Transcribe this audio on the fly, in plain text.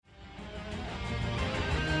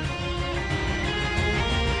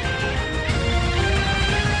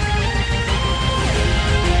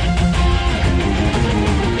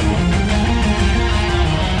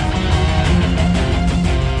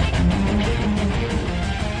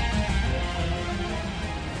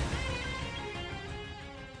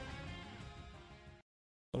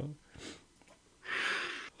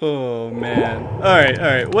Oh man. All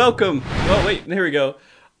right. Welcome. Oh wait, here we go.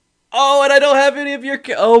 Oh, and I don't have any of your.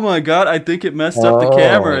 Oh my god, I think it messed up the Oh,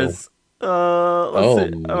 cameras. Let's oh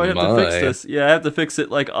see. Oh, I have to fix my. this. Yeah, I have to fix it.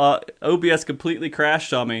 Like OBS completely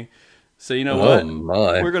crashed on me. So you know Oh what?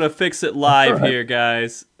 my. We're gonna fix it That's all live right. here,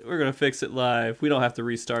 guys. We're gonna fix it live. We don't have to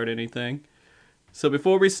restart anything. So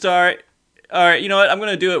before we start, all right, you know what? I'm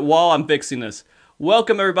gonna do it while I'm fixing this.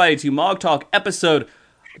 Welcome everybody to MogTalk episode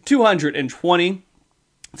 220.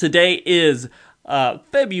 Today is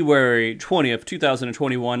February 20th,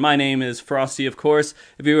 2021. My name is Frosty, of course.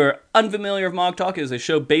 If you are unfamiliar with Mog Talk, it is a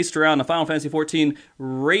show based around the Final Fantasy XIV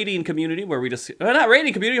rating community where we just... not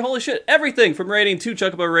rating community, holy shit. Everything from rating to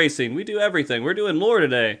Chocobo Racing. We do everything. We're doing lore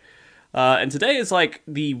today. And today is like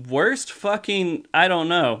the worst fucking... I don't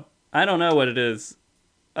know. I don't know what it is.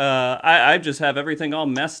 I just have everything all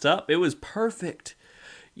messed up. It was perfect.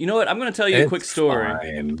 You know what? I'm going to tell you a quick It's story. I'm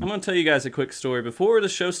fine. going to tell you guys a quick story. Before the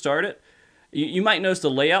show started, you might notice the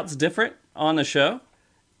layout's different on the show.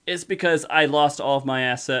 It's because I lost all of my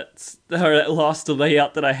assets, or I lost the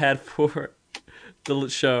layout that I had for the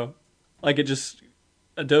show. Like it just,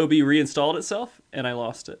 Adobe reinstalled itself, and I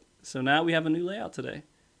lost it. So now we have a new layout today.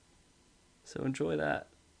 So enjoy that.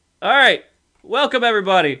 All right. Welcome,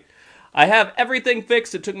 everybody. I have everything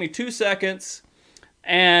fixed. It took me 2 seconds.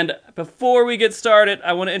 And before we get started,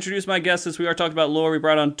 I want to introduce my guests since we are talking about lore. We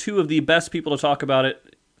brought on two of the best people to talk about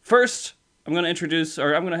it. First, I'm going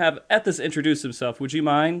to have Ethis introduce himself. Would you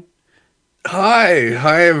mind? Hi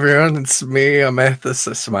everyone. It's me. I'm Ethos.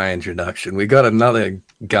 That's my introduction. We got another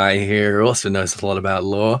guy here who also knows a lot about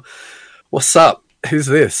lore. What's up? Who's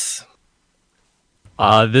this?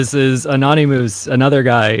 This is Anonymous, another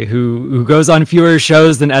guy who goes on fewer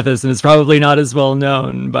shows than Ethos and is probably not as well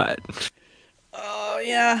known, but Oh,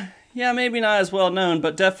 yeah. Yeah, maybe not as well known,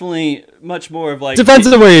 but definitely much more of like... depends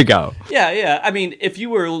on where you go. Yeah. I mean, if you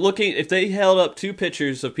were looking... If they held up two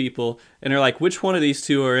pictures of people and they're like, which one of these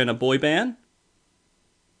two are in a boy band?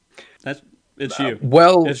 It's you.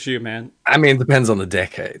 Well, It's you, man. I mean, depends on the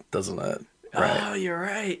decade, doesn't it? Right. Oh, you're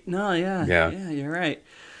right. No, yeah. Yeah. Yeah, you're right.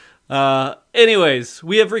 Anyways,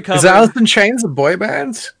 we have recovered. Is Alice in Chains a boy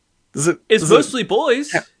band? It's mostly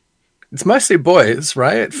boys. It's mostly boys,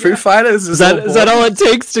 right? Foo Yeah. Fighters Is all that all boys?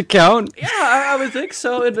 it takes to count? Yeah, I would think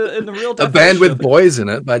so in the real A definition band with of it. boys in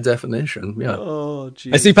it by definition. Yeah. Oh, I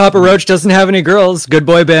jeez. see Papa Roach doesn't have any girls. Good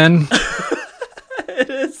boy band. It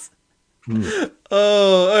is. Hmm.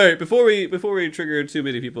 Oh, all right. Before we trigger too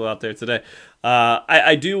many people out there today,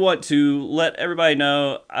 I do want to let everybody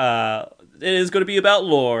know it is going to be about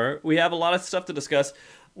lore. We have a lot of stuff to discuss.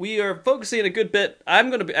 We are focusing a good bit. I'm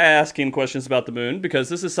going to be asking questions about the moon because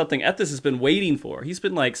this is something Ethis has been waiting for. He's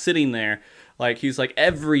been like sitting there, like he's like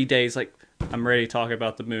every day. He's like, I'm ready to talk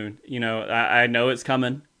about the moon. You know, I know it's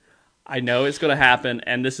coming. I know it's going to happen,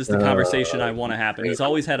 and this is the conversation I want to happen. He's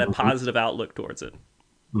always had a positive outlook towards it.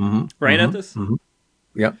 Mm-hmm, Right, mm-hmm, Ethis? mm-hmm.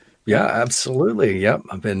 Yep. Yeah, absolutely. Yep.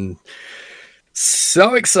 I've been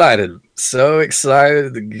so excited. So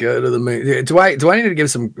excited to go to the moon. Do I need to give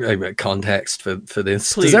some context for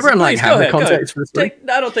this? Please, Does everyone like please, have go the ahead, go ahead. context for this thing?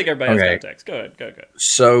 I don't think everybody has Okay. context. Go ahead, go.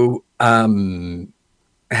 So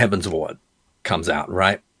Heaven's Ward comes out,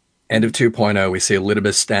 right? End of 2.0, we see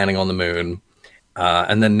Elidibus standing on the moon.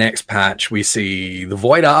 And then next patch, we see the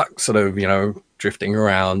Void Ark sort of, drifting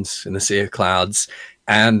around in the sea of clouds.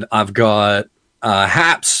 And I've got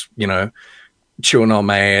Haps, chewing on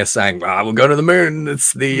my ass saying, we'll go to the moon.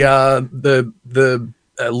 It's the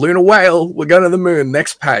lunar whale. We're going to the moon.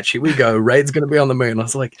 Next patch, here we go. Raid's going to be on the moon. I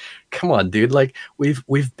was like, come on, dude. Like, we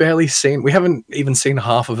haven't even seen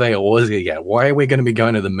half of Eorzea yet. Why are we going to be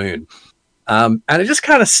going to the moon? And it just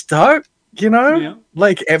kind of stuck, Yeah.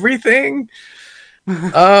 like everything.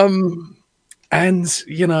 And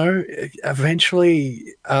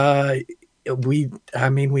eventually, we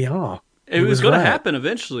are. It He was going right. to happen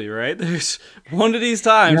eventually, right? There's one of these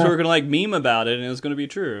times Yeah. where we're going to like meme about it and it was going to be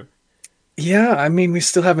true. Yeah, I mean, we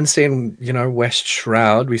still haven't seen, West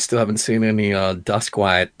Shroud. We still haven't seen any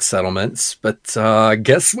Duskwhite settlements, but I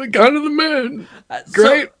guess we're going to the moon.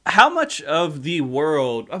 Great. So how much of the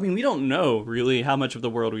world, I mean, we don't know really how much of the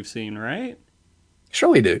world we've seen, right? Sure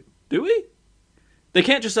we do. Do we? They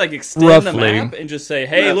can't just like extend the Roughly. map and just say,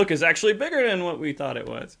 hey, Yeah. look, it's actually bigger than what we thought it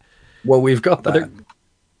was. Well, we've got that.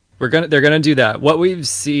 They're gonna do that. What we've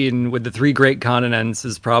seen with the three great continents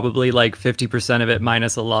is probably like 50% of it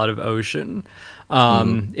minus a lot of ocean.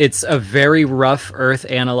 It's a very rough Earth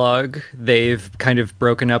analog. They've kind of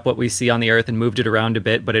broken up what we see on the Earth and moved it around a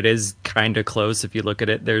bit, but it is kind of close if you look at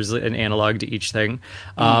it. There's an analog to each thing.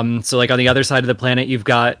 So like on the other side of the planet, you've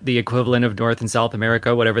got the equivalent of North and South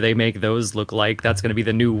America, whatever they make those look like. That's going to be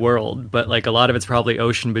the new world. But like a lot of it's probably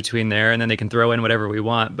ocean between there, and then they can throw in whatever we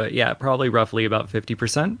want. But yeah, probably roughly about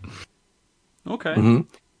 50%. Okay.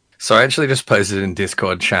 So I actually just posted in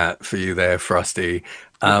Discord chat for you there, Frosty.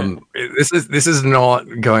 This is not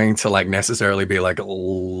going to like necessarily be like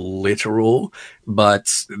literal,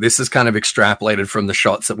 but this is kind of extrapolated from the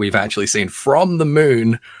shots that we've actually seen from the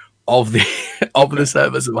moon of the the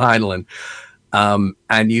surface of Heinlein.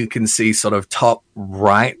 And you can see sort of top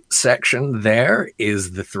right section there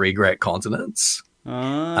is the three great continents.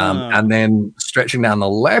 And then stretching down the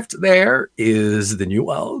left there is the New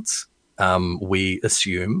World. We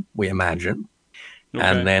imagine. Okay.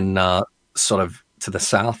 And then sort of to the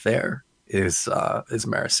south there is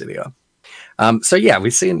Mericidia. So yeah,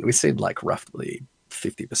 we've seen like roughly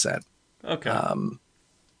 50%. Okay.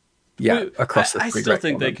 Across the I three still great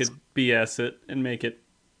think they continents. could BS it and make it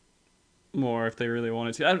more if they really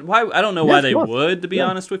wanted to. I don't know why they would, to be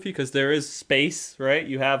honest with you, because there is space, right?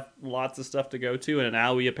 You have lots of stuff to go to, and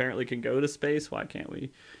now we apparently can go to space. Why can't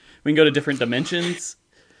we? We can go to different dimensions.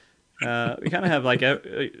 We kind of have like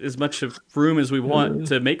as much of room as we want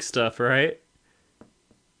to make stuff, right?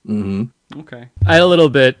 Okay. I had a little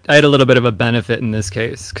bit of a benefit in this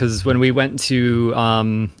case because when we went to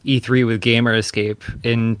E3 with Gamer Escape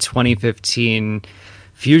in 2015,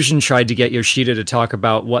 Fusion tried to get Yoshida to talk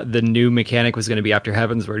about what the new mechanic was going to be after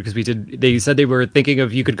Heavensward because they said they were thinking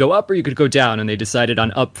of you could go up or you could go down, and they decided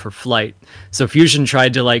on up for flight. So Fusion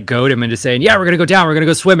tried to like goad him into saying, yeah, we're going to go down, we're going to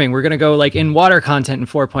go swimming, we're going to go like in water content in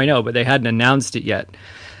 4.0, but they hadn't announced it yet.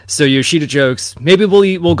 So Yoshida jokes, maybe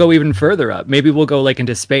we'll go even further up. Maybe we'll go like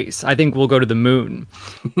into space. I think we'll go to the moon.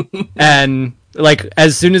 And like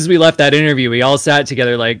as soon as we left that interview, we all sat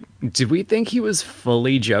together like, did we think he was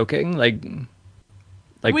fully joking? Like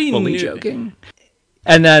We fully knew- joking?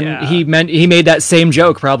 And then he made that same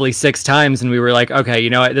joke probably 6 times, and we were like, okay, you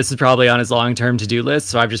know what? This is probably on his long-term to-do list,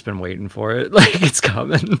 so I've just been waiting for it. Like, it's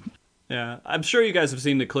coming. Yeah, I'm sure you guys have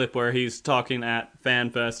seen the clip where he's talking at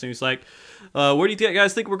FanFest, and he's like, where do you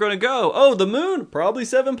guys think we're going to go? Oh, the moon? Probably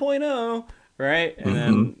 7.0, right? And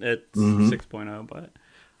then it's 6.0, but...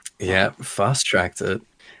 Yeah, fast-tracked it.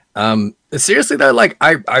 Seriously, though, like,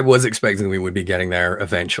 I was expecting we would be getting there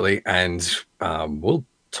eventually, and we'll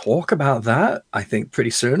talk about that, I think, pretty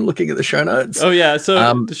soon, looking at the show notes. Oh, yeah,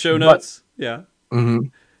 so the show notes, yeah.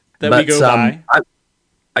 That we go by.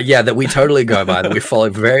 That we totally go by, that we follow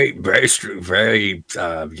very, very strict, very,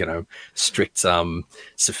 strict,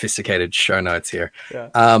 sophisticated show notes here. Yeah.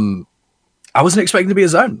 I wasn't expecting it to be a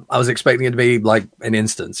zone. I was expecting it to be like an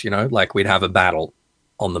instance, like we'd have a battle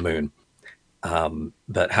on the moon.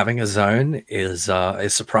 But having a zone is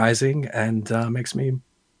surprising and makes me.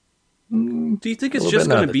 Do you think it's just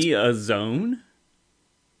going to be a zone?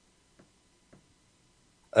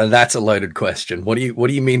 That's a loaded question. What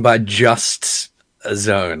do you mean by just a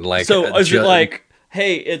zone? Like, so is it like,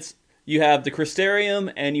 hey, you have the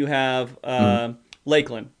Crystarium and you have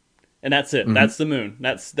Lakeland, and that's it. That's the moon.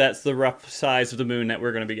 That's the rough size of the moon that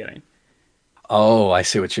we're going to be getting. Oh, I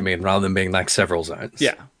see what you mean. Rather than being like several zones.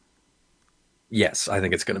 Yeah. Yes, I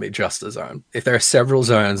think it's going to be just a zone. If there are several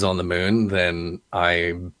zones on the moon, then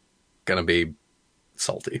I'm going to be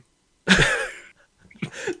salty.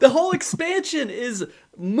 The whole expansion is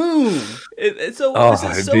moon. It's so far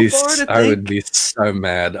to think. I would be so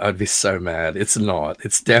mad. I'd be so mad. It's not.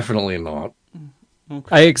 It's definitely not.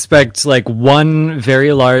 Okay. I expect like one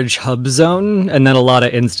very large hub zone and then a lot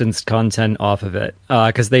of instanced content off of it.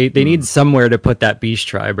 Because they need somewhere to put that beast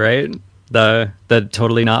tribe, right? The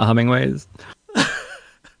totally not Hummingways.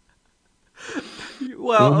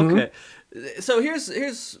 Well, okay. So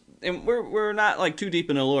here's and we're not like too deep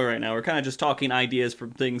into lore right now. We're kind of just talking ideas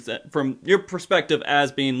from things that from your perspective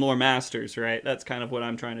as being lore masters, right? That's kind of what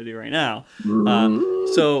I'm trying to do right now.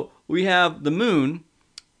 So we have the moon,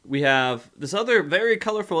 we have this other very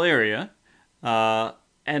colorful area,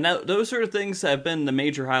 and those sort of things have been the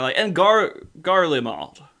major highlight. And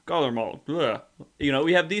Garlemald.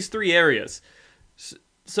 We have these 3 areas.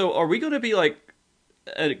 So are we going to be like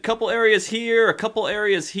a couple areas here, a couple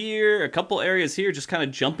areas here, a couple areas here, just kind of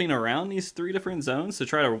jumping around these 3 different zones to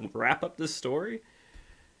try to wrap up this story?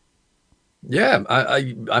 Yeah,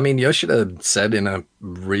 I mean, Yoshida said in a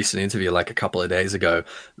recent interview, like a couple of days ago,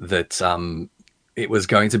 that it was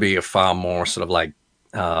going to be a far more sort of like,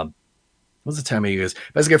 what's the term he used?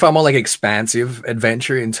 Basically, a far more like expansive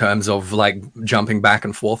adventure in terms of like jumping back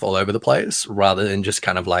and forth all over the place, rather than just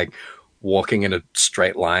kind of like walking in a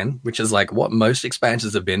straight line, which is like what most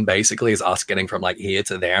expansions have been basically, is us getting from like here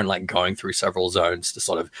to there and like going through several zones to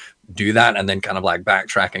sort of do that and then kind of like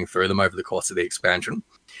backtracking through them over the course of the expansion.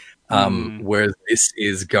 Whereas this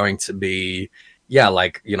is going to be, yeah,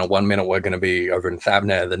 like, you know, 1 minute we're going to be over in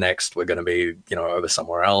Thavner, the next we're going to be, you know, over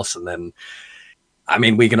somewhere else. And then, I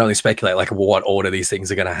mean, we can only speculate like what order these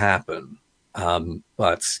things are going to happen.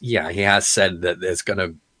 But yeah, he has said that there's going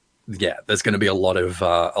to be a lot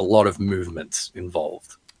of movement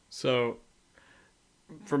involved. So,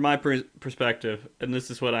 from my perspective, and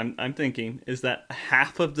this is what I'm thinking, is that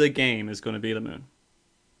half of the game is going to be the moon.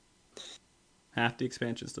 Half the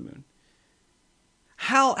expansion is the moon.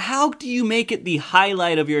 How do you make it the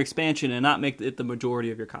highlight of your expansion and not make it the majority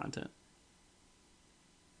of your content?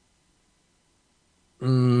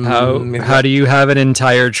 How do you have an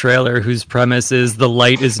entire trailer whose premise is the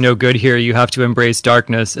light is no good here, you have to embrace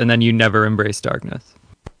darkness, and then you never embrace darkness?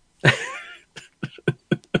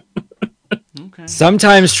 Okay.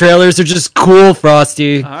 Sometimes trailers are just cool,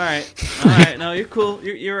 Frosty. All right. No, you're cool.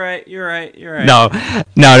 You're right.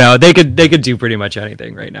 No. They could do pretty much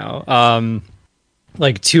anything right now.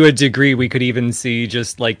 Like to a degree, we could even see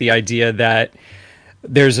just like the idea that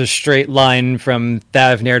there's a straight line from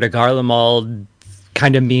Thavner to Garlemald,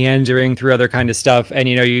 kind of meandering through other kind of stuff, and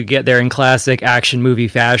you know, you get there in classic action movie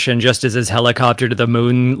fashion, just as his helicopter to the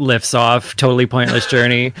moon lifts off. Totally pointless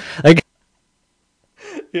journey. Like,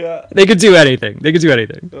 yeah, they could do anything.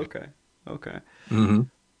 Okay. Mm-hmm.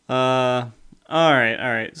 All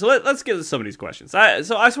right. So let's get to some of these questions. I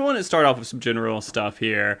just want to start off with some general stuff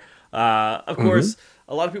here. Of course,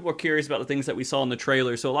 a lot of people are curious about the things that we saw in the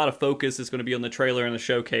trailer, so a lot of focus is going to be on the trailer and the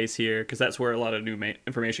showcase here, because that's where a lot of new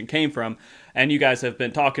information came from. And you guys have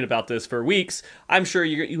been talking about this for weeks. I'm sure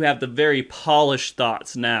you have the very polished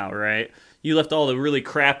thoughts now, right? You left all the really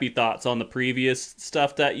crappy thoughts on the previous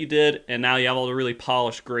stuff that you did, and now you have all the really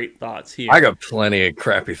polished, great thoughts here. I got plenty of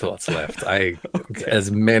crappy thoughts left. As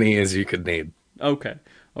many as you could need. Okay.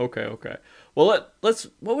 Well, let's.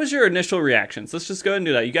 What was your initial reactions? Let's just go ahead and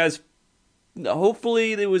do that. You guys,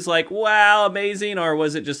 hopefully it was like, wow, amazing, or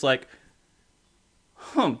was it just like,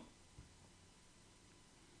 What'd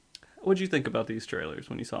you think about these trailers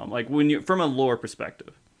when you saw them? Like from a lore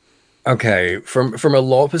perspective. Okay, from a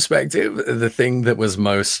lore perspective, the thing that was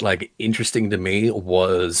most like interesting to me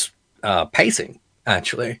was pacing,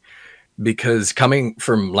 actually. Because coming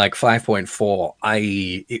from like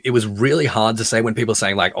 5.4, it was really hard to say when people are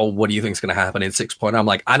saying like, oh, what do you think is going to happen in 6.0? I'm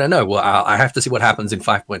like, I don't know. Well, I have to see what happens in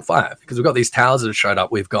 5.5 because we've got these towers that have showed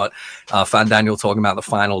up. We've got Fan Daniel talking about the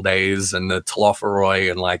final days and the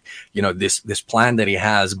Telophoroi and like, you know, this plan that he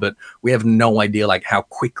has, but we have no idea like how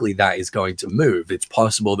quickly that is going to move. It's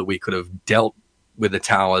possible that we could have dealt with the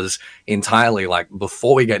towers entirely like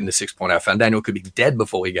before we get into 6.0. Fan Daniel could be dead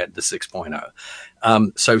before we get into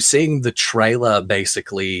 6.0. So seeing the trailer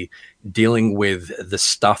basically dealing with the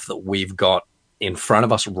stuff that we've got in front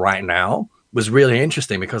of us right now was really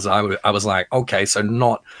interesting because I was like, okay, so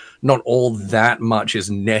not all that much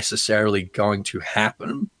is necessarily going to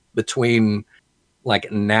happen between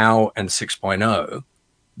like now and 6.0.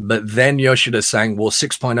 But then Yoshida's saying, well,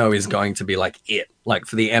 6.0 is going to be like it. Like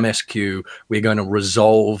for the MSQ, we're going to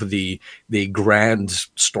resolve the grand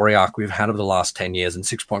story arc we've had over the last 10 years. And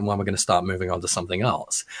 6.1, we're going to start moving on to something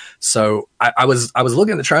else. So I was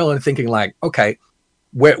looking at the trailer and thinking like, okay,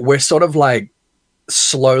 we're sort of like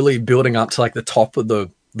slowly building up to like the top of the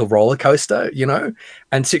roller coaster, you know?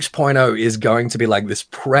 And 6.0 is going to be like this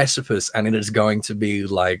precipice, and it is going to be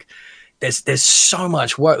like, there's so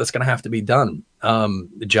much work that's going to have to be done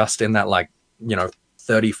just in that, like, you know,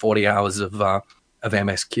 30, 40 hours of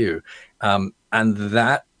MSQ. And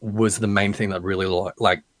that was the main thing that really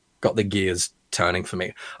like got the gears turning for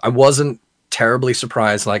me. I wasn't terribly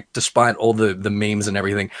surprised, like, despite all the memes and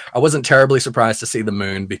everything, I wasn't terribly surprised to see the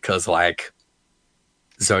moon because, like,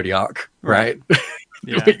 Zodiac, right?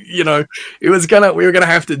 Yeah. You know, we were gonna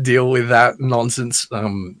have to deal with that nonsense,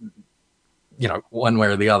 you know, one way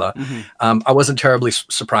or the other. Mm-hmm. I wasn't terribly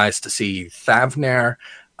surprised to see Thavner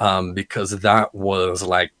because that was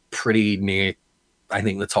like pretty near, I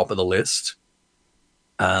think, the top of the list.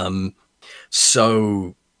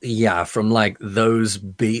 So yeah, from like those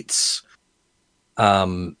beats,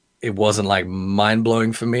 it wasn't like mind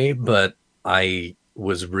blowing for me, but I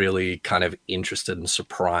was really kind of interested and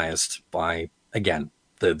surprised by, again,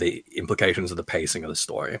 the implications of the pacing of the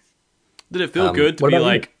story. Did it feel good to be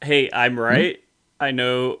like, you? hey, I'm right?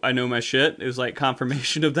 Mm-hmm. I know my shit. It was like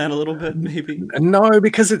confirmation of that a little bit, maybe. No,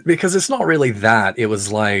 because it's not really that. It was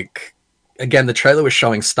like, again, the trailer was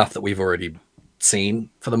showing stuff that we've already seen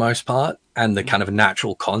for the most part. and the kind of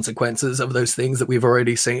natural consequences of those things that we've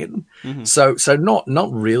already seen. Mhm. So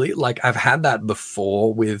not really. Like I've had that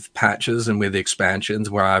before with patches and with expansions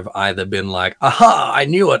where I've either been like, aha, I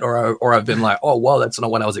knew it, or I've been like, oh well, that's not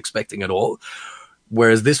what I was expecting at all.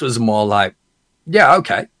 Whereas this was more like, yeah,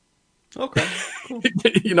 okay. Okay. Cool.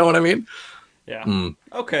 You know what I mean? Yeah. Mm.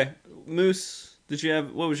 Okay. Moose,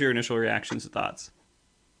 what was your initial reactions and thoughts?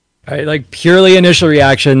 I like purely initial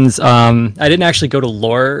reactions. I didn't actually go to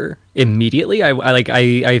lore immediately.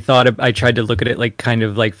 I thought I tried to look at it like kind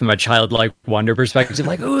of like from a childlike wonder perspective,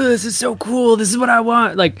 like, oh, this is so cool. This is what I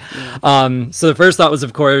want. Like, so the first thought was,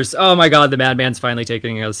 of course, oh my God, the Madman's finally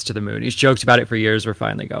taking us to the moon. He's joked about it for years. We're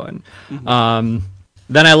finally going.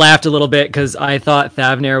 Then I laughed a little bit because I thought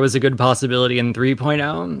Thavnair was a good possibility in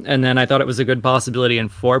 3.0, and then I thought it was a good possibility in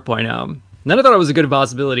 4.0. And then I thought it was a good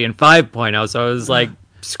possibility in 5.0. So I was like,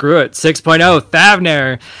 screw it, 6.0,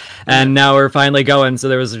 Thavnair. And now we're finally going. So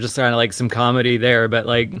there was just kind of like some comedy there, but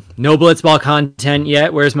like no Blitzball content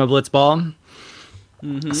yet. Where's my Blitzball?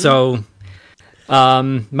 So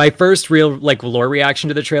my first real like lore reaction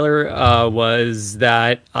to the trailer was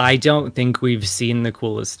that I don't think we've seen the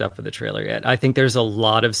coolest stuff of the trailer yet. I think there's a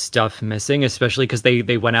lot of stuff missing, especially because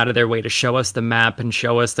they went out of their way to show us the map and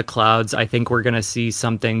show us the clouds. I think we're going to see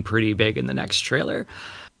something pretty big in the next trailer.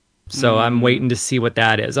 So I'm waiting to see what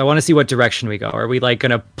that is. I want to see what direction we go. Are we like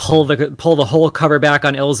going to pull the whole cover back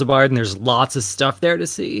on Ilzabard and there's lots of stuff there to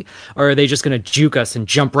see? Or are they just going to juke us and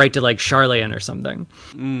jump right to like Charlayan or something?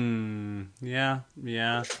 Yeah.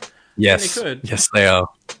 Yes. They could. Yes, they are.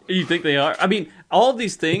 You think they are? I mean, all of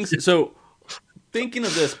these things. So, thinking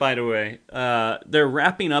of this, by the way, they're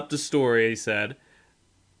wrapping up the story. He said,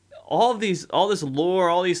 all this lore,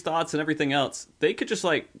 all these thoughts, and everything else. They could just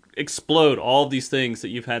like explode all of these things that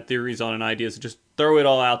you've had theories on and ideas, and just throw it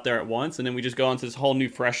all out there at once, and then we just go on to this whole new,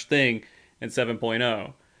 fresh thing in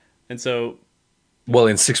 7.0. And so, well,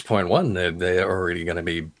 in 6.1, they're already going to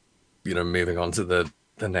be, moving on to the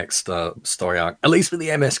next story arc, at least with the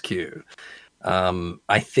MSQ.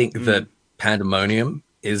 I think that Pandemonium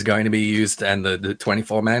is going to be used, and the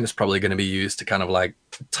 24-man is probably going to be used to kind of like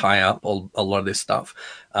tie up a lot of this stuff.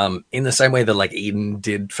 In the same way that like Eden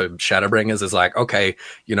did for Shadowbringers, is like, okay,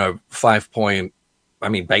 basically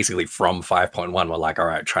from 5.1, we're like, all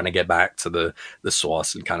right, trying to get back to the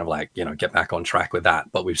source and kind of like, get back on track with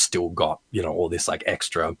that. But we've still got, all this like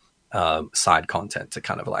extra side content to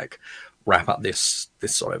kind of like wrap up this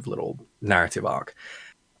sort of little narrative arc.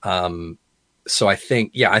 So I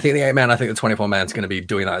think the 8-man, I think the 24-man is going to be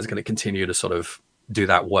doing that, is going to continue to sort of do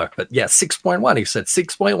that work. But yeah, 6.1, he said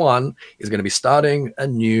 6.1 is going to be starting a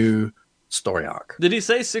new story arc. Did he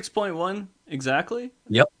say 6.1 exactly?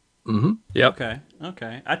 Yep. Mm-hmm. Yep.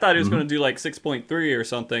 Okay. I thought he was going to do like 6.3 or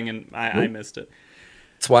something, and I missed it.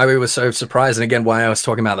 That's why we were so surprised. And again, why I was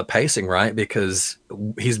talking about the pacing, right? Because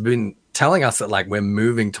he's been telling us that like we're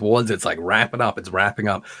moving towards it's like wrapping up. And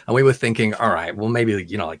we were thinking, all right, well, maybe,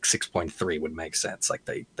 like 6.3 would make sense. Like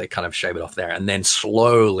they kind of shave it off there. And then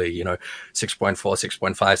slowly, 6.4,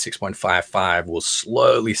 6.5, 6.55 will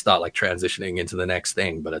slowly start like transitioning into the next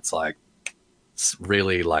thing. But it's like, it's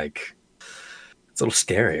really like, it's a little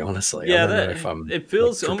scary, honestly. Yeah, I don't know if I'm it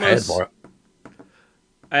feels prepared almost. for it.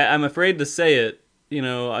 I'm afraid to say it.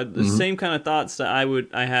 The same kind of thoughts that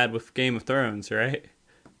I had with Game of Thrones, right?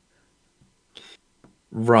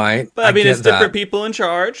 Right. But I mean, it's different people in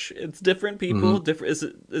charge. It's different people. Different.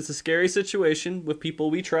 It's a scary situation with people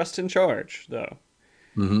we trust in charge, though.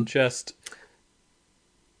 Just.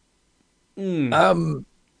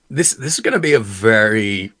 This is going to be a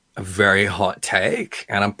very hot take,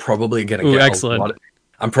 and I'm probably going to get excellent.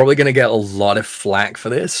 I'm probably going to get a lot of flack for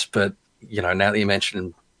this, but now that you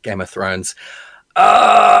mentioned Game of Thrones,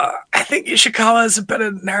 I think Ishikawa is a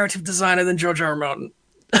better narrative designer than George R. R. Martin.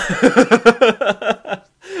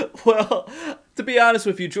 Well, to be honest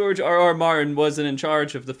with you, George R. R. Martin wasn't in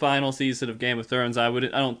charge of the final season of Game of Thrones. I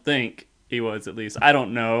don't think he was, at least. I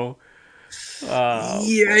don't know.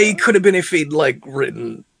 Yeah, he could have been if he'd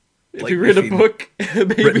written. If he read a book,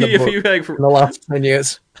 maybe if he in the last 10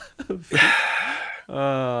 years.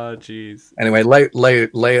 Oh, jeez. Anyway,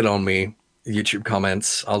 lay it on me. YouTube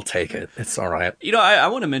comments. I'll take it. It's all right. I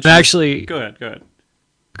want to mention. Actually, go ahead.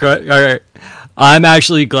 All right. I'm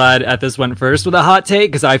actually glad at this went first with a hot take,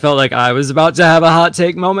 because I felt like I was about to have a hot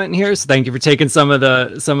take moment here. So thank you for taking some of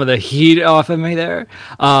the heat off of me there.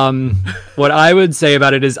 What I would say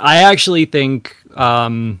about it is I actually think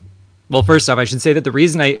Well, first off, I should say that the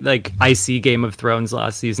reason I see Game of Thrones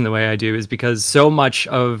last season the way I do is because so much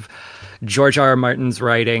of George R. R. Martin's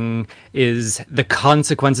writing is the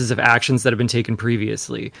consequences of actions that have been taken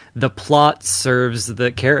previously. The plot serves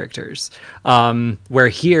the characters. Where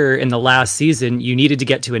here in the last season, you needed to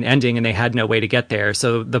get to an ending and they had no way to get there.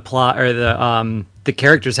 So the plot or the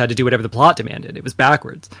characters had to do whatever the plot demanded. It was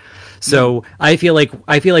backwards. So I feel like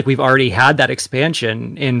we've already had that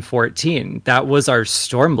expansion in 14. That was our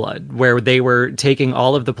Stormblood, where they were taking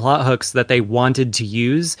all of the plot hooks that they wanted to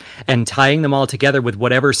use and tying them all together with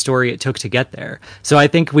whatever story it took to get there. So I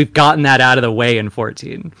think we've gotten that out of the way in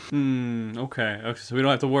 14. Okay, so we don't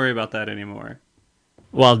have to worry about that anymore.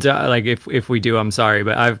 Well, like if we do, I'm sorry,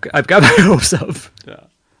 but I've got my hopes up. Yeah.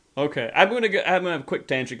 Okay, I'm gonna have a quick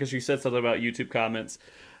tangent because you said something about YouTube comments.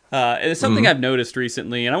 And it's something I've noticed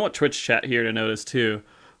recently, and I want Twitch chat here to notice too.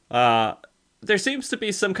 There seems to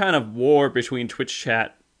be some kind of war between Twitch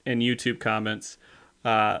chat and YouTube comments,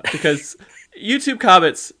 because YouTube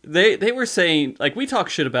comments they were saying, like, we talk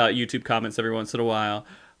shit about YouTube comments every once in a while,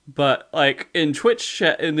 but like in Twitch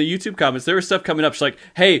chat, in the YouTube comments, there was stuff coming up. She's like,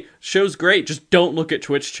 "Hey, show's great, just don't look at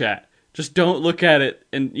Twitch chat. Just don't look at it,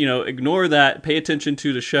 and ignore that. Pay attention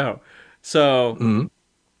to the show." So.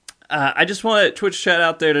 I just want Twitch chat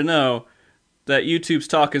out there to know that YouTube's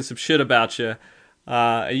talking some shit about you.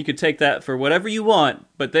 And you can take that for whatever you want,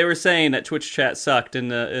 but they were saying that Twitch chat sucked in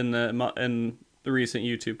the recent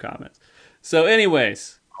YouTube comments. So,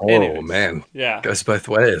 anyways, man, yeah, goes both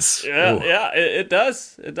ways. Yeah, it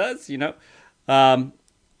does. It does.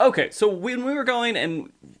 Okay, so when we were going,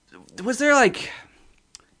 and was there like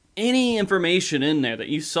any information in there that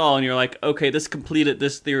you saw, and you're like, okay, this completed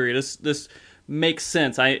this theory. This makes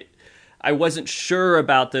sense. I wasn't sure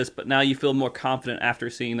about this, but now you feel more confident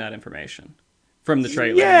after seeing that information from the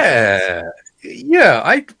trailer. Yeah,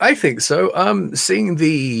 I think so. Seeing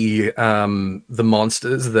the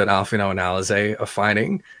monsters that Alfino and Alize are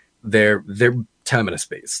fighting, they're Terminus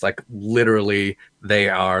beasts. Like, literally, they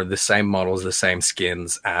are the same models, the same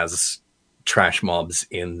skins as trash mobs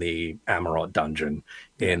in the Amarot dungeon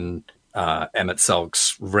in Emmett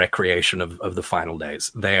Selk's recreation of the final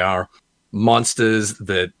days. They are monsters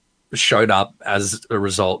that showed up as a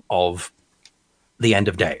result of the end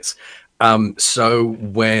of days. So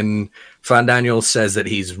when Van Daniel says that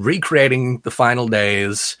he's recreating the final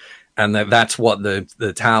days and that's what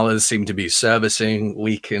the towers seem to be servicing,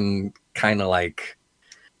 we can kind of like,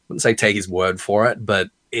 I wouldn't say take his word for it, but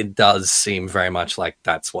it does seem very much like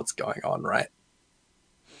that's what's going on, right?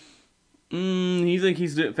 You think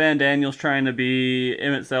Van Daniel's trying to be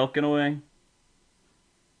Emmett Selk in a way?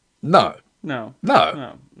 No, not at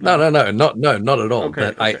all. Okay,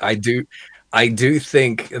 but okay. I do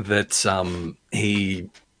think that he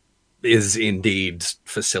is indeed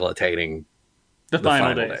facilitating the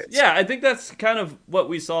final days. Yeah, I think that's kind of what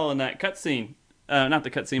we saw in that cutscene. Not the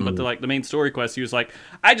cutscene, but the main story quest. He was like,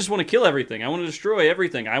 "I just want to kill everything. I want to destroy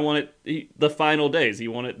everything. I want it the final days. He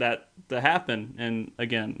wanted that to happen." And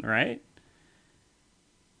again, right?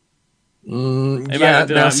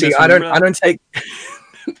 I don't take.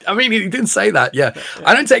 I mean, he didn't say that. Yeah.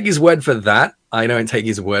 I don't take his word for that. I don't take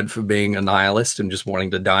his word for being a nihilist and just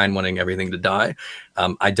wanting to die and wanting everything to die.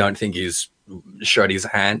 I don't think he's showed his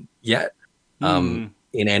hand yet in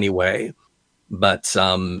any way. But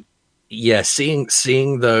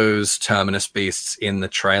seeing those Terminus beasts in the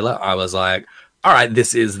trailer, I was like, all right,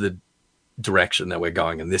 this is the direction that we're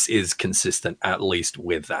going, and this is consistent at least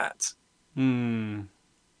with that.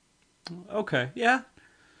 Okay. Yeah.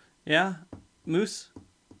 Moose?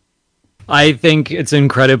 I think it's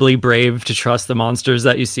incredibly brave to trust the monsters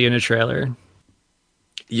that you see in a trailer.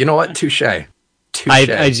 You know what? Touche. I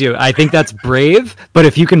do. I think that's brave, but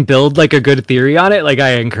if you can build like a good theory on it, like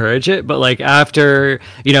I encourage it. But like after,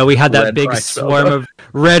 we had that big swarm of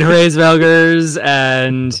red Hraesvelgers,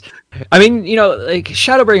 and I mean, like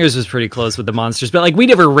Shadowbringers was pretty close with the monsters, but like we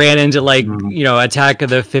never ran into like, Attack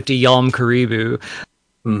of the 50 Yalm Karibu.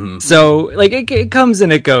 So like it comes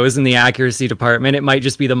and it goes in the accuracy department. It might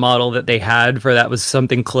just be the model that they had for that was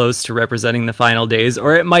something close to representing the final days,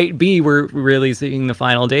 or it might be we're really seeing the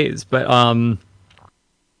final days. But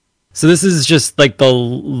so this is just like the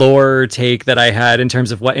lore take that I had in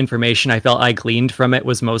terms of what information I felt I gleaned from it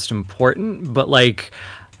was most important. But like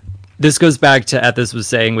this goes back to Ethis was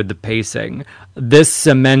saying with the pacing. This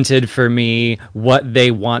cemented for me what they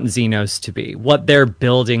want Xenos to be, what they're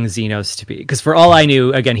building Xenos to be. Because for all I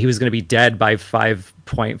knew, again, he was going to be dead by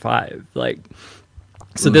 5.5. Like,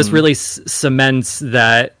 so this really cements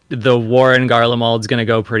that the war in Garlemald's going to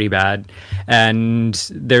go pretty bad. And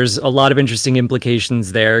there's a lot of interesting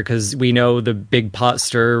implications there because we know the big pot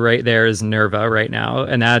stirrer right there is Nerva right now.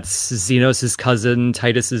 And that's Xenos' cousin,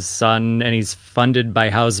 Titus's son, and he's funded by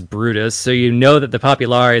House Brutus. So you know that the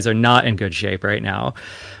Populares are not in good shape right now.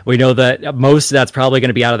 We know that most of that's probably going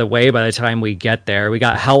to be out of the way by the time we get there. We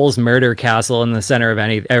got Howl's murder castle in the center of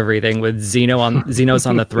everything with Xenos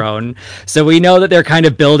on the throne. So we know that they're kind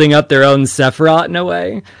of building up their own Sephiroth in a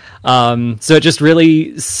way. So it just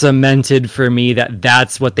really cemented for me that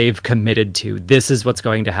that's what they've committed to. This is what's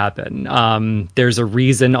going to happen. There's a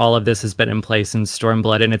reason all of this has been in place in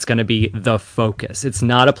Stormblood, and it's going to be the focus. It's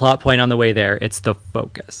not a plot point on the way there. It's the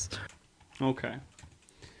focus. Okay.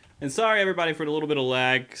 And sorry, everybody, for the little bit of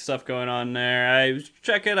lag stuff going on there. I was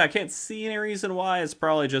checking. I can't see any reason why. It's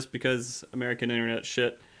probably just because American internet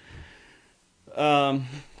shit.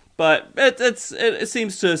 But it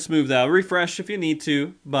seems to smooth out. Refresh if you need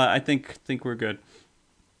to, but I think we're good.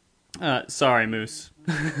 Sorry, Moose.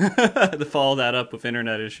 To follow that up with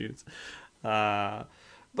internet issues. But,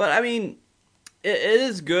 I mean, it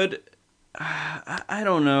is good. I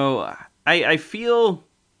don't know. I feel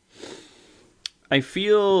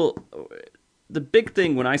the big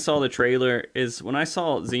thing when I saw the trailer is when I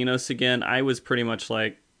saw Xenos again, I was pretty much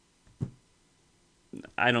like,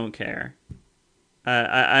 I don't care.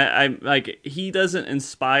 I like, he doesn't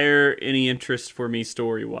inspire any interest for me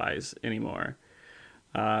story-wise anymore.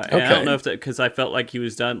 And I don't know if that, because I felt like he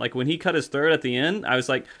was done. Like, when he cut his throat at the end, I was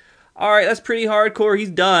like, all right, that's pretty hardcore.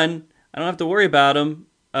 He's done. I don't have to worry about him.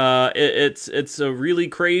 It's a really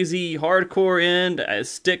crazy hardcore end. I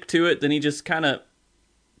stick to it. Then he just kind of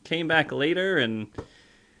came back later, and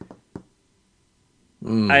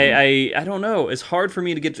I don't know. It's hard for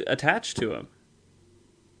me to get attached to him.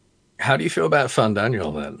 How do you feel about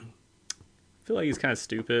Daniel then? I feel like he's kind of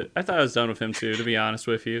stupid. I thought I was done with him too, to be honest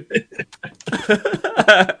with you.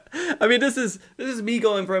 I mean, this is me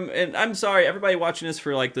going from, and I'm sorry, everybody watching this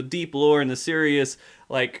for like the deep lore and the serious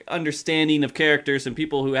like understanding of characters and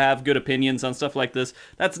people who have good opinions on stuff like this.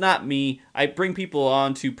 That's not me. I bring people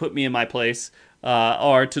on to put me in my place,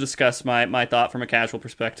 or to discuss my thought from a casual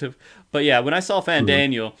perspective. But yeah, when I saw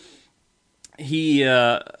Daniel, he,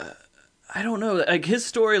 I don't know, like his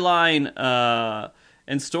storyline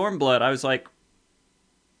in Stormblood, I was like,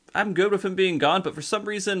 I'm good with him being gone, but for some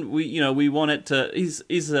reason we want it to.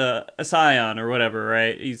 He's a scion or whatever,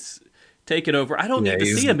 right? He's taken over. I don't need to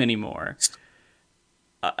see him anymore.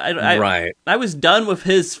 Right. I was done with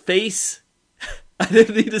his face. I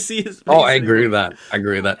didn't need to see his face. Oh, I agree with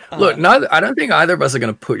that. Look, I don't think either of us are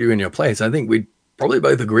going to put you in your place. I think we probably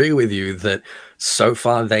both agree with you that so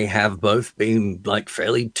far they have both been like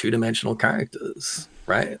fairly two-dimensional characters,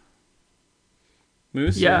 right?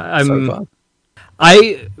 Moose? Yeah, so far.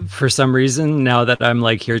 For some reason, now that I'm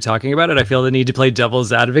like here talking about it, I feel the need to play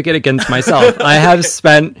devil's advocate against myself. I have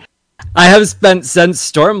spent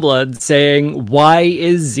since Stormblood saying, why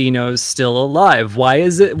is Xenos still alive? Why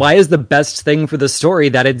is the best thing for the story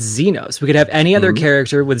that it's Xenos? We could have any other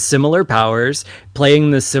character with similar powers playing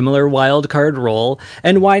the similar wild card role,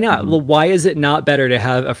 and why not? Well, why is it not better to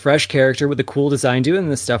have a fresh character with a cool design doing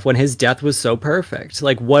this stuff when his death was so perfect?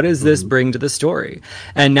 Like, what does this bring to the story?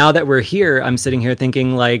 And now that we're here, I'm sitting here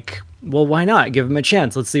thinking like, well, why not give him a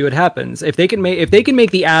chance? Let's see what happens. If they can make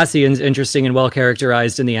the Asians interesting and well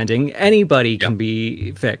characterized in the ending, anybody can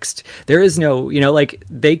be fixed. There is no, like,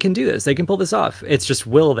 they can do this. They can pull this off. It's just,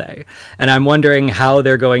 will they? And I'm wondering how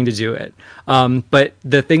they're going to do it. But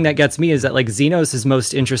the thing that gets me is that like Xenos is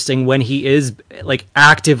most interesting when he is like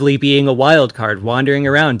actively being a wild card, wandering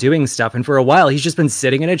around doing stuff. And for a while, he's just been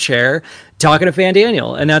sitting in a chair talking to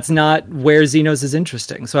Daniel, and that's not where Xenos is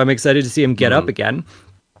interesting. So I'm excited to see him get up again.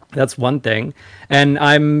 That's one thing. And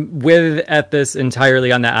I'm with Ethis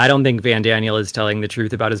entirely on that. I don't think Daniel is telling the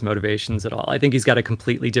truth about his motivations at all. I think he's got a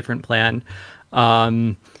completely different plan.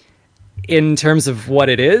 In terms of what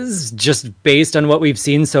it is, just based on what we've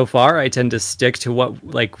seen so far, I tend to stick to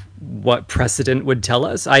what precedent would tell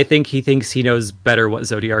us. I think he thinks he knows better what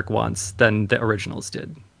Zodiark wants than the originals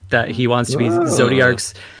did. That he wants to be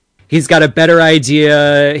Zodiark's. He's got a better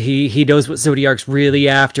idea. He knows what Zodiark's really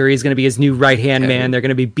after. He's going to be his new right-hand man. They're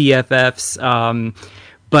going to be BFFs.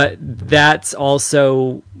 But that's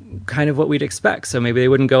also kind of what we'd expect. So maybe they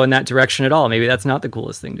wouldn't go in that direction at all. Maybe that's not the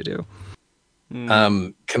coolest thing to do.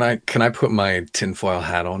 Can I put my tinfoil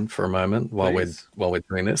hat on for a moment while we're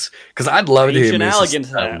doing this? Because I'd love to hear Ancient Elegant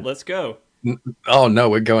hat. Let's go. Oh no,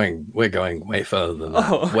 we're going way further than that.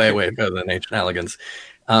 Oh, okay. Way further than Ancient Elegance.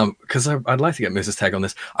 Because I'd like to get Moose's take on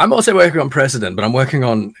this. I'm also working on precedent, but I'm working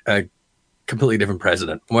on a completely different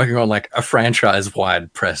precedent. I'm working on like a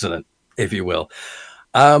franchise-wide precedent, if you will.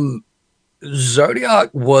 Zodiac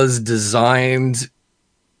was designed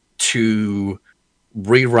to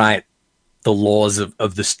rewrite the laws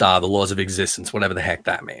of the star, the laws of existence, whatever the heck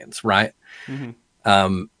that means, right?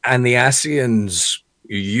 Mm-hmm. And the Asians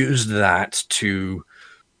used that to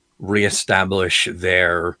reestablish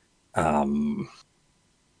their kind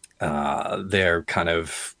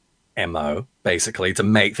of MO, basically, to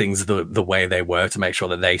make things the way they were, to make sure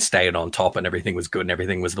that they stayed on top and everything was good and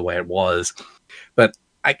everything was the way it was. But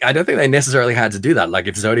I don't think they necessarily had to do that. Like,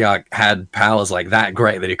 if Zodiac had powers like that,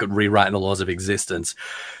 great, that he could rewrite the laws of existence,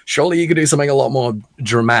 surely you could do something a lot more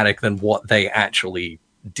dramatic than what they actually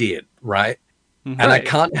did, right? Mm-hmm. And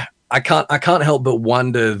Right. I can't help but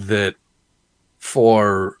wonder that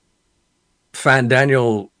for Fan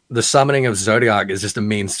Daniel, the summoning of Zodiac is just a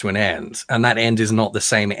means to an end, and that end is not the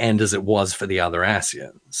same end as it was for the other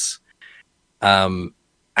Asians. And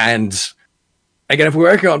again, if we're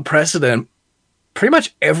working on precedent, pretty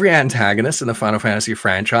much every antagonist in the Final Fantasy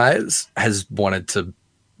franchise has wanted to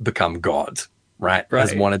become God, right?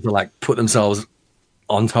 Has Right. wanted to like put themselves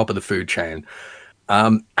on top of the food chain.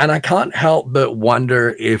 And I can't help but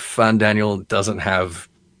wonder if Daniel doesn't have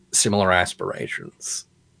similar aspirations.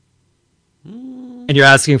 And you're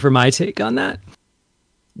asking for my take on that?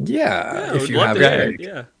 Yeah, Yeah, I if would you love have to a hear take. it.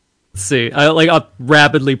 Yeah. Let's see. I'll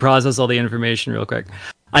rapidly process all the information real quick.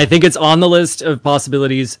 I think it's on the list of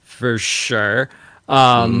possibilities for sure.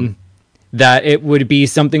 That it would be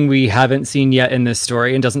something we haven't seen yet in this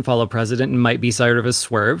story and doesn't follow precedent and might be sort of a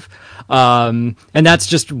swerve. And that's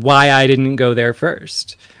just why I didn't go there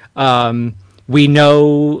first. We know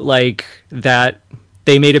like that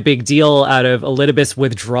they made a big deal out of Elidibus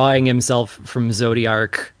withdrawing himself from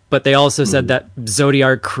Zodiark, but they also said that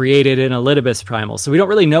Zodiark created an Elidibus primal. So we don't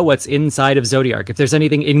really know what's inside of Zodiark, if there's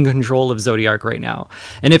anything in control of Zodiark right now.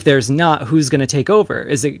 And if there's not, who's going to take over?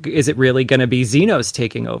 Is it really going to be Xenos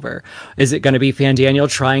taking over? Is it going to be Fandaniel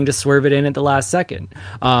trying to swerve it in at the last second?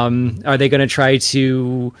 Are they going to try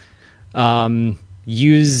to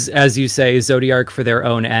use, as you say, Zodiark for their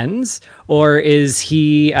own ends? Or is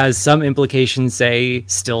he, as some implications say,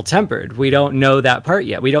 still tempered? We don't know that part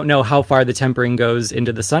yet. We don't know how far the tempering goes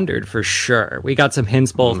into the Sundered for sure. We got some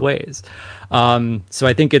hints both ways. So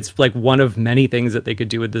I think it's like one of many things that they could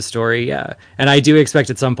do with the story. Yeah. And I do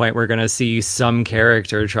expect at some point we're going to see some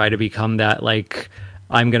character try to become that, like,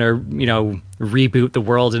 I'm going to, reboot the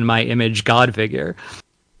world in my image God figure.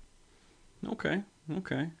 Okay.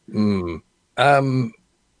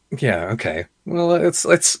 Yeah, okay. Well, let's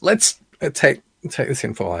take this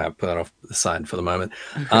info I have, put that off the side for the moment.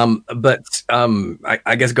 But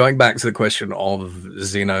I guess going back to the question of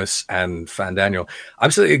Xenos and Fandaniel, I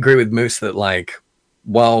absolutely agree with Moose that, like,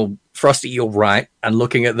 while Frosty, you're right, and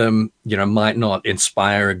looking at them, might not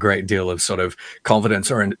inspire a great deal of sort of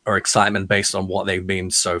confidence or excitement based on what they've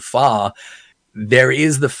been so far, there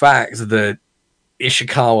is the fact that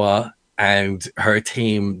Ishikawa and her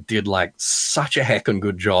team did like such a heckin'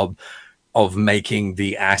 good job of making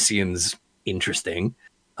the Asians interesting,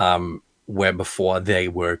 where before they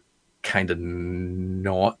were kind of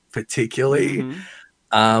not particularly.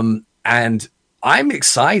 And I'm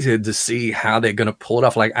excited to see how they're going to pull it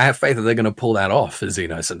off. Like, I have faith that they're going to pull that off for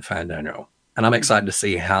Xenos and Fandaniel, and I'm excited to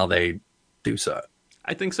see how they do so.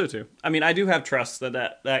 I think so too. I mean, I do have trust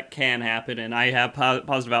that can happen, and I have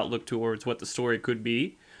positive outlook towards what the story could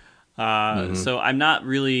be. So I'm not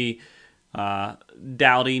really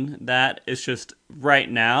doubting that. It's just right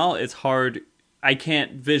now it's hard. I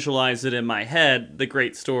can't visualize it in my head, the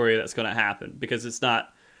great story that's going to happen, because it's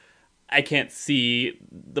not. I can't see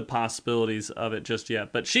the possibilities of it just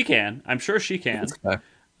yet, but she can. I'm sure she can.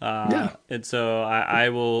 Yeah. And so I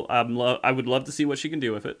will. I would love to see what she can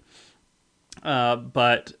do with it.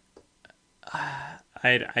 But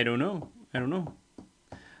I don't know. I don't know.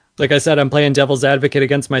 Like I said, I'm playing devil's advocate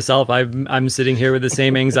against myself. I'm sitting here with the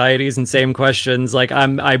same anxieties and same questions. Like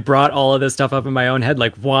I brought all of this stuff up in my own head.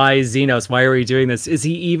 Like, why Xenos? Why are we doing this? Is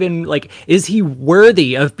he even is he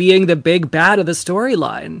worthy of being the big bad of the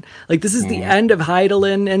storyline? Like, this is the end of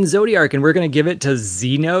Hydaelyn and Zodiark, and we're gonna give it to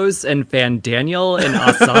Xenos and Fandaniel and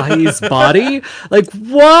Asahi's body. Like,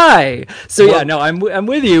 why? So yeah, no, I'm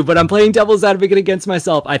with you, but I'm playing devil's advocate against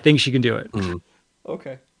myself. I think she can do it.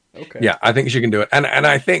 Okay. Yeah, I think she can do it. And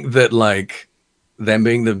I think that, like, them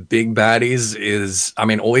being the big baddies is, I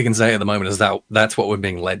mean, all we can say at the moment is that's what we're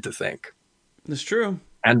being led to think. That's true.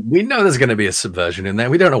 And we know there's going to be a subversion in there.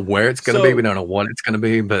 We don't know where it's going to be. We don't know what it's going to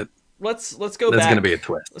be, but let's go there's back. There's going to be a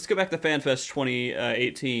twist. Let's go back to FanFest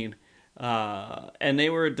 2018. And they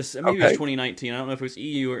were, maybe it was 2019. I don't know if it was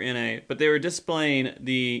EU or NA, but they were displaying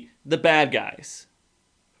the bad guys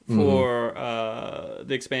for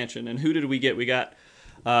the expansion. And who did we get? We got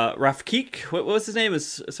Rafik. What was his name?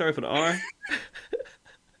 Is sorry for an R.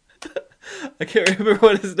 I can't remember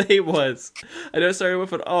what his name was. I know it started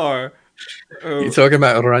with an R. You talking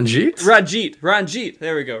about Ranjit? Ranjit.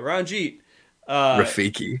 There we go. Ranjit.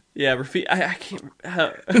 Rafiki. Yeah, Rafik. I can't.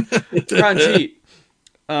 Ranjit.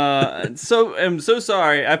 I'm so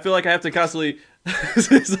sorry. I feel like I have to constantly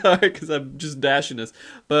say sorry because I'm just dashing this.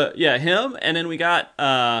 But yeah, him, and then we got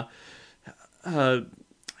God.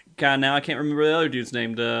 Now I can't remember the other dude's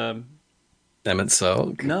name. Emmett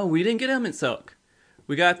Selk. No, we didn't get Emmett Selk.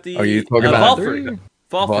 We got the. Are you talking about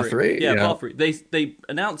Valkyrie? Yeah, yeah. Valkyrie. They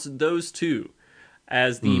announced those two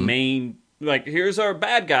as the main. Like, here's our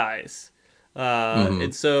bad guys.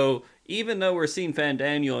 And so, even though we're seeing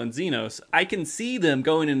Fandaniel and Xenos, I can see them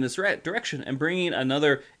going in this direction and bringing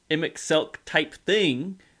another Emmett Selk type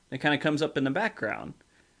thing that kind of comes up in the background.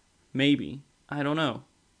 Maybe. I don't know.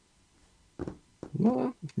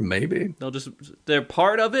 Well, maybe. They're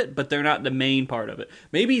part of it, but they're not the main part of it.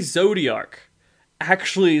 Maybe Zodiark.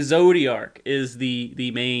 Actually, Zodiark is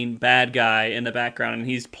the main bad guy in the background, and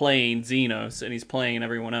he's playing Xenos, and he's playing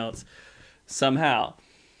everyone else. Somehow.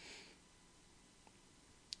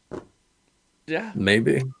 Yeah.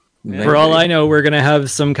 Maybe. For all I know, we're going to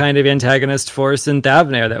have some kind of antagonist force in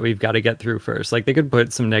Thavnair that we've got to get through first. Like, they could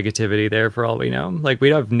put some negativity there for all we know. Like, we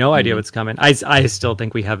have no idea what's coming. I still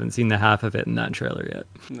think we haven't seen the half of it in that trailer yet.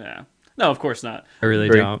 Yeah. No, of course not. I really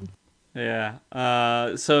don't. Yeah.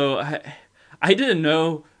 So, I didn't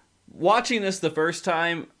know. Watching this the first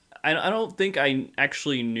time, I don't think I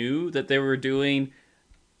actually knew that they were doing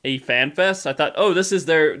a fan fest. I thought, oh, this is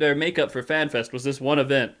their makeup for fan fest, was this one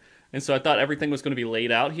event. And so I thought everything was going to be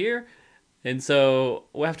laid out here. And so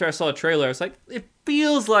after I saw a trailer, I was like, it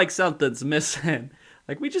feels like something's missing.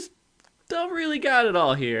 Like, we just don't really got it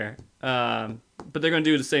all here. But they're going to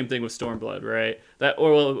do the same thing with Stormblood, right?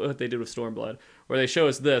 Or what they did with Stormblood, where they show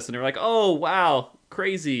us this, and they're like, oh, wow,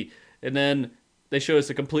 crazy. And then they show us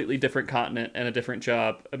a completely different continent and a different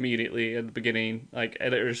job immediately at the beginning. Like,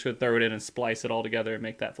 and they're just going to throw it in and splice it all together and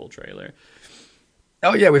make that full trailer.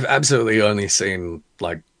 Oh, yeah, we've absolutely only seen,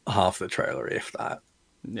 like, half the trailer, if that.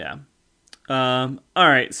 Yeah. All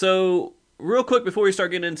right. So real quick before we start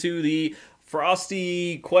getting into the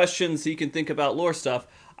frosty questions so you can think about lore stuff,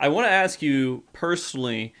 I want to ask you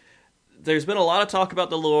personally, there's been a lot of talk about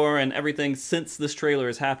the lore and everything since this trailer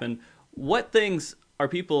has happened. What things are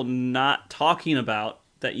people not talking about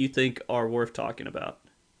that you think are worth talking about?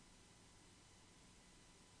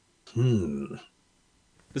 Is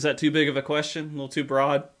that too big of a question? A little too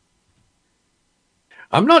broad?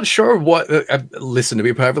 I'm not sure what. Listen, to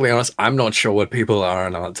be perfectly honest, I'm not sure what people are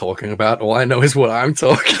and aren't talking about. All I know is what I'm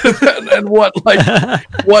talking about and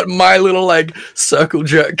what my little circle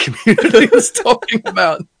jerk community is talking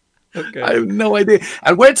about. Okay. I have no idea,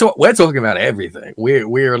 and we're talking about everything.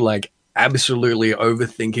 We're like absolutely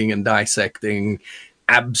overthinking and dissecting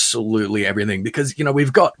absolutely everything because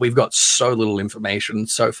we've got so little information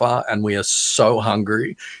so far, and we are so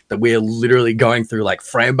hungry that we are literally going through like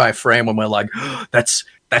frame by frame when we're like, oh, that's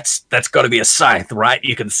got to be a scythe, right?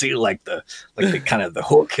 You can see the kind of the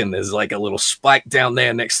hook, and there's like a little spike down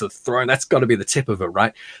there next to the throne. That's got to be the tip of it,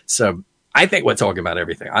 right? So I think we're talking about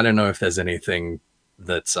everything. I don't know if there's anything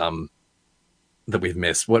that's that we've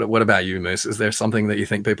missed. What about you, Moose? Is there something that you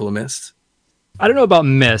think people have missed? I don't know about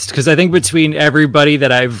missed, because I think between everybody that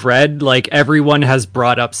I've read, like, everyone has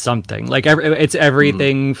brought up something. Like, it's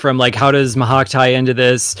everything from, like, how does Mahak tie into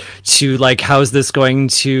this, to, like, how's this going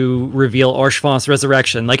to reveal Orshvath's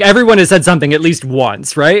resurrection? Like, everyone has said something at least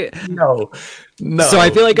once, right? No. So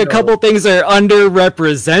I feel like a couple things are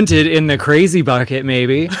underrepresented in the crazy bucket,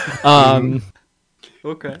 maybe.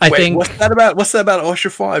 Okay. I think what's that about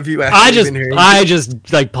Orshvath? Have you actually I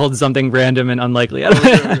just like pulled something random and unlikely out of my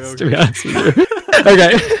ass, to be honest with you.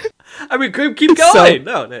 Okay. I mean, keep going.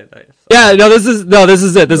 No. Yeah, this is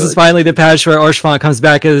it. This is finally the patch where Orshvath comes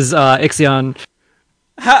back as Ixion.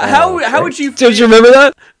 How would you feel? Did you remember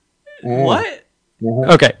that? What?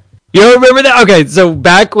 Okay. You don't remember that? Okay, so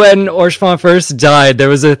back when Orshvath first died, there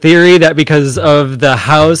was a theory that because of the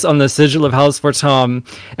house on the sigil of House Fortum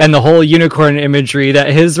and the whole unicorn imagery,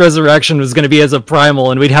 that his resurrection was going to be as a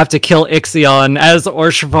primal, and we'd have to kill Ixion as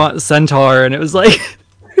Orshvath Centaur, and it was like...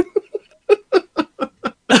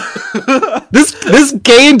 This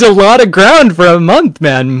gained a lot of ground for a month,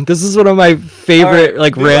 man. This is one of my favorite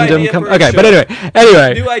random. Okay, but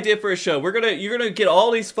anyway, new idea for a show. You're gonna get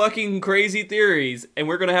all these fucking crazy theories, and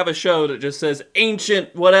we're gonna have a show that just says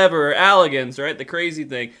ancient whatever Alligans, right? The crazy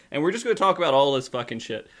thing, and we're just gonna talk about all this fucking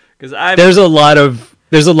shit because there's a lot of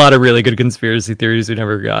There's a lot of really good conspiracy theories we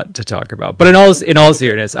never got to talk about. But in all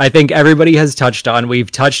seriousness, I think everybody has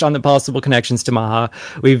we've touched on the possible connections to Maha.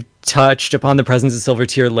 We've touched upon the presence of Silver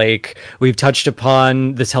Tear Lake. We've touched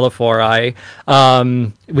upon the Telephori.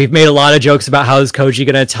 We've made a lot of jokes about how is Koji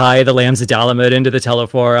going to tie the Lambs of Dalamud into the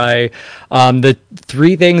Telephori. The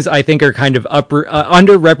three things I think are kind of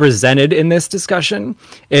underrepresented in this discussion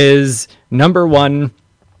is number one,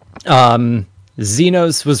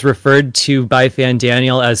 Xenos was referred to by Fan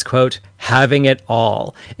Daniel as, quote, having it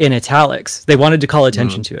all, in italics. They wanted to call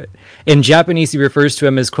attention to it. In Japanese, he refers to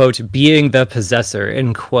him as, quote, being the possessor,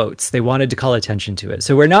 in quotes. They wanted to call attention to it.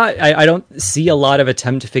 So I don't see a lot of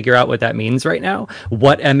attempt to figure out what that means right now,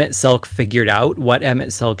 what Emmett Selk figured out, what Emmett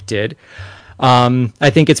Selk did.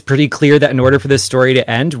 I think it's pretty clear that in order for this story to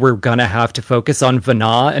end, we're gonna have to focus on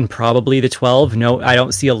Vana and probably the 12. No, I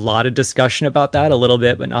don't see a lot of discussion about that. A little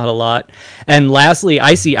bit, but not a lot. And lastly,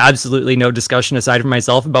 I see absolutely no discussion aside from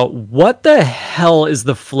myself about what the hell is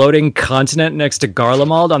the floating continent next to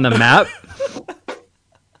Garlemald on the map.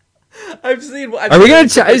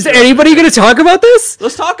 Is anybody gonna talk about this?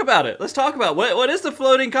 Let's talk about it. What is the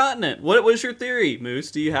floating continent? What was your theory,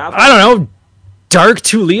 Moose? Do you have one? I don't know. Dark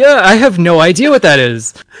Tulia? I have no idea what that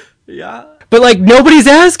is. Yeah. But, like, nobody's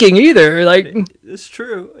asking either. Like, it's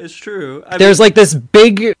true. There's like this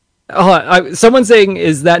big... someone's saying,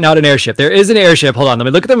 is that not an airship? There is an airship. Hold on, let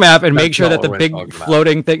me look at the map and make sure that the big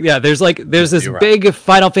floating thing... Yeah, there's this big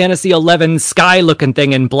Final Fantasy 11 sky-looking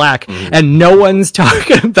thing in black, and no one's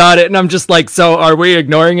talking about it. And I'm just like, so are we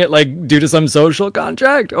ignoring it, like, due to some social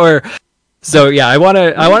contract? Or... So, yeah, I want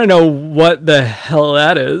to know what the hell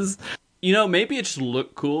that is. You know, maybe it just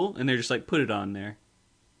looked cool, and they're just like, put it on there.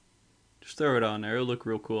 Just throw it on there. It'll look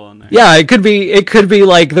real cool on there. Yeah, it could be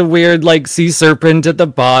like the weird like sea serpent at the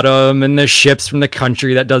bottom and the ships from the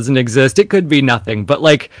country that doesn't exist. It could be nothing, but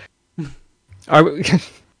like, are we...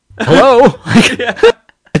 hello?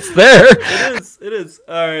 It's there. It is.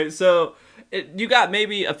 All right, so you got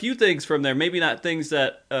maybe a few things from there. Maybe not things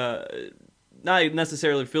that not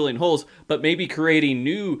necessarily filling holes, but maybe creating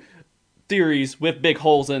new theories with big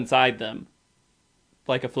holes inside them,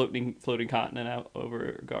 like a floating continent out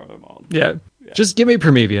over Garlemald. Yeah, just give me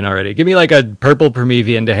Promethean already. Give me like a purple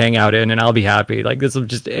Promethean to hang out in, and I'll be happy. Like, this is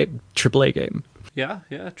just a AAA game. Yeah,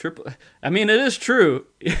 triple. I mean, it is true.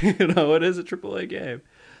 You know, it is a AAA game.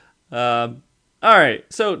 All right,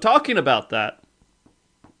 so talking about that,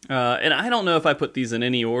 and I don't know if I put these in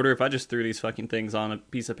any order. If I just threw these fucking things on a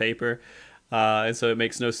piece of paper, and so it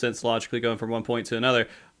makes no sense logically going from one point to another,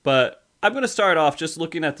 but I'm going to start off just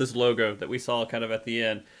looking at this logo that we saw kind of at the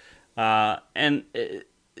end. And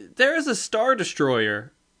there is a Star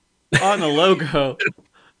Destroyer on the logo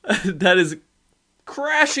that is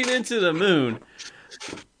crashing into the moon.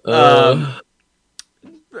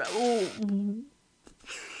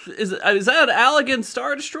 Is that an Allegan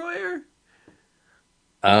Star Destroyer?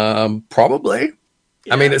 Probably.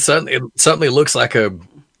 Yeah. I mean, it certainly looks like a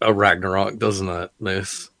Ragnarok, doesn't it,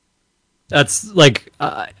 Miss? That's like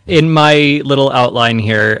in my little outline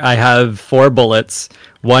here, I have 4 bullets.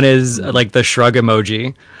 One is like the shrug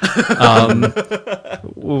emoji.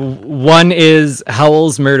 One is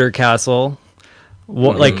Howl's Murder Castle.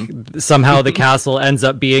 Like somehow the castle ends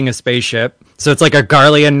up being a spaceship. So it's like a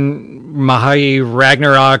Garlean Mahai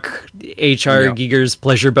Ragnarok H.R. Giger's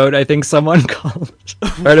pleasure boat, I think someone called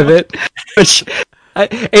part of it. Which...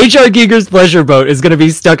 H.R. Giger's pleasure boat is going to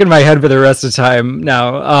be stuck in my head for the rest of time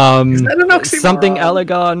now. Is that an oxymoron? Something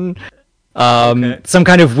Allegan. Some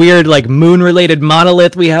kind of weird, like, moon-related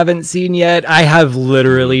monolith we haven't seen yet. I have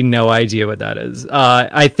literally no idea what that is.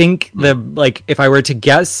 I think if I were to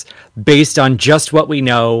guess based on just what we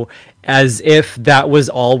know, as if that was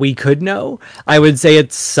all we could know, I would say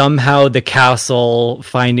it's somehow the castle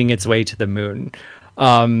finding its way to the moon.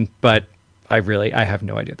 But I have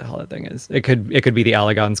no idea what the hell that thing is. It could be the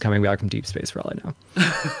Allegons coming back from deep space for all I know.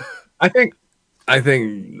 I think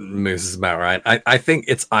Moose is about right. I think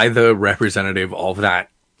it's either representative of that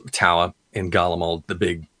tower in Garlemald, the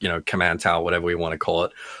big, command tower, whatever we want to call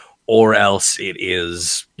it, or else it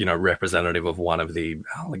is, representative of one of the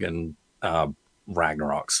Allegan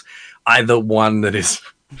Ragnaroks. Either one that is...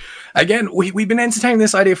 Again, we've been entertaining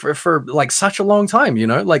this idea for like such a long time,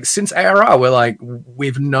 like since ARR,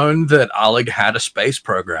 we've known that Alleg had a space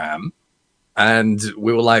program, and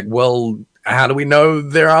we were like, well, how do we know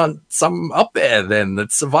there aren't some up there then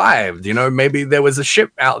that survived? Maybe there was a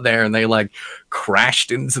ship out there and they like crashed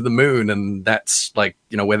into the moon, and that's like,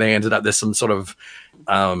 where they ended up. There's some sort of,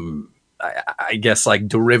 I guess, like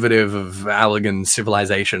derivative of Allegan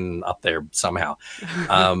civilization up there somehow.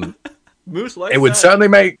 Moose likes it would certainly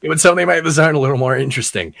make the zone a little more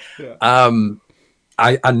interesting. Yeah.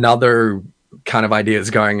 another kind of ideas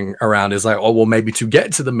going around is like, oh, well, maybe to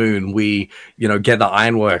get to the moon, we, get the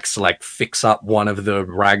ironworks to like fix up one of the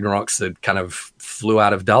Ragnaroks that kind of flew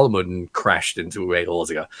out of Dalamud and crashed into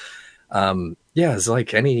Eorzea. Yeah, it's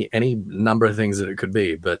like any number of things that it could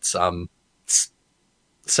be, but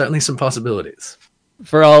certainly some possibilities.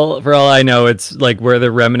 For all I know, it's like where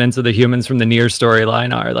the remnants of the humans from the Nier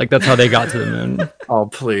storyline are. Like that's how they got to the moon. Oh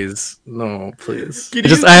please, no, please.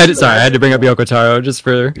 I had to bring up Yoko Taro just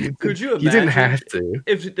for. Could you imagine? You didn't have to.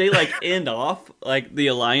 If they like end off like the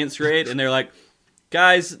Alliance raid and they're like,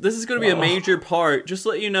 guys, this is going to be a major part. Just to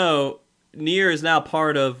let you know, Nier is now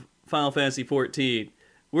part of Final Fantasy 14.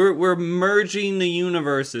 We're merging the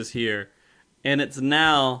universes here, and it's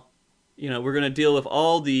now, we're going to deal with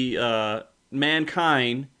all the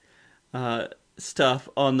mankind stuff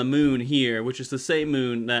on the moon here, which is the same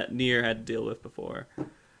moon that Nier had to deal with before.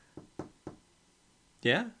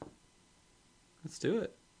 Yeah, let's do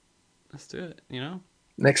it.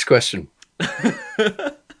 Next question.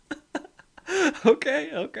 Okay.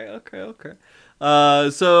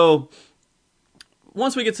 So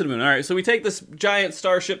once we get to the moon, all right. So we take this giant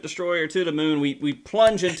starship destroyer to the moon. We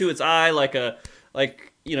plunge into its eye like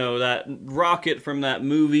that rocket from that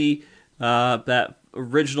movie, that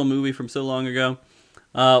original movie from so long ago.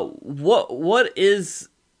 What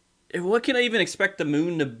can I even expect the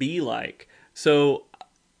moon to be like? So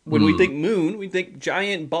when we think moon, we think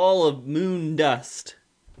giant ball of moon dust.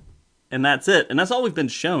 And that's it. And that's all we've been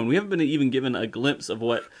shown. We haven't been even given a glimpse of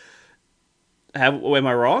what... Am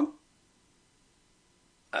I wrong?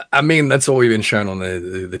 I mean, that's all we've been shown on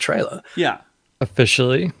the trailer. Yeah.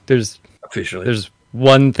 Officially. There's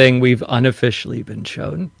one thing we've unofficially been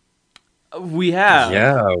shown. We have.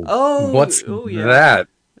 Yeah. Oh. What's yeah. that?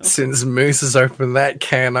 Okay. Since Moose has opened that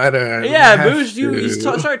can, I don't. Yeah, Moose, you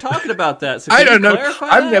started talking about that. So I don't know.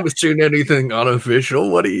 I've never seen anything unofficial.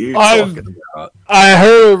 What are you talking about? I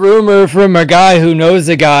heard a rumor from a guy who knows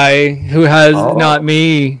a guy who has not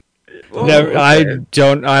me. Never, okay. I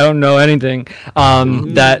don't know anything.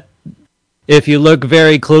 That if you look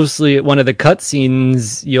very closely at one of the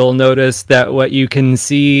cutscenes, you'll notice that what you can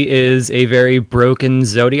see is a very broken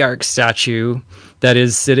Zodiac statue that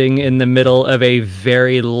is sitting in the middle of a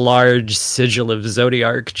very large sigil of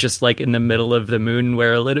Zodiac, just like in the middle of the moon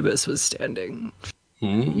where Elidibus was standing.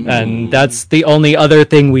 And that's the only other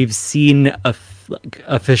thing we've seen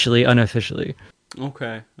officially, unofficially.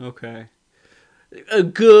 Okay. A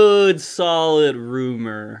good, solid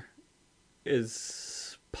rumor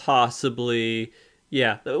is possibly...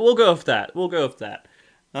 Yeah, we'll go with that.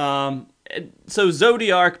 So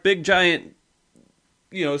Zodiac, big giant...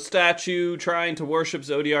 statue trying to worship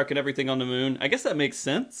Zodiac and everything on the moon. I guess that makes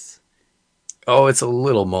sense. Oh, it's a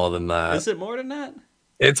little more than that. Is it more than that?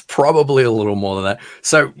 It's probably a little more than that.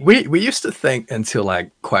 So we used to think until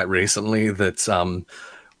like quite recently that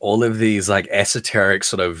all of these like esoteric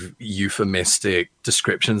sort of euphemistic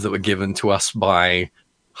descriptions that were given to us by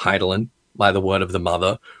Heidelin, by the word of the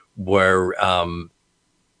mother, were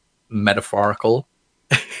metaphorical.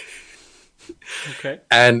 Okay.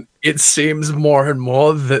 And it seems more and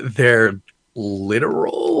more that they're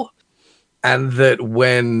literal, and that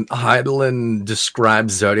when Heidelin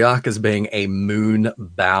describes Zodiac as being a moon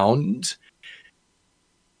bound,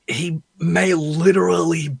 he may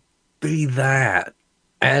literally be that.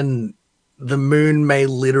 And the moon may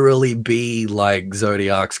literally be like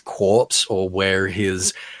Zodiac's corpse, or where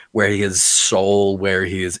his soul, where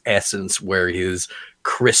his essence, where his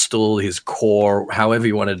crystal, his core, however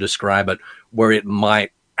you want to describe it, where it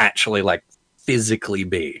might actually like physically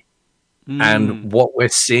be. And what we're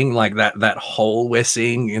seeing, like that hole we're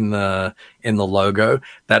seeing in the logo,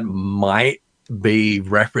 that might be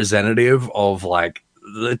representative of like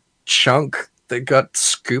the chunk that got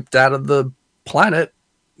scooped out of the planet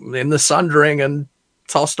in the Sundering and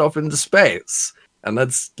tossed off into space. And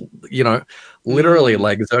that's, literally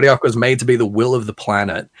like Zodiac was made to be the will of the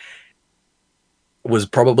planet, was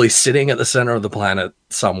probably sitting at the center of the planet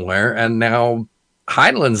somewhere, and now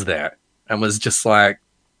Heidelin's there and was just like,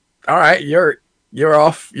 all right, you're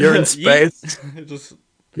off, you're in space.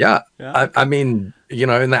 Yeah. I mean, in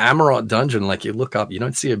the Amarot dungeon, like you look up, you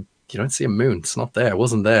don't see a moon. It's not there. It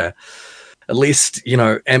wasn't there. At least,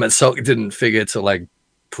 Emmett Salk didn't figure to like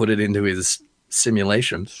put it into his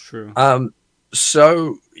simulation. It's true.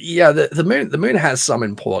 So yeah, the moon has some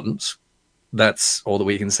importance. That's all that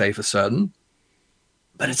we can say for certain.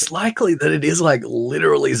 But it's likely that it is like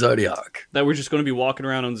literally Zodiac. That we're just going to be walking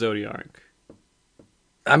around on Zodiac.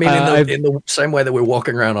 I mean, in the same way that we're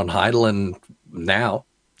walking around on Heidelin now.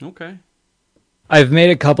 Okay. I've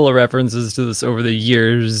made a couple of references to this over the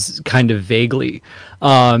years, kind of vaguely.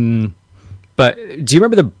 But But do you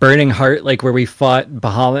remember the Burning Heart, like where we fought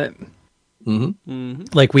Bahamut?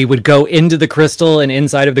 Like we would go into the crystal, and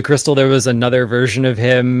inside of the crystal there was another version of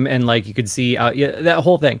him, and like you could see out, yeah, that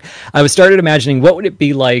whole thing. I was started imagining what would it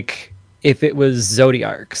be like if it was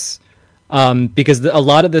Zodiarcs, because a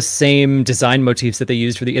lot of the same design motifs that they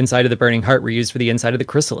used for the inside of the Burning Heart were used for the inside of the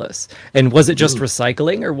Chrysalis. And was it just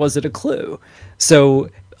recycling, or was it a clue?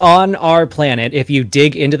 So on our planet, if you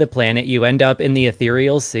dig into the planet, you end up in the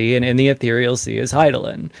Ethereal Sea, and in the Ethereal Sea is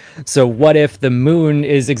Hydaelyn. So what if the moon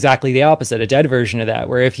is exactly the opposite, a dead version of that,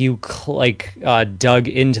 where if you dug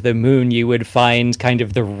into the moon, you would find kind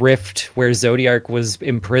of the rift where Zodiarc was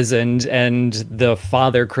imprisoned, and the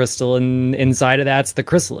father crystal inside of that's the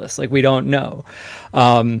Chrysalis. Like, we don't know.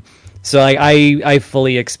 So I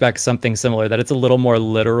fully expect something similar, that it's a little more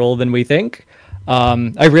literal than we think.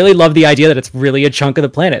 I really love the idea that it's really a chunk of the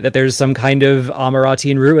planet, that there's some kind of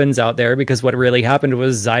Amaratian ruins out there, because what really happened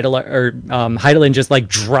was Hydaelyn just like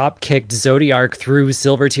drop kicked Zodiarc through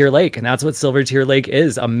Silver-Tear Lake, and that's what Silver-Tear Lake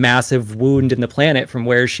is, a massive wound in the planet from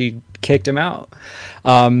where she kicked him out.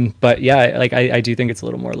 But yeah, like I do think it's a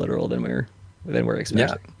little more literal than we're expecting.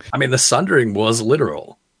 Yeah, I mean, the Sundering was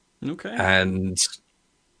literal. Okay. And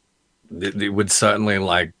it would certainly,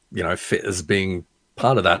 like, you know, fit as being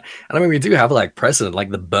part of that. And I mean, we do have like precedent, like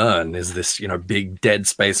the Burn is this, you know, big dead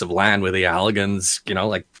space of land where the Allagans, you know,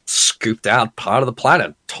 like scooped out part of the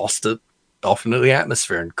planet, tossed it off into the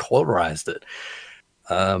atmosphere and cauterized it.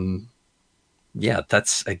 Yeah,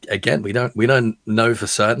 that's, again, we don't know for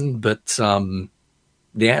certain, but the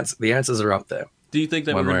answers are up there. Do you think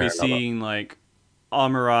that we're going to be seeing like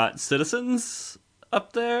Amarat citizens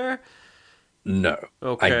up there? No.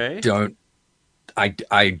 Okay. I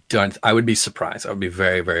don't. I would be surprised. I would be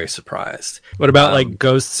very, very surprised. What about like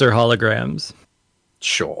ghosts or holograms?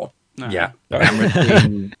 Sure. No. Yeah.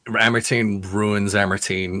 Amratine ruins,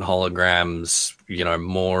 Amratine holograms, you know,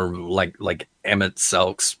 more like Emmett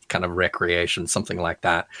Selk's kind of recreation, something like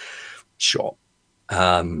that. Sure.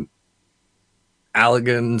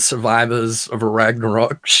 Allagan survivors of a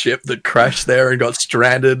Ragnarok ship that crashed there and got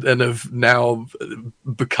stranded and have now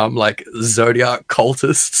become like Zodiac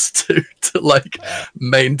cultists to like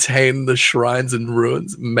maintain the shrines and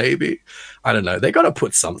ruins. Maybe, I don't know. They got to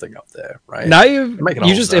put something up there, right? Now you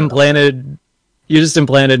just implanted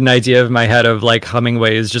an idea of my head of like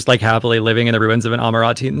Hummingways just like happily living in the ruins of an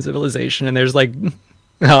Amaratian civilization, and there's like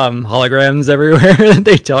holograms everywhere that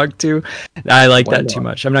they talk to. I like that too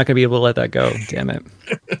much. I'm not gonna be able to let that go. Damn it.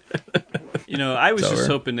 You know, I was just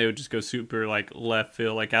hoping they would just go super like left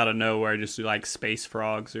field, like out of nowhere, just do like space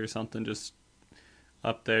frogs or something, just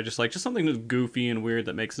up there, just something that's goofy and weird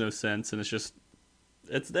that makes no sense, and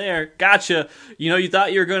it's there. Gotcha. You know, you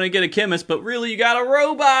thought you were gonna get a chemist, but really you got a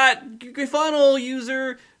robot funnel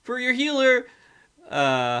user for your healer.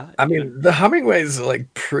 I mean, the Hummingways are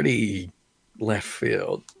like pretty left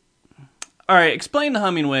field. All right, explain the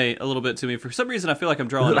Hummingway a little bit to me. For some reason, I feel like I'm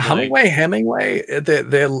drawing a blank. Hemingway,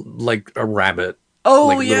 they're like a rabbit. Oh,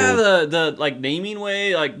 like yeah, the like naming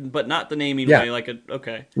way, like, but not the naming way. Like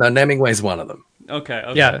okay. No, Namingway's one of them. Okay.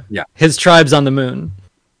 Yeah. His tribe's on the moon.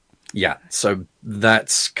 Yeah, so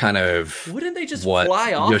that's kind of. Wouldn't they just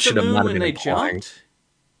fly off the moon when they jumped?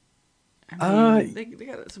 I mean, they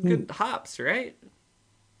got some good hops, right?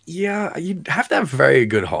 Yeah, you'd have to have very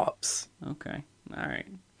good hops. Okay. All right.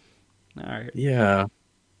 Yeah.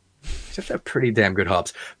 You have to have pretty damn good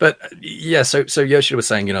hops. But yeah, so Yoshida was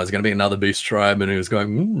saying, you know, there's going to be another beast tribe, and he was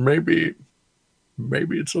going, maybe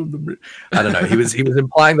it's on the moon. I don't know. He was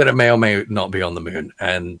implying that it may or may not be on the moon,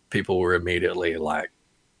 and people were immediately like,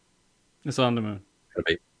 it's on the moon.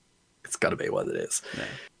 It's got to be what it is.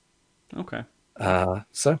 Yeah. Okay.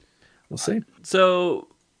 So we'll see. So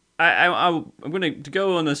I'm going to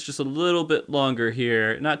go on this just a little bit longer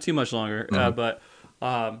here, not too much longer, but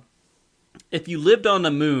if you lived on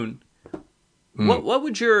the moon, what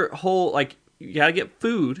would your whole, like, you got to get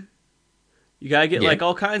food, you got to get like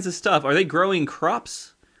all kinds of stuff. Are they growing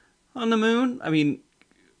crops on the moon? I mean,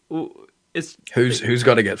 who's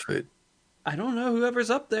got to get food? I don't know. Whoever's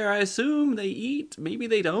up there, I assume they eat. Maybe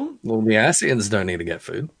they don't. Well, the Asians don't need to get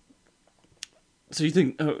food. So you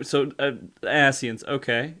think? Asians,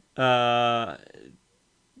 okay. That's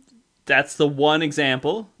the one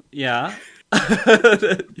example. Yeah,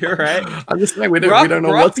 you're right. I'm just saying we don't know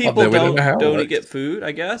what's up there. We don't know how. Don't get food,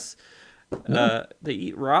 I guess. No. They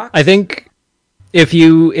eat rocks. I think if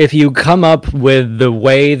you come up with the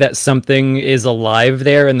way that something is alive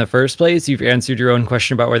there in the first place, you've answered your own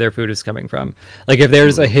question about where their food is coming from. Like if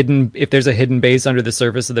there's a hidden base under the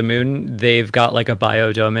surface of the moon, they've got like a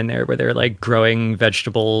biodome in there where they're like growing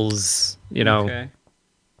vegetables, you know,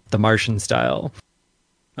 the Martian style.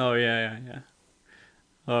 Oh yeah.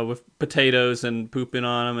 with potatoes and pooping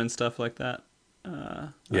on them and stuff like that.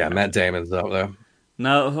 Yeah, Matt Damon's up there.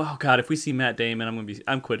 No, oh god, if we see Matt Damon,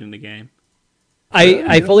 I'm quitting the game.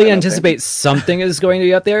 I fully anticipate something is going to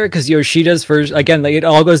be up there because Yoshida's first, again, like it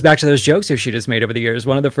all goes back to those jokes Yoshida's made over the years.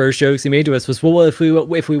 One of the first jokes he made to us was, well, if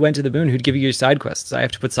we went to the moon, who'd give you your side quests? I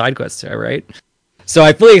have to put side quests there, right? So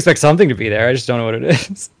I fully expect something to be there. I just don't know what it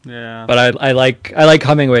is. Yeah. But I like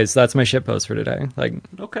Hummingways, so that's my shit post for today. Like,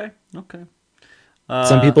 okay.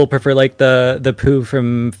 Some people prefer like the poo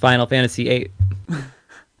from Final Fantasy VIII.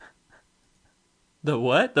 The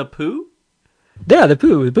what? The poo? Yeah, the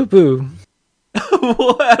poo.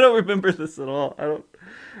 Well, I don't remember this at all. I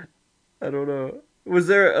don't know. Was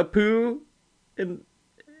there a poo in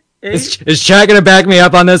 8? Is Chad gonna back me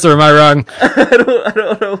up on this, or am I wrong? I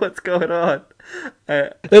don't know what's going on.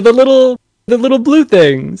 They're the little blue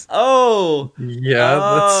things. Oh.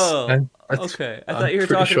 Yeah, that's okay. I thought you were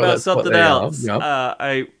talking about something else. Yep.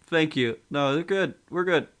 I thank you. No, they're good. We're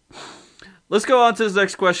good. Let's go on to this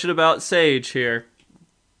next question about Sage here.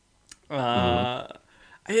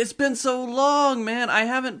 It's been so long, man. I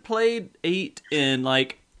haven't played 8 in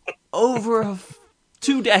like over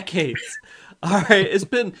 2 decades. All right, it's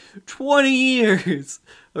been 20 years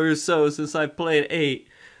or so since I played 8.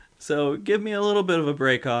 So give me a little bit of a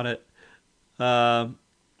break on it.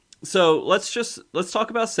 So let's talk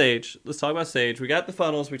about Sage. Let's talk about Sage. We got the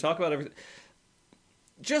funnels. We talk about everything.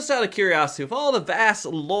 Just out of curiosity, with all the vast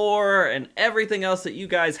lore and everything else that you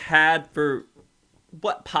guys had for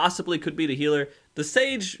what possibly could be the healer, does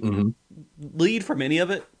Sage lead from any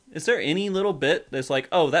of it? Is there any little bit that's like,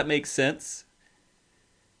 oh, that makes sense?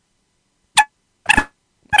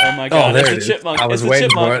 Oh my god, there it's a chipmunk. I was waiting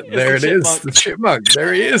for it. There it is. The chipmunk.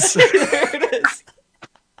 There he is. There it is.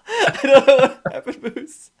 I don't know what happened,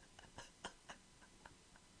 Moose.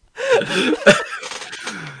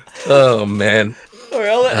 Oh man. All right,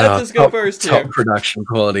 I'll just go first here. Top production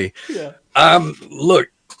quality. Yeah. Look,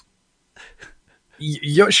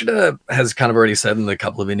 Yoshida has kind of already said in the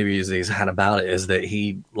couple of interviews that he's had about it is that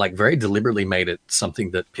he like very deliberately made it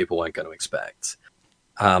something that people weren't going to expect.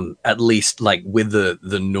 At least like with the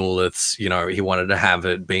Norliths, you know, he wanted to have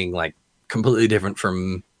it being like completely different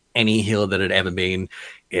from any healer that had ever been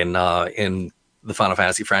in the Final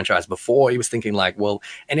Fantasy franchise before. He was thinking like, well,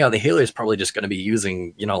 any other healer is probably just going to be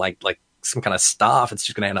using, you know, like some kind of staff. It's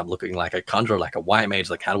just going to end up looking like a conjurer, like a white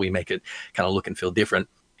mage. Like, how do we make it kind of look and feel different?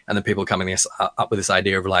 And then people coming up with this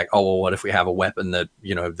idea of like, oh, well, what if we have a weapon that,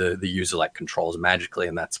 you know, the user like controls magically?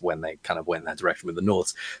 And that's when they kind of went in that direction with the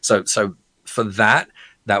Norths. So for that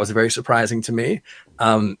was very surprising to me.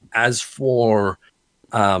 As for,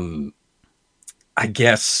 I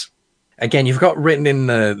guess, again, you've got written in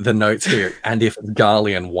the notes here, and if it's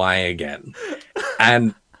Garlean, why again?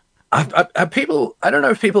 And are people, I don't know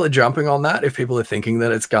if people are jumping on that, if people are thinking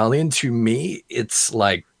that it's Garlean. To me, it's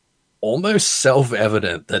like almost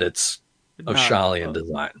self-evident that it's of Sharlayan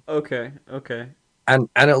design. Okay. And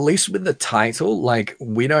at least with the title, like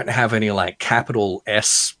we don't have any like capital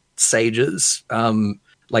S sages,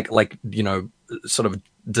 like you know, sort of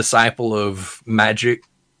disciple of magic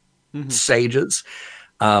sages.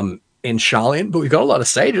 In Sharlayan, but we've got a lot of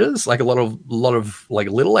sages, like a lot of like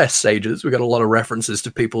little s sages. We've got a lot of references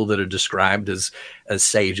to people that are described as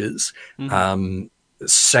sages.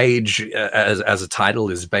 Sage as a title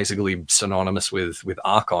is basically synonymous with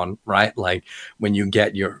Archon, right? Like when you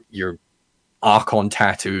get your Archon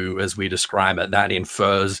tattoo, as we describe it, that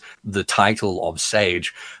infers the title of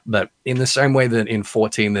Sage. But in the same way that in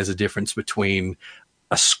 14 there's a difference between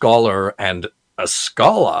a scholar and a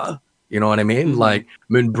scholar, you know what I mean? Like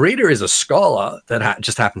Moonbreeder is a scholar that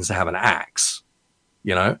just happens to have an axe,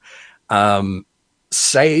 you know?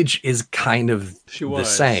 Sage is kind of the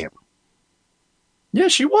same. Yeah,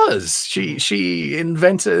 she was. She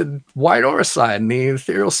invented White Oricide and the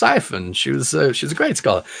Ethereal Siphon. She was a great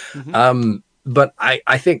scholar. But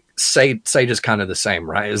I think Sage is kind of the same,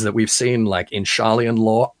 right? Is that we've seen like in Sharlayan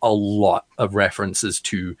lore a lot of references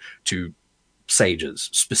to sages,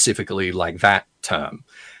 specifically like that term.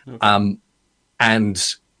 Okay.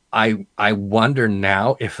 And I wonder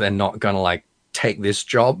now if they're not going to like take this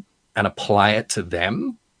job and apply it to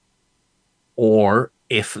them, or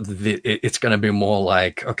if it's going to be more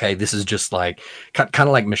like, okay, this is just like kind of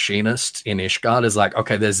like Machinist in Ishgard is like,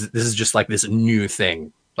 okay, this is just like this new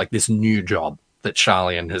thing, like this new job that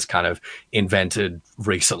Sharlayan has kind of invented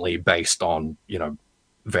recently based on, you know,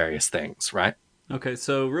 various things, right? Okay,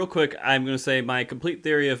 so real quick, I'm going to say my complete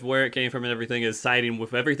theory of where it came from and everything is siding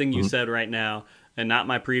with everything you said right now and not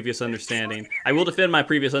my previous understanding. I will defend my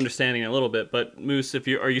previous understanding a little bit, but Moose,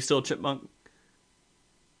 are you still a chipmunk?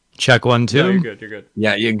 Check 1, 2. No, you're good. You're good.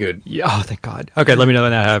 Yeah, you're good. Yeah, oh, thank God. Okay, let me know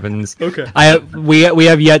when that happens. Okay. We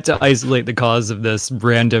have yet to isolate the cause of this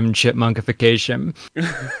random chipmunkification.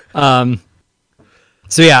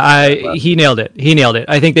 So yeah, he nailed it. He nailed it.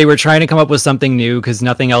 I think they were trying to come up with something new because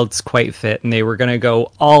nothing else quite fit, and they were going to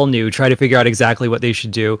go all new, try to figure out exactly what they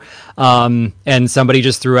should do. And somebody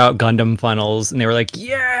just threw out Gundam funnels, and they were like,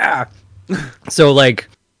 "Yeah!" So like,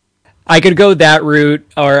 I could go that route,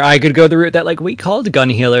 or I could go the route that like we called Gun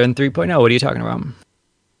Healer in 3.0. What are you talking about?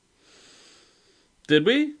 Did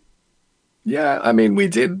we? Yeah, I mean, we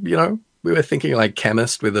did. We were thinking like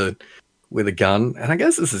chemist with a gun, and I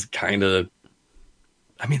guess this is kind of.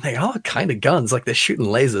 I mean, they are kind of guns. Like they're shooting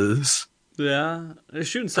lasers. Yeah, they're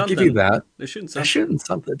shooting I'll something. give you that. They're shooting something. They're shooting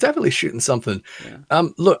something. Definitely shooting something. Yeah.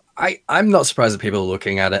 Look, I'm not surprised that people are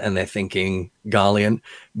looking at it and they're thinking Garlean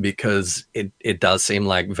because it does seem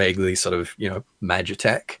like vaguely sort of,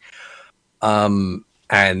 Magitech.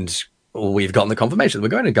 And we've gotten the confirmation that we're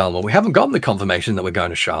going to Garlean. We haven't gotten the confirmation that we're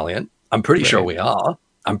going to Charlian. I'm pretty sure we are.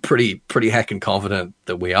 I'm pretty heckin' confident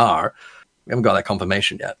that we are. We haven't got that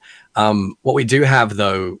confirmation yet. What we do have,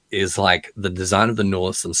 though, is like the design of the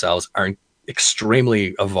Norths themselves are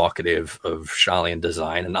extremely evocative of Charlian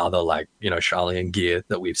design and other like, Charlian gear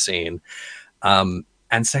that we've seen. And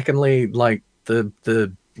secondly, like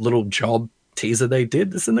the little job teaser they did,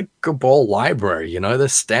 this in the Cabal library, they're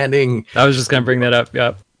standing. I was just going to bring that up.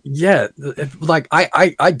 Yep. Yeah. Like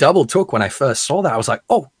I double took when I first saw that. I was like,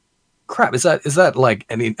 oh, crap! Is that like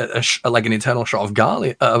like an internal shot of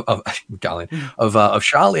Garlean of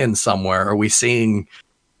Charlian somewhere? Are we seeing,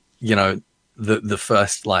 the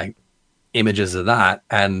first like images of that,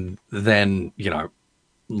 and then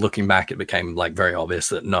looking back, it became like very obvious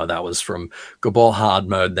that no, that was from Gabor hard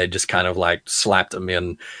mode. They just kind of like slapped them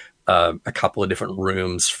in a couple of different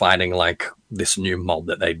rooms fighting like this new mob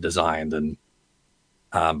that they designed and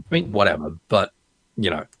whatever. But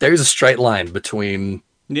there is a straight line between.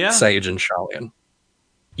 Yeah. Sage and Charlian.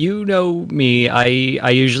 You know me.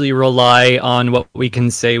 I usually rely on what we can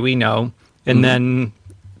say we know, and then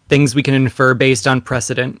things we can infer based on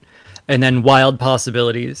precedent, and then wild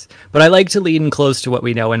possibilities. But I like to lean close to what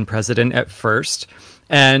we know in precedent at first,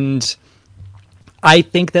 and I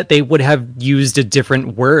think that they would have used a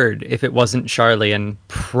different word if it wasn't Charlian,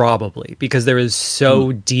 probably, because there is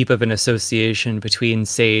so deep of an association between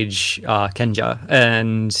Sage, Kenja,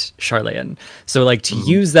 and Charlian. So, like, to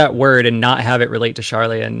use that word and not have it relate to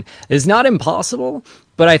Charlian is not impossible,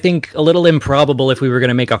 but I think a little improbable if we were going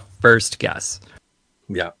to make a first guess.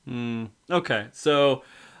 Yeah. Okay, so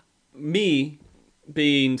me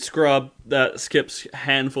being scrub that skips a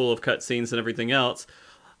handful of cutscenes and everything else,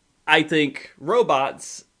 I think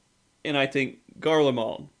robots, and I think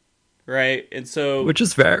Garlemald, right? And so, which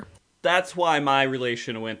is fair. That's why my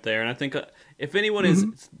relation went there. And I think if anyone is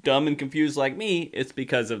dumb and confused like me, it's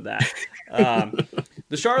because of that.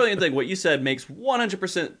 The Charlian thing, what you said, makes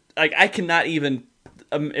 100%. Like I cannot even.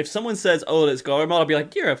 If someone says, "Oh, it's Garlemald," I'll be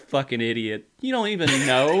like, "You're a fucking idiot. You don't even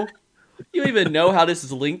know. You don't even know how this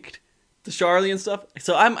is linked to Charlian stuff."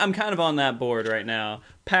 So I'm kind of on that board right now.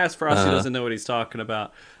 Past Frosty doesn't know what he's talking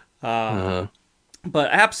about.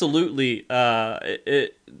 But absolutely,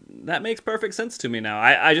 that makes perfect sense to me now.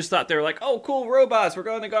 I just thought they were like, oh, cool, robots. We're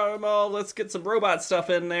going to go, let's get some robot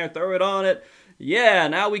stuff in there, throw it on it. Yeah,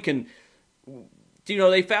 now we can,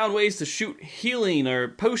 they found ways to shoot healing or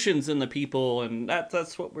potions in the people, and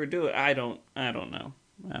that's what we're doing. I don't know.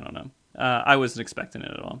 I wasn't expecting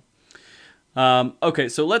it at all. Okay,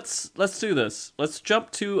 so let's do this. Let's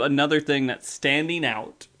jump to another thing that's standing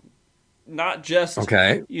out. Not just,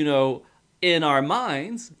 in our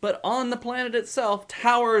minds, but on the planet itself.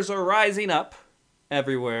 Towers are rising up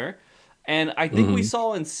everywhere. And I think we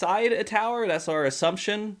saw inside a tower, that's our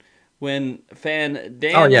assumption, when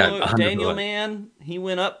Daniel Man, he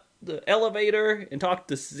went up the elevator and talked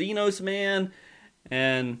to Xenos Man.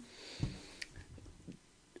 And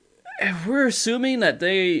we're assuming that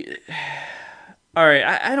they... Alright,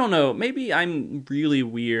 I don't know. Maybe I'm really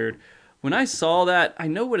weird. When I saw that, I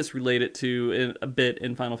know what it's related to a bit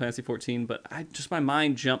in Final Fantasy XIV, but my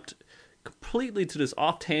mind jumped completely to this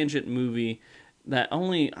off-tangent movie that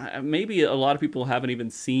only maybe a lot of people haven't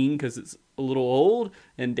even seen because it's a little old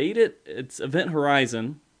and dated. It's Event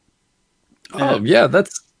Horizon. Oh, yeah,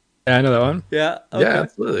 I know that one. Yeah, okay. Yeah,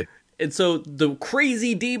 absolutely. And so the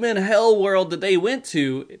crazy demon hell world that they went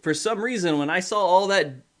to, for some reason, when I saw all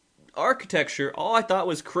that architecture, all I thought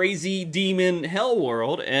was crazy demon hell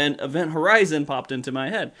world, and Event Horizon popped into my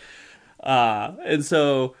head. And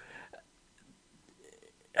so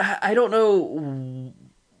I don't know.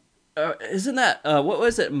 Isn't that what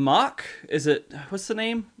was it? Mock? Is it? What's the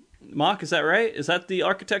name? Mock, is that right? Is that the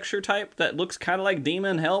architecture type that looks kind of like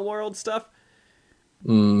Demon Hell World stuff?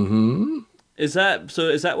 Mm-hmm. Is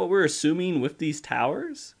that what we're assuming with these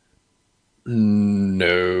towers?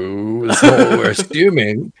 No, that's not what we're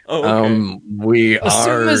assuming. Oh, okay. We Assume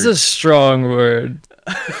are is a strong word.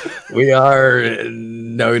 we are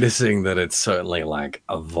noticing that it's certainly like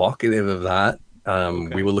evocative of that.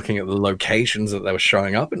 Okay. We were looking at the locations that they were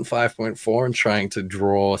showing up in 5.4 and trying to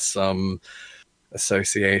draw some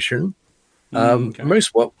association. Okay.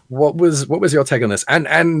 Moose, what was your take on this?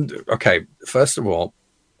 And okay, first of all,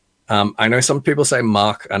 I know some people say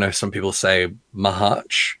Mark. I know some people say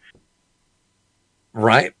Mahach.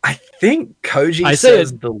 Right? I think Koji I say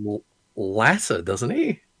says the latter, doesn't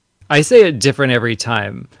he? I say it different every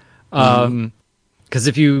time. Because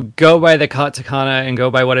if you go by the katakana and go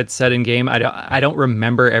by what it said in game, I don't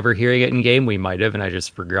remember ever hearing it in game. We might have, and I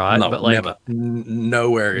just forgot. No, but like, never.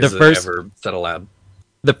 Nowhere is it ever said aloud.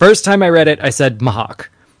 The first time I read it, I said Mahak.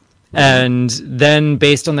 And then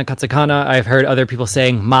based on the katakana, I've heard other people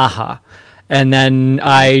saying Maha. And then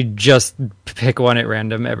I just pick one at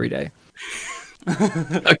random every day.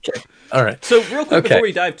 Okay. All right. So real quick before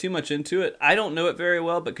we dive too much into it, I don't know it very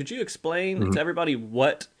well, but could you explain to everybody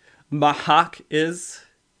what Mahak is?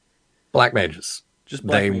 Black mages. Just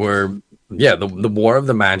black mages. Were the War of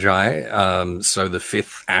the Magi. So the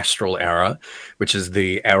 5th astral era, which is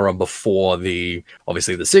the era before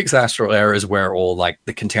obviously the 6th astral era is where all like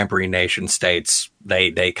the contemporary nation states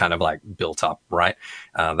they kind of like built up, right?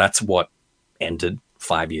 That's what ended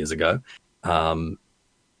 5 years ago.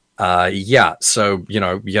 So, you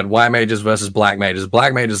had white mages versus black mages.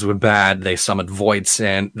 Black mages were bad. They summoned Void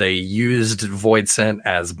Scent. They used Void Scent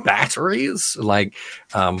as batteries. Like,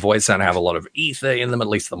 Void Scent have a lot of ether in them, at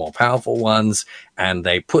least the more powerful ones. And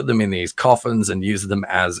they put them in these coffins and used them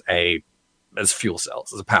as fuel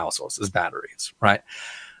cells, as a power source, as batteries, right?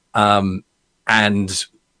 And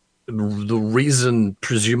the reason,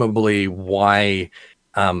 presumably, why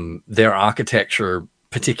their architecture,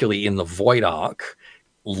 particularly in the Void Arc,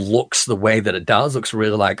 looks the way that it does, looks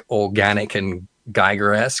really like organic and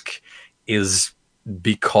Geiger-esque, is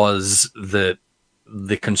because the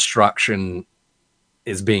construction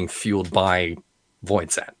is being fueled by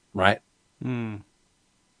Void Sand, right?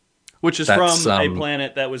 Which is from a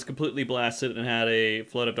planet that was completely blasted and had a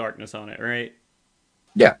flood of darkness on it, right?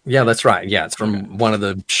 Yeah, that's right. Yeah, it's from one of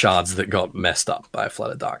the shards that got messed up by a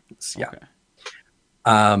flood of darkness. Yeah. Okay.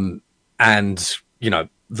 And,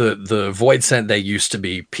 the Void Scent, they used to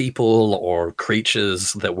be people or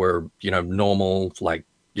creatures that were, normal, like,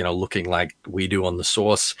 looking like we do on the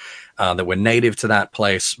Source, that were native to that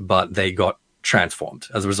place, but they got transformed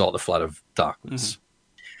as a result of the flood of darkness.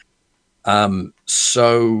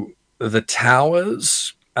 So the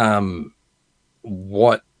towers,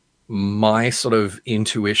 what my sort of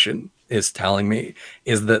intuition is telling me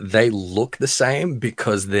is that they look the same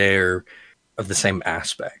because they're of the same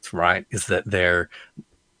aspect, right? Is that they're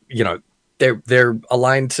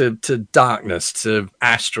aligned to darkness, to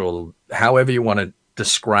astral, however you want to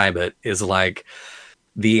describe it, is like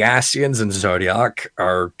the Asians and Zodiac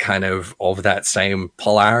are kind of that same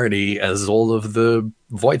polarity as all of the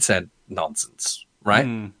Void Scent nonsense,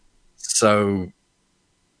 right? So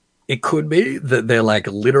it could be that they're like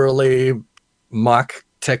literally mock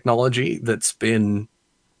technology that's been,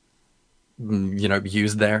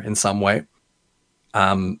 used there in some way.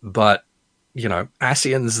 But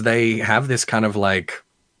Asians, they have this kind of like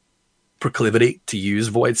proclivity to use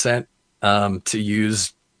Void Scent, to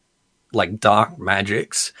use like dark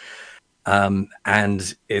magics.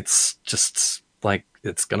 And it's just like,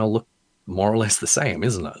 it's going to look more or less the same,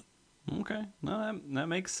 isn't it? Okay. No, that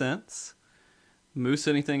makes sense. Moose,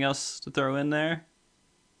 anything else to throw in there?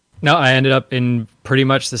 No, I ended up in pretty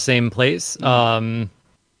much the same place. When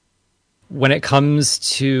it comes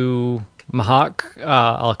to Mahak,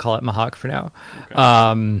 I'll call it Mahak for now.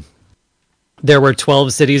 Okay. There were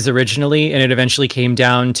 12 cities originally, and it eventually came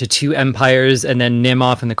down to 2 empires, and then Nim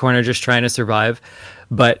off in the corner just trying to survive.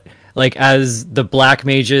 But like as the black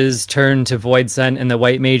mages turned to Void Scent and the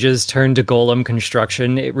white mages turned to golem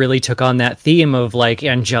construction, it really took on that theme of like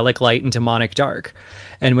angelic light and demonic dark.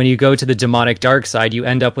 And when you go to the demonic dark side, you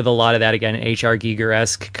end up with a lot of that, again, H.R.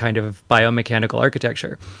 Giger-esque kind of biomechanical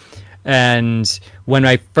architecture. And when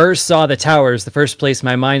I first saw the towers, the first place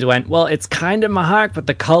my mind went, well, it's kind of Mahak, but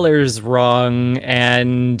the color's wrong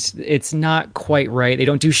and it's not quite right. They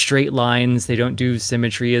don't do straight lines, they don't do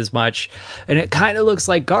symmetry as much. And it kind of looks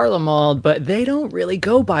like Garlemald, but they don't really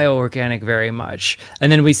go bioorganic very much.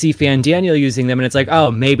 And then we see Fandaniel using them, and it's like, oh,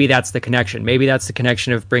 maybe that's the connection. Maybe that's the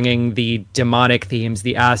connection of bringing the demonic themes,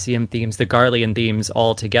 the Asium themes, the Garlean themes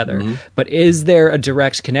all together. Mm-hmm. But is there a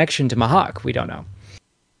direct connection to Mahak? We don't know.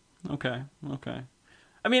 Okay.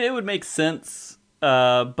 I mean, it would make sense,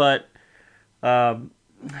 but I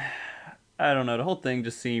don't know. The whole thing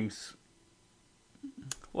just seems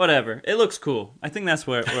whatever. It looks cool. I think that's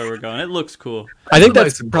where we're going. It looks cool. I think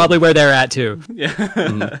that's probably where they're at too.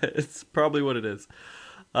 Yeah, It's probably what it is.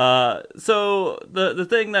 So the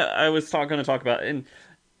thing that I was going to talk about, and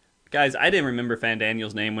guys, I didn't remember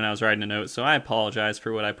Fandaniel's name when I was writing a note, so I apologize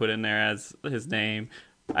for what I put in there as his name.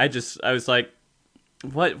 I was like,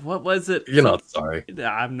 what was it? You're not sorry.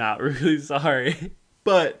 I'm not really sorry.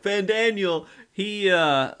 But Fandaniel, he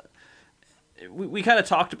we kind of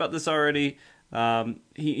talked about this already.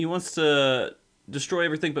 He wants to destroy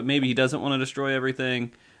everything, but maybe he doesn't want to destroy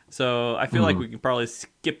everything. So I feel like we can probably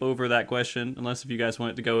skip over that question, unless if you guys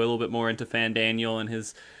wanted to go a little bit more into Fandaniel and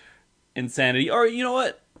his insanity. Or you know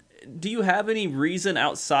what? Do you have any reason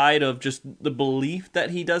outside of just the belief that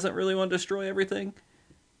he doesn't really want to destroy everything?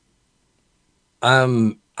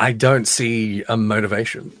 I don't see a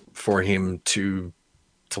motivation for him to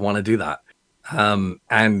want to do that.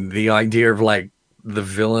 And the idea of like the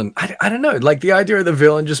villain, I don't know, like the idea of the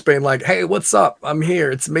villain just being like, hey, what's up? I'm here.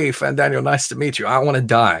 It's me, Fandaniel. Nice to meet you. I want to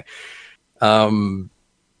die.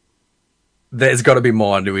 There's got to be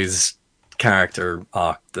more to his character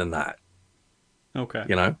arc than that. Okay.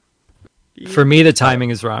 You know? For me, the timing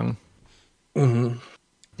is wrong. Mm-hmm.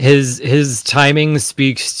 His timing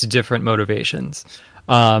speaks to different motivations.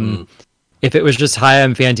 If it was just, hi,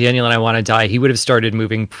 I'm Fandaniel and I want to die, he would have started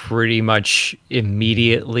moving pretty much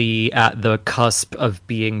immediately at the cusp of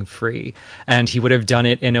being free. And he would have done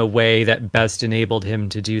it in a way that best enabled him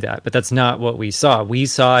to do that. But that's not what we saw. We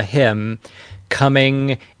saw him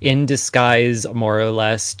coming in disguise, more or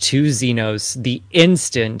less, to Xenos the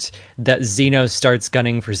instant that Xenos starts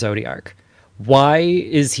gunning for Zodiark. Why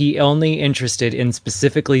is he only interested in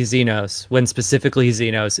specifically Xenos when specifically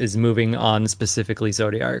Xenos is moving on specifically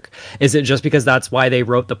Zodiark? Is it just because that's why they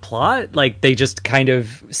wrote the plot? Like, they just kind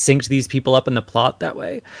of synced these people up in the plot that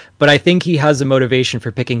way? But I think he has a motivation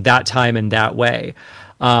for picking that time and that way.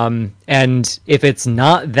 And if it's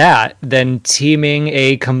not that, then teaming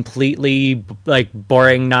a completely like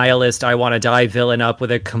boring nihilist, I want to die villain up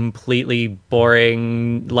with a completely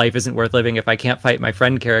boring life isn't worth living if I can't fight my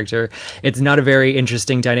friend character, it's not a very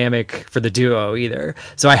interesting dynamic for the duo either.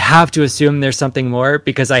 So I have to assume there's something more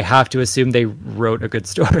because I have to assume they wrote a good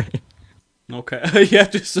story. Okay. You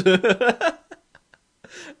have to.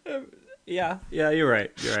 Yeah, you're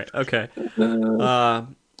right. Okay.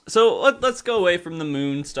 So let's go away from the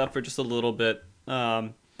moon stuff for just a little bit.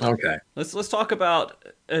 Okay. Let's talk about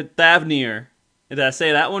Thavnir. Did I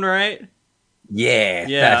say that one right? Yeah.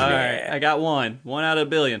 Yeah. Thavnir. All right. I got one out of a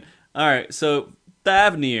billion. All right. So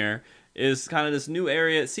Thavnir is kind of this new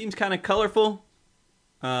area. It seems kind of colorful.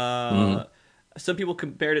 Some people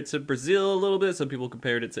compared it to Brazil a little bit. Some people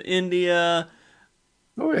compared it to India.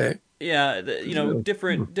 Okay. Yeah.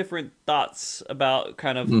 Different thoughts about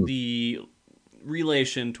kind of the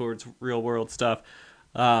relation towards real world stuff.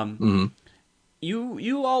 You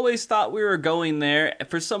always thought we were going there.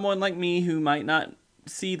 For someone like me who might not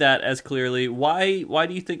see that as clearly, why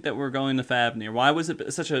do you think that we're going to Thavnir? Why was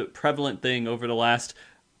it such a prevalent thing over the last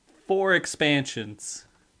 4 expansions?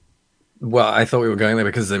 Well, I thought we were going there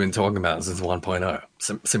because they've been talking about it since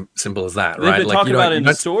 1.0. Simple as that, right? They've been talking about it in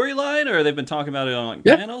the storyline, or they've been talking about it on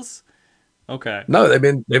panels? Okay. No,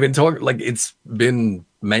 they've been talking, like, it's been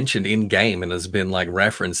mentioned in game and has been like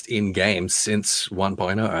referenced in game since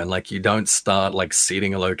 1.0, and like you don't start like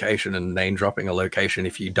seeding a location and name dropping a location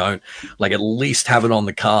if you don't like at least have it on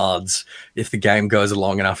the cards. If the game goes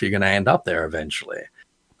long enough, you're going to end up there eventually.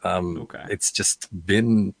 Okay. It's just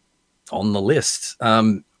been on the list.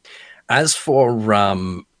 As for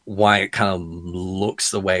why it kind of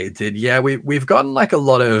looks the way it did, yeah, we've gotten like a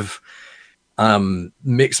lot of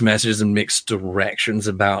mixed messages and mixed directions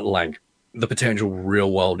about like the potential real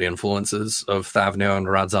world influences of Thavnir and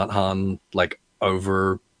Radzat-Han, like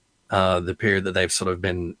over the period that they've sort of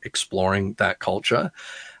been exploring that culture.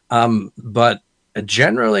 But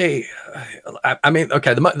generally, I mean,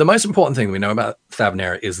 okay, the most important thing we know about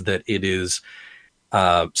Thavnir is that it is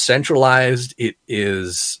centralized. It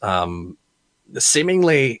is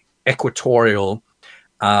seemingly equatorial.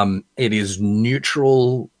 It is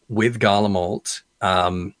neutral with Garlemald,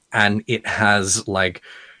 and it has like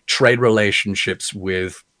trade relationships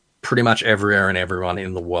with pretty much everywhere and everyone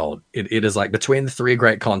in the world. It is like between the three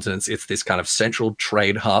great continents, it's this kind of central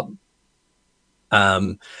trade hub.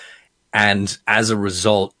 And as a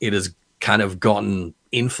result, it has kind of gotten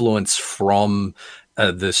influence from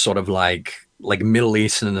the sort of like Middle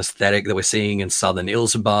Eastern aesthetic that we're seeing in Southern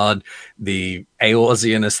Ilsabad, the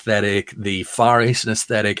Eorzean aesthetic, the Far Eastern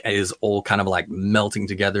aesthetic is all kind of like melting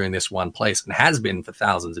together in this one place and has been for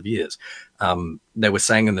thousands of years. They were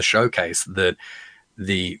saying in the showcase that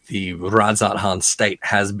the Radzat Han state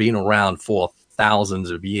has been around for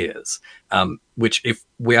thousands of years, which if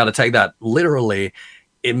we are to take that literally,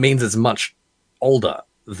 it means it's much older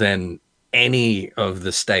than any of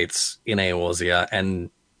the states in Eorzea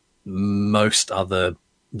and most other,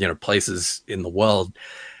 places in the world.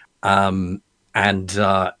 I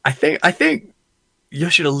think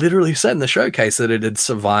Yoshida literally said in the showcase that it had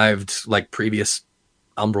survived like previous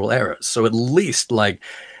Umbral eras. So at least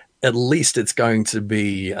it's going to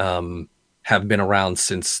be have been around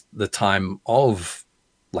since the time of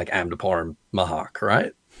like Amdapor and Mahak,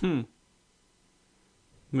 right?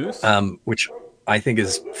 Moose? Which I think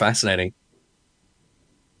is fascinating.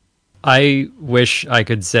 I wish I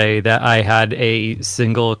could say that I had a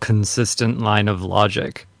single consistent line of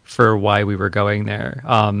logic for why we were going there.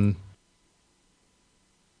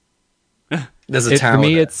 There's a tower for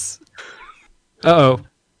me, there. it's oh.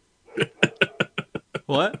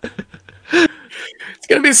 What? It's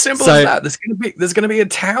gonna be as simple as that. There's gonna be a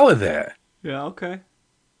tower there. Yeah, okay.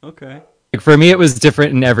 For me, it was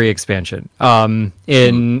different in every expansion.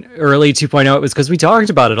 In early 2.0, it was because we talked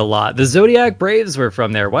about it a lot. The Zodiac Braves were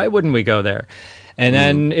from there. Why wouldn't we go there? And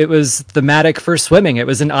then it was thematic for swimming. It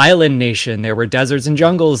was an island nation. There were deserts and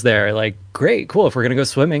jungles there. Like, great, cool. If we're going to go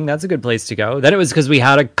swimming, that's a good place to go. Then it was because we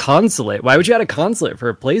had a consulate. Why would you have a consulate for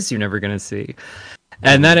a place you're never going to see?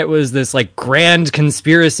 And then it was this like grand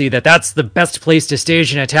conspiracy that's the best place to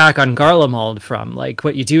stage an attack on Garlemald from. Like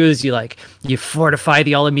what you do is you fortify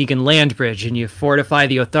the Alamegan land bridge and you fortify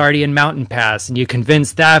the Othardian mountain pass and you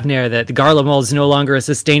convince Thavnair that Garlemald is no longer a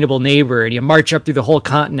sustainable neighbor and you march up through the whole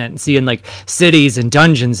continent and seeing like cities and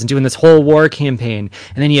dungeons and doing this whole war campaign.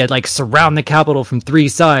 And then you had like surround the capital from three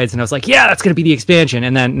sides. And I was like, yeah, that's going to be the expansion.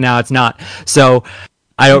 And then now it's not. So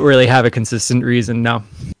I don't really have a consistent reason. No.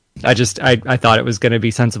 I thought it was going to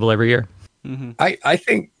be sensible every year. Mm-hmm. I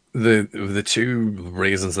think the two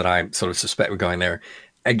reasons that I sort of suspect we're going there,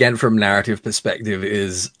 again from narrative perspective,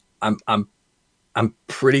 is I'm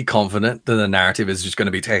pretty confident that the narrative is just going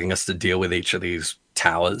to be taking us to deal with each of these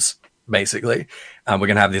towers. Basically, we're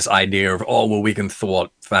going to have this idea of we can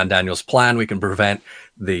thwart Van Daniel's plan, we can prevent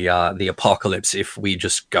the apocalypse if we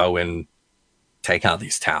just go and take out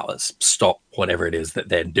these towers, stop whatever it is that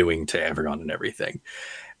they're doing to everyone and everything.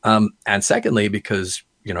 And secondly, because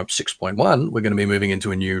 6.1, we're going to be moving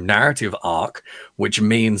into a new narrative arc, which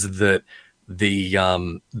means that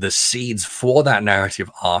the seeds for that narrative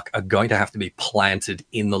arc are going to have to be planted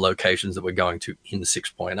in the locations that we're going to in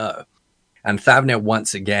 6.0. And Thavnair,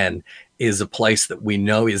 once again, is a place that we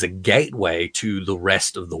know is a gateway to the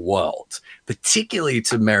rest of the world, particularly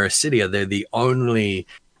to Mericidia. They're the only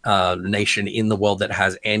nation in the world that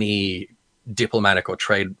has any diplomatic or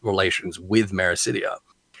trade relations with Mericidia.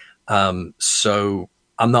 So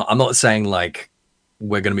I'm not saying like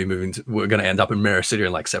we're going to end up in Mericidia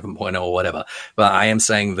in like 7.0 or whatever, but I am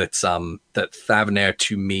saying that that Thavnair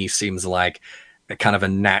to me seems like a kind of a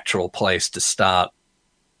natural place to start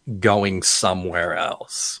going somewhere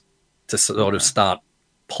else, to sort of start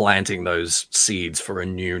planting those seeds for a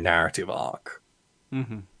new narrative arc.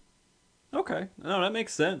 Mm-hmm. Okay, no, that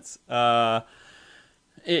makes sense. I,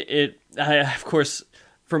 of course,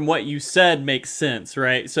 from what you said, makes sense,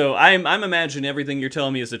 right? So I'm imagining everything you're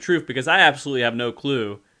telling me is the truth because I absolutely have no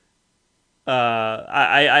clue.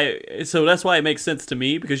 So that's why it makes sense to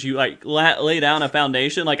me because you like lay down a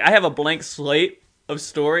foundation. Like I have a blank slate of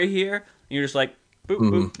story here, and you're just like boop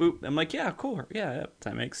boop boop. I'm like, yeah, cool, yeah,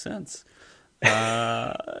 that makes sense.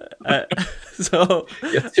 So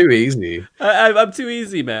It's too easy. I'm too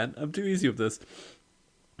easy, man. I'm too easy with this.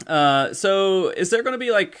 So is there going to be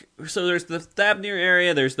so there's the Thavnair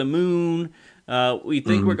area, there's the moon. We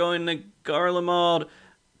think we're going to Garlemald.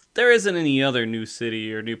 There isn't any other new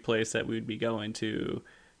city or new place that we'd be going to,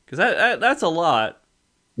 because that's a lot.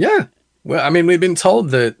 Yeah. Well, I mean, we've been told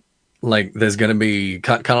that like there's going to be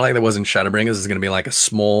kind of like there was in Shadowbringers. There's going to be like a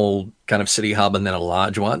small kind of city hub and then a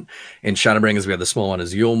large one. In Shadowbringers, we have the small one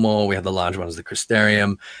as Yulmore, we have the large one as the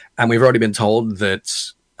Crystarium, and we've already been told that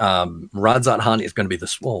Radzat Han is going to be the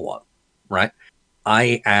small one, right?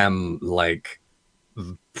 I am like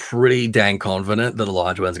pretty dang confident that the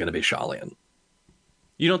large one's going to be Charlian.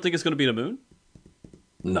 You don't think it's going to be the moon?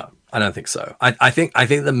 No, I don't think so. I think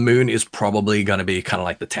the moon is probably going to be kind of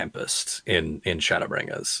like the Tempest in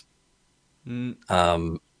Shadowbringers.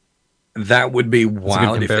 That would be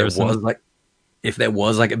wild if there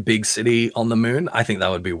was like a big city on the moon. I think that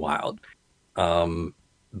would be wild.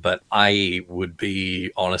 But I would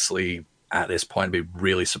be honestly at this point be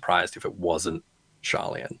really surprised if it wasn't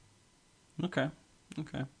Charlian. Okay.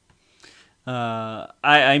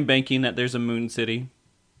 I'm banking that there's a moon city.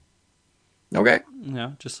 Okay.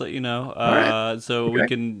 Yeah, just to let you know. Right. So Okay.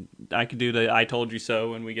 I can do the I told you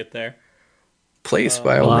so when we get there. Please,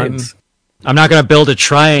 by all means. I'm not going to build a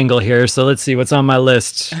triangle here, so let's see what's on my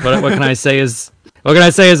list. What can I say is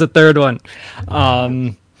a third one?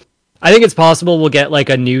 I think it's possible we'll get like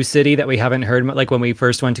a new city that we haven't heard, like when we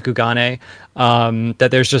first went to Kugane,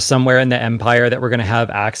 that there's just somewhere in the Empire that we're going to have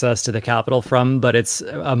access to the capital from, but it's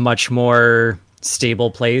a much more stable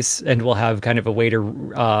place, and we'll have kind of a way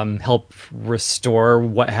to help restore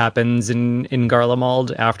what happens in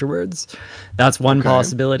Garlemald afterwards. That's one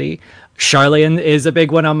possibility. Charlian is a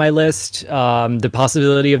big one on my list. The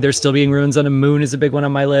possibility of there still being ruins on a moon is a big one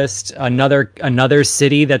on my list. Another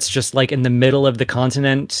city that's just like in the middle of the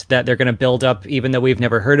continent that they're going to build up, even though we've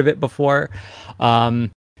never heard of it before.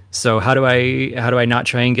 So how do I not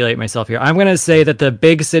triangulate myself here? I'm going to say that the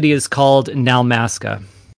big city is called Nalmaska.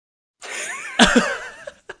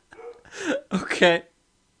 Okay.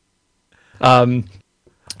 When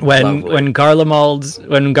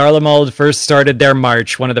Garlemald first started their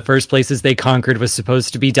march, one of the first places they conquered was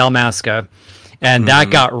supposed to be Dalmasca, and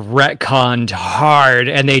that got retconned hard,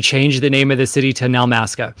 and they changed the name of the city to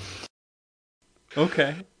Nalmaska.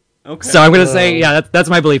 Okay. So I'm gonna say, yeah, that's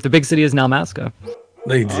my belief. The big city is Nalmaska.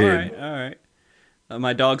 They did. All right.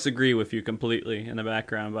 My dogs agree with you completely in the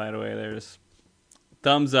background, by the way. There's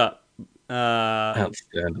thumbs up.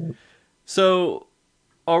 Outstanding. So,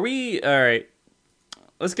 are we... All right.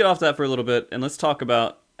 Let's get off that for a little bit, and let's talk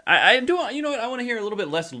about... I do... You know what? I want to hear a little bit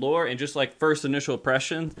less lore and just, like, first initial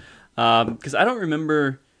impressions. Because I don't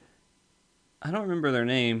remember their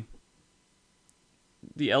name.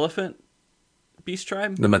 The elephant beast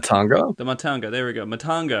tribe? The Matanga? The Matanga. There we go.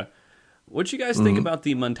 Matanga. What'd you guys think about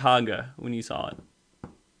the Matanga when you saw it?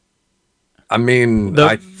 I mean,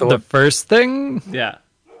 I thought... The first thing? Yeah.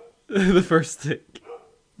 The first thing.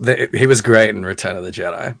 He was great in Return of the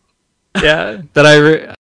Jedi. Yeah,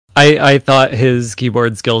 that I thought his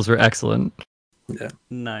keyboard skills were excellent. Yeah.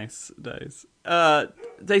 Nice.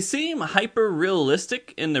 They seem hyper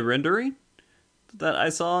realistic in the rendering that I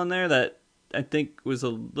saw in there that I think was a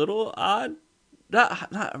little odd.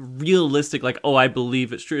 Not realistic, like, oh, I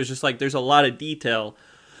believe it's true. It's just like there's a lot of detail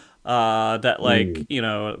that, like, you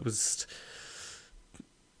know, it was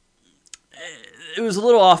a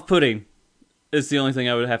little off-putting. Is the only thing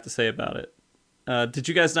I would have to say about it. Did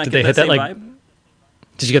you guys not get that same vibe?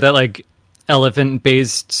 Did you get that like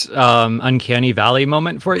elephant-based uncanny valley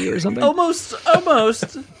moment for you or something? Almost. I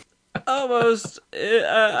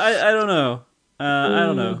don't know. I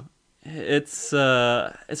don't know. It's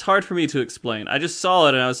hard for me to explain. I just saw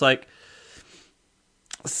it and I was like,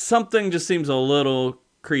 something just seems a little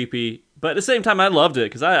creepy. But at the same time, I loved it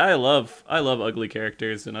because I love ugly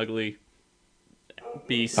characters and ugly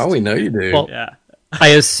beasts. Oh, we know you do. Well, Yeah. I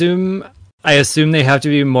assume they have to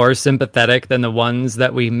be more sympathetic than the ones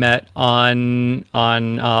that we met on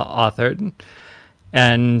Authored,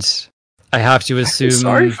 and I have to assume.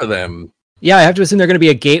 Sorry for them. Yeah, I have to assume they're going to be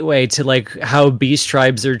a gateway to like how beast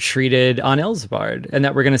tribes are treated on Elsbard, and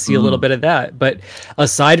that we're going to see a little bit of that. But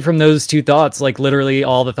aside from those two thoughts, like literally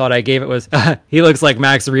all the thought I gave it was, he looks like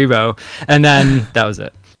Max Rebo, and then that was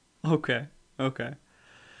it. Okay.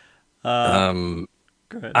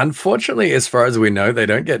 Unfortunately, as far as we know, they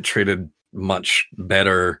don't get treated much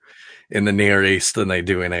better in the Near East than they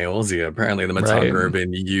do in Eorzea. Apparently, the Matanga have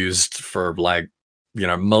been used for like, you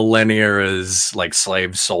know, millennia as like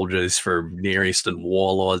slave soldiers for Near Eastern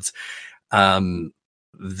warlords.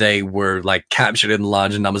 They were like captured in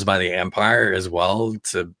large numbers by the Empire as well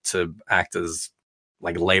to act as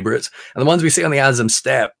like laborers. And the ones we see on the Azim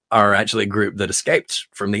Steppe are actually a group that escaped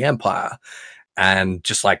from the Empire and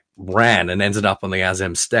just like ran and ended up on the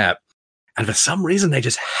Azim Steppe. And for some reason, they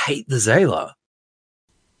just hate the Zayla.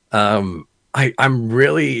 I'm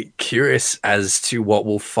really curious as to what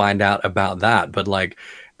we'll find out about that. But like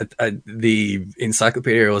the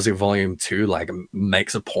Encyclopedia Eorzea Volume 2 like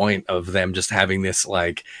makes a point of them just having this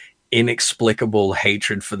like inexplicable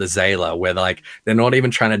hatred for the Zayla where like they're not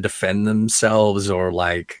even trying to defend themselves or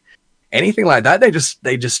like anything like that.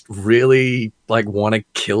 They just really like want to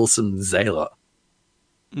kill some Zayla.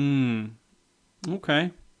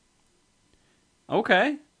 Okay.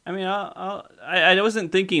 Okay. I mean, I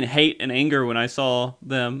wasn't thinking hate and anger when I saw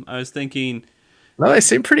them. I was thinking, No, they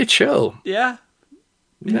seem pretty chill. yeah,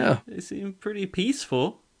 yeah, Yeah. they seem pretty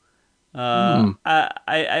peaceful. Hmm.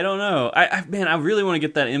 I don't know. Man, I really want to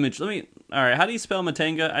get that image. Let me. All right, how do you spell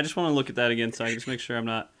Matenga? I just want to look at that again, so I can just make sure I'm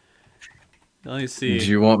not. Let me Do see.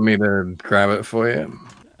 you want me to grab it for you?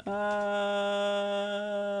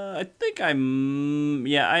 I think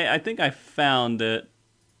yeah, I think I found it.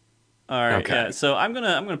 All right, yeah. Okay. So I'm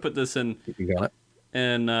gonna put this You got it.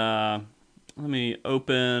 in. Let me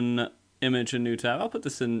open image in new tab. I'll put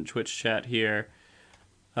this in Twitch chat here.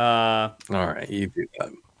 All right, you do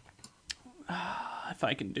that. If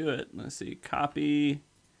I can do it. Let's see. Copy,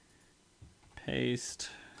 paste.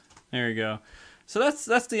 There you go. So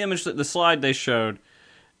that's the image that the slide they showed.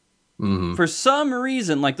 Hmm. For some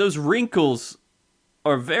reason, like those wrinkles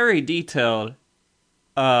are very detailed.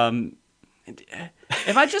 Um,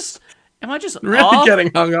 am I just Really off?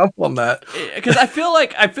 getting hung up on that. Because I feel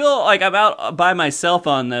like I'm out by myself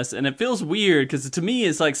on this, and it feels weird because to me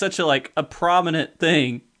it's like such a prominent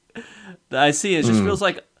thing that I see. It just feels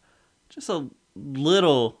like just a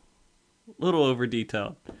little over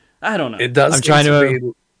detailed. I don't know. It does I'm seem trying to to.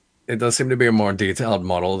 be. It does seem to be a more detailed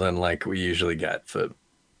model than like we usually get for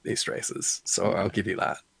these races. So I'll give you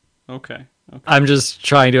that. Okay. I'm just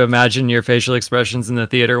trying to imagine your facial expressions in the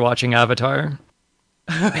theater watching Avatar.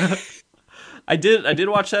 I did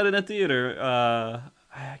watch that in a theater.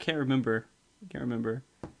 I can't remember.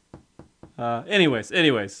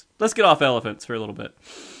 Anyways, let's get off elephants for a little bit.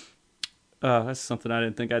 That's something I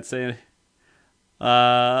didn't think I'd say.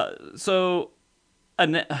 So,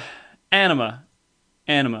 anima,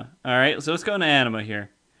 anima. All right, so let's go into anima here.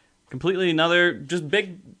 Completely another just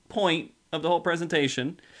big point of the whole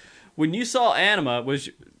presentation. When you saw anima, were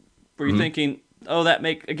you Mhm. thinking, oh, that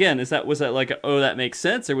make again? Was that like, oh, that makes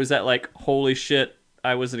sense, or was that like, holy shit,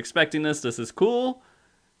 I wasn't expecting this. This is cool.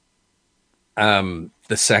 The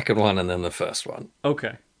second one and then the first one.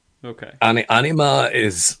 Okay, okay. Anima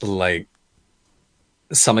is like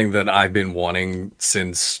something that I've been wanting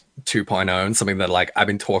since 2.0 and something that like I've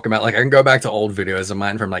been talking about. Like I can go back to old videos of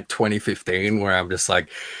mine from like 2015 where I'm just like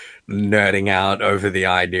nerding out over the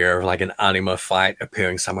idea of like an anima fight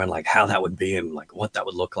appearing somewhere and like how that would be and like what that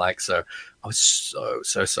would look like. So I was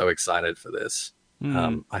so excited for this.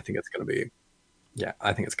 Hmm. I think it's gonna be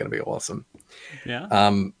I think it's gonna be awesome. Yeah.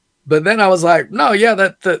 But then I was like, no, yeah,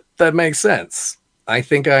 that makes sense. I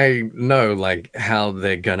think I know like how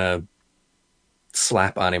they're gonna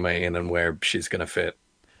slap anime in and where she's gonna fit.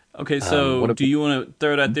 Okay. So, What? do you want to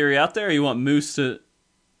throw that theory out there, or you want Moose to?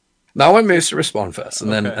 No, I want Moose to respond first,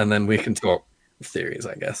 Okay. and then we can talk theories,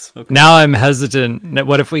 I guess. Okay. Now I'm hesitant.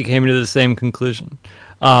 What if we came to the same conclusion?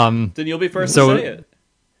 Then you'll be first to So say it.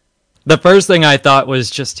 the first thing I thought was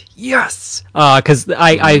just yes, because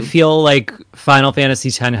I Mhm. feel like Final Fantasy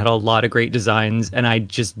X had a lot of great designs, and I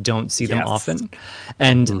just don't see them Yes. often.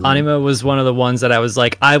 And Mhm. Anima was one of the ones that I was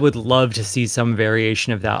like, I would love to see some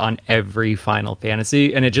variation of that on every Final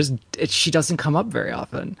Fantasy, and she doesn't come up very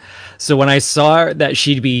often. So when I saw that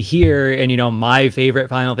she'd be here, and my favorite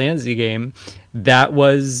Final Fantasy game, that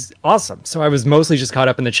was awesome. So I was mostly just caught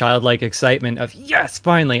up in the childlike excitement of yes,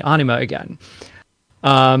 finally Anima again.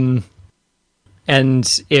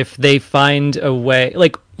 And if they find a way,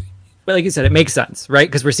 like you said, it makes sense, right?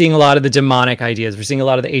 Because we're seeing a lot of the demonic ideas, we're seeing a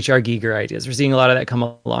lot of the HR Giger ideas, we're seeing a lot of that come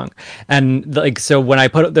along. And like, so when I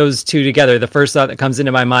put those two together, the first thought that comes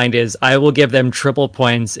into my mind is I will give them triple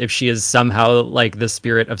points if she is somehow like the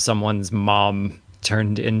spirit of someone's mom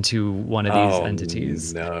turned into one of these Oh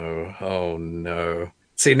entities. no! Oh no!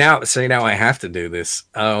 See now, I have to do this.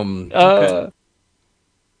 Okay.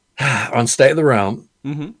 On State of the Realm,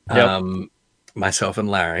 Mm-hmm. Yep. myself and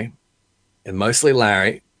Larry, and mostly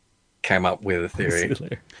Larry, came up with a theory.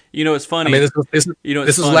 You know, it's I mean, funny. You know, it's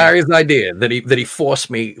this is funny. Larry's idea that he forced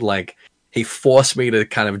me to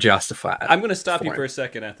kind of justify it I'm going to stop you for for him. a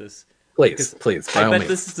second at this. Please, Because please, by I all bet means.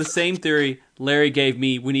 this is the same theory Larry gave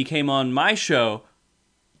me when he came on my show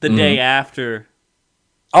the Mhm. day after.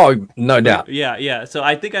 Oh, no doubt. Yeah. So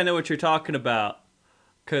I think I know what you're talking about.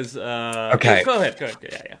 Because, Okay, go ahead.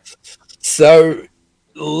 Yeah. so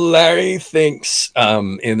Larry thinks,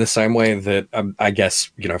 in the same way that I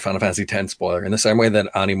guess Final Fantasy X spoiler, in the same way that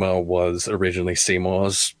Anima was originally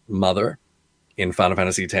Seymour's mother in Final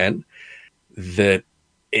Fantasy X, that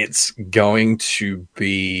it's going to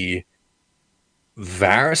be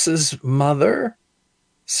Varus's mother,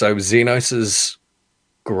 so Xenos's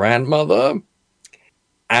grandmother,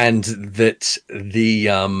 and that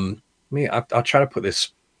I'll try to put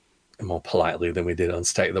this more politely than we did on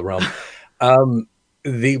State of the Realm.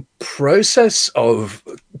 the process of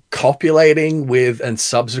copulating with and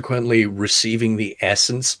subsequently receiving the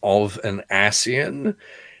essence of an Ascian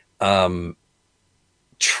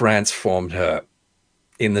transformed her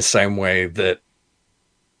in the same way that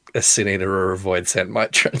a Sin Eater or a Void Scent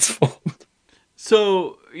might transform.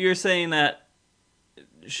 So you're saying that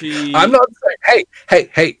she? I'm not saying,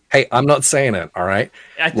 hey, I'm not saying it, all right?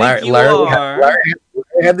 I think you are. Larry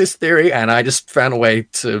had this theory, and I just found a way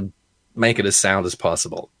to make it as sound as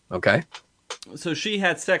possible, okay? So she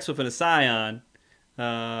had sex with an Ascian.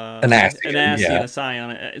 An Ascian, a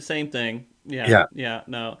Scion, same thing. Yeah.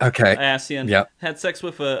 No. Okay. Ascian Yeah. had sex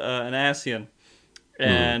with an Ascian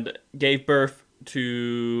and gave birth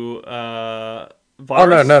to Varus. Oh,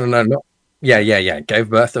 no. Yeah. Gave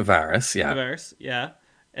birth to Varus, yeah. Varus, yeah.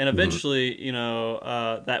 And eventually,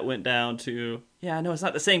 that went down to, no, it's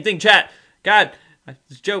not the same thing, chat. God,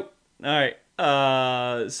 it's a joke. All right.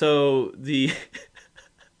 So the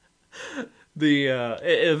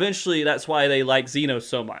eventually that's why they like Xenos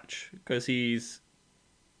so much, because he's,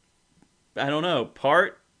 I don't know,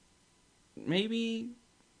 part maybe.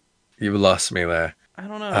 You lost me there. I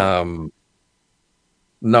don't know.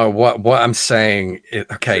 No, what I'm saying is,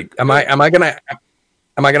 okay, am I gonna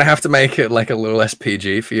have to make it like a little less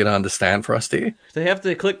PG for you to understand, Frosty? They have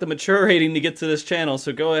to click the mature rating to get to this channel,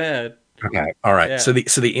 so go ahead. Okay, all right. Yeah. So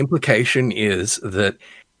the implication is that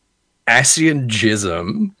Ascian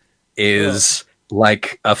jism is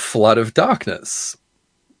like a flood of darkness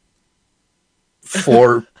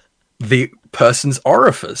for the person's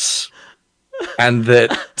orifice, and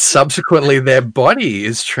that subsequently their body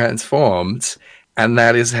is transformed, and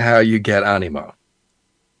that is how you get anima.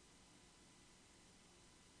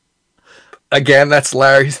 Again, that's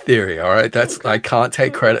Larry's theory, all right? I can't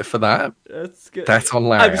take credit for that. That's good. That's on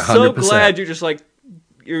Larry. I'm so 100%. glad you're just like,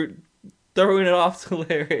 you're throwing it off to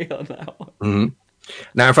Larry on that one. Mm-hmm.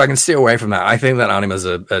 Now, if I can steer away from that, I think that Anima's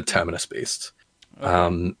a terminus beast.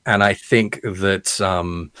 Okay. And I think that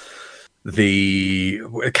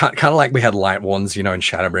the kind of like we had light ones, in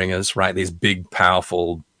Shadowbringers, right? These big,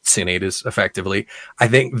 powerful Sin Eaters, effectively. I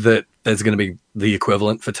think that there's going to be the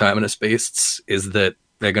equivalent for terminus beasts is that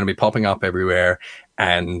they're going to be popping up everywhere,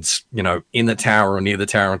 and in the tower or near the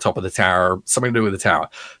tower, on top of the tower, something to do with the tower.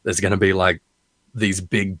 There's going to be like these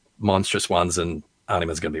big, monstrous ones, and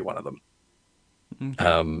Anima's going to be one of them.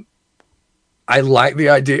 Okay. I like the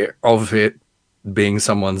idea of it being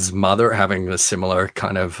someone's mother, having a similar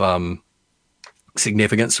kind of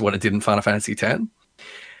significance to what it did in Final Fantasy X.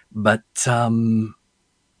 But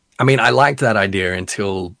I liked that idea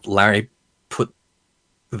until Larry put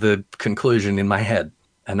the conclusion in my head,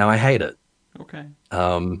 and now I hate it. Okay.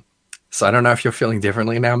 So I don't know if you're feeling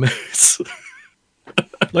differently now, Moose.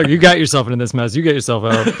 Look, you got yourself into this mess. You get yourself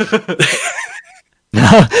out.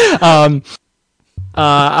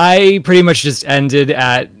 I pretty much just ended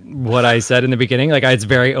at what I said in the beginning. Like, it's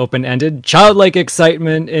very open-ended. Childlike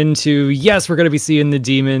excitement into, yes, we're going to be seeing the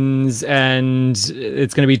demons, and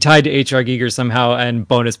it's going to be tied to H.R. Giger somehow, and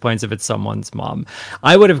bonus points if it's someone's mom.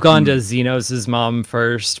 I would have gone to Xenos' mom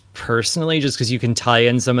first, personally, just because you can tie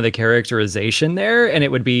in some of the characterization there, and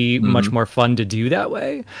it would be much more fun to do that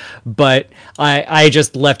way. But I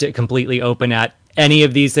just left it completely open at any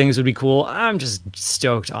of these things would be cool. I'm just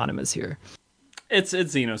stoked Anima's here. It's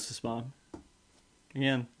Xenos' mom.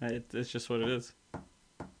 Again, it's just what it is.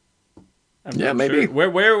 Yeah, maybe. Sure.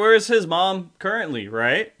 Where is his mom currently,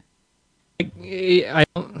 right? I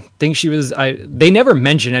don't think she was. They never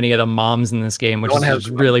mention any of the moms in this game, which is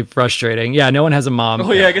really frustrating. Yeah, no one has a mom.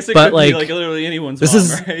 Oh yeah, I guess it could be like literally anyone's mom,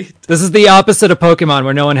 right? This is the opposite of Pokemon,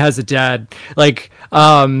 where no one has a dad.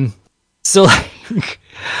 So like,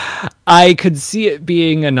 I could see it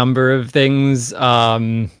being a number of things.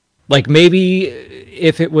 Like maybe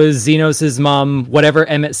if it was Xenos' mom, whatever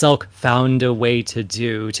Emmett Selk found a way to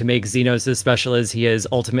do to make Xenos as special as he is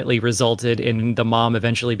ultimately resulted in the mom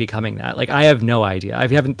eventually becoming that. Like, I have no idea. I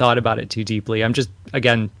haven't thought about it too deeply. I'm just,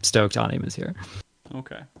 again, stoked Anima's here.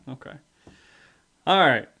 Okay. All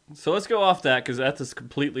right. So let's go off that, because that just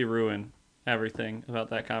completely ruined everything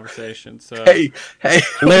about that conversation. So Hey.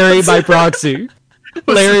 Larry by proxy.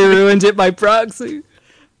 Larry ruined it by proxy.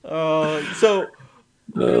 So...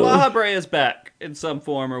 La Brea is back in some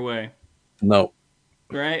form or way. No.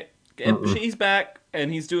 Right? And she's back,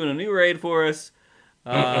 and he's doing a new raid for us.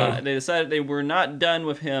 They decided they were not done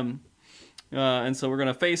with him, and so we're going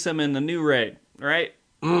to face him in the new raid, right?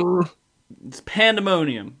 It's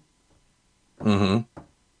Pandemonium.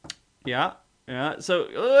 Yeah.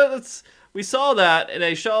 So we saw that,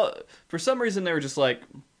 and for some reason they were just like,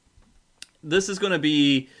 this is going to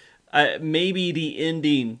be maybe the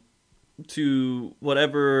ending to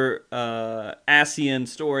whatever Ascian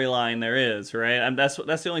storyline there is, right? That's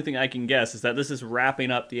the only thing I can guess, is that this is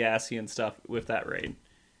wrapping up the Ascian stuff with that raid.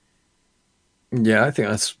 Yeah, I think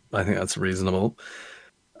that's reasonable.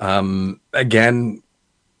 Again,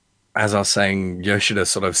 as I was saying, Yoshida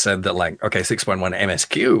sort of said that, like, okay, 6.1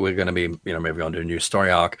 MSQ, we're going to be, moving on to a new story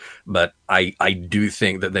arc, but I do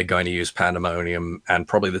think that they're going to use Pandemonium and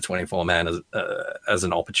probably the 24 man as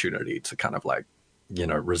an opportunity to kind of like,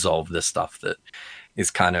 resolve this stuff that is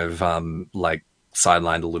kind of like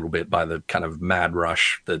sidelined a little bit by the kind of mad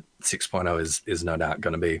rush that 6.0 is no doubt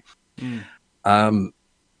going to be.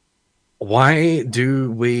 Why do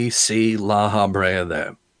we see La Habrea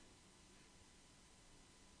there?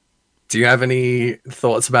 Do you have any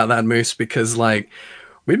thoughts about that, Moose? Because like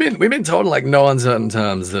we've been told like no uncertain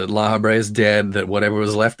terms that La Habrea is dead, that whatever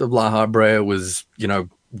was left of La Habrea was,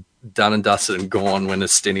 done and dusted and gone when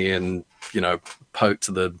Estinian,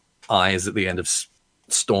 poked the eyes at the end of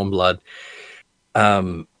Stormblood.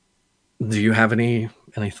 Do you have any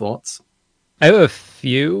thoughts? I have a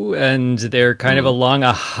few, and they're kind of along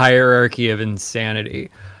a hierarchy of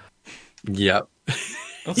insanity. Yep.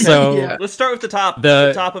 Okay. So Yeah. Let's start with the top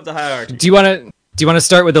of the hierarchy. Do you want to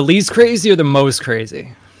start with the least crazy or the most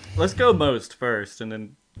crazy? Let's go most first, and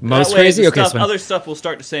then Most that way crazy? the Okay, stuff, so- other stuff will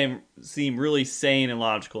start to seem really sane and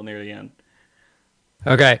logical near the end.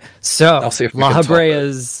 Okay, so I'll see if we La can top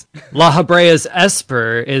Habrea's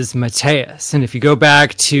Esper is Mateus, and if you go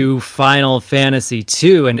back to Final Fantasy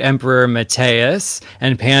II and Emperor Mateus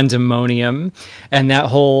and Pandemonium and that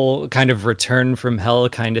whole kind of return from hell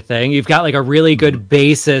kind of thing, you've got like a really good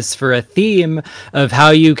basis for a theme of how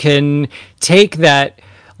you can take that.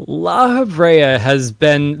 La Habrea has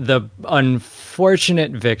been the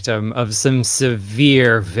unfortunate victim of some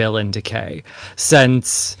severe villain decay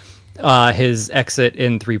since his exit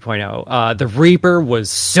in 3.0. The Reaper was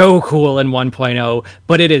so cool in 1.0,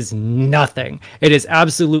 but it is nothing. It is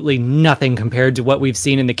absolutely nothing compared to what we've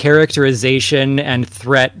seen in the characterization and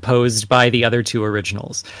threat posed by the other two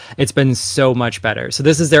originals. It's been so much better. So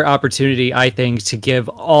this is their opportunity, I think, to give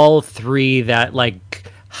all three that like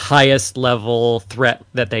highest level threat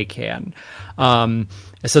that they can. So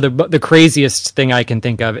the craziest thing I can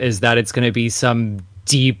think of is that it's going to be some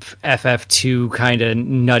deep FF2 kind of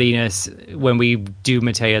nuttiness when we do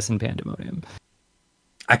Mateus and Pandemonium.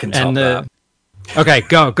 I can top that. Okay,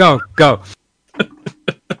 go.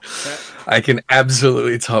 I can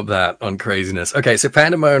absolutely top that on craziness. Okay, so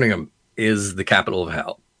Pandemonium is the capital of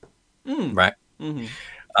hell, right?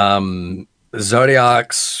 Mm-hmm.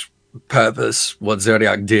 Zodiac's purpose, what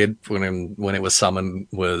Zodiac did when it was summoned,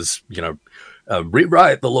 was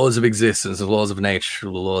rewrite the laws of existence, the laws of nature,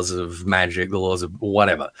 the laws of magic, the laws of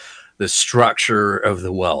whatever, the structure of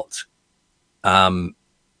the world.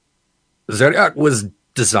 Zodiac was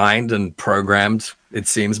designed and programmed, it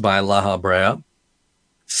seems, by La Habrea.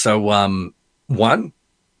 So, one,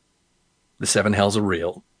 the seven hells are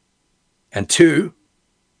real, and two,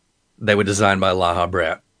 they were designed by La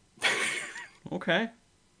Habrea. Okay,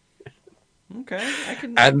 I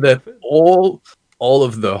can. And that all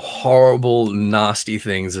of the horrible, nasty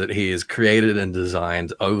things that he has created and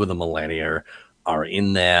designed over the millennia are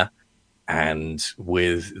in there. And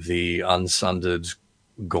with the Unsundered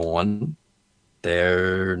gone,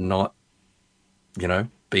 they're not,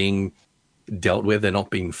 being dealt with. They're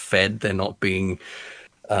not being fed. They're not being,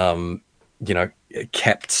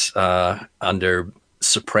 kept under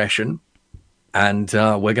suppression. And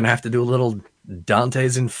we're going to have to do a little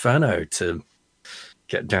Dante's Inferno to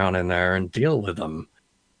get down in there and deal with them.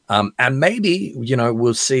 And maybe,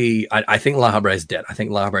 we'll see. I think La Habrea is dead. I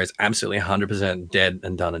think La Habrea is absolutely 100% dead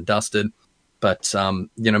and done and dusted. But,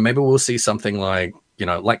 maybe we'll see something like,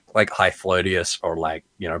 like High Floatius or like,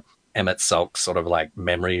 Emmett Sulk sort of like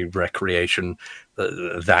memory recreation,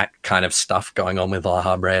 that kind of stuff going on with La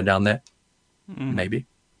Habrea down there. Maybe.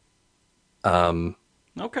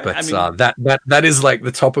 Okay, but that is like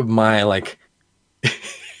the top of my like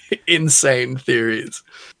insane theories.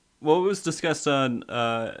 What was discussed on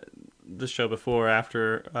the show before,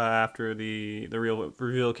 after the real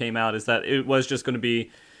reveal came out, is that it was just going to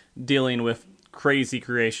be dealing with crazy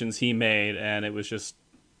creations he made, and it was just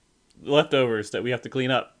leftovers that we have to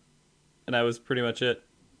clean up, and that was pretty much it.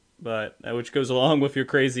 But which goes along with your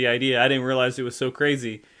crazy idea. I didn't realize it was so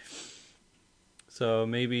crazy. So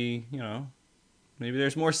maybe maybe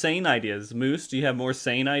there's more sane ideas. Moose, do you have more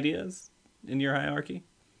sane ideas in your hierarchy?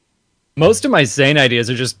 Most of my sane ideas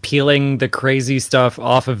are just peeling the crazy stuff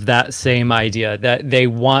off of that same idea, that they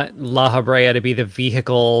want La Habrea to be the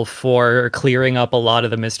vehicle for clearing up a lot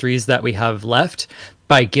of the mysteries that we have left.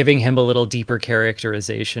 by giving him a little deeper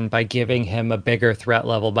characterization, by giving him a bigger threat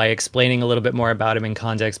level, by explaining a little bit more about him in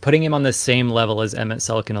context, putting him on the same level as Emmett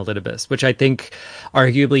Selk and Elidibus, which I think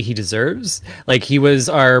arguably he deserves. Like, he was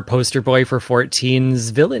our poster boy for 14's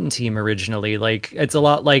villain team originally. Like, it's a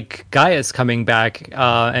lot like Gaius coming back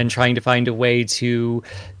and trying to find a way to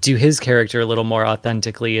do his character a little more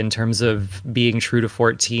authentically in terms of being true to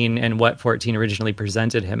 14 and what 14 originally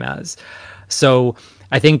presented him as. So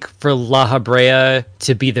I think for La Habrea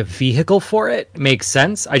to be the vehicle for it makes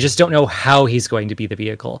sense. I just don't know how he's going to be the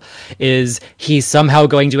vehicle. Is he somehow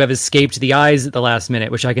going to have escaped the eyes at the last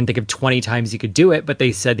minute, which I can think of 20 times he could do it, but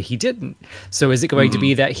they said he didn't. So is it going to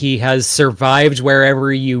be that he has survived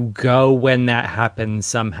wherever you go when that happens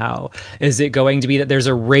somehow? Is it going to be that there's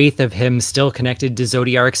a wraith of him still connected to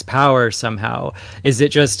Zodiark's power somehow? Is it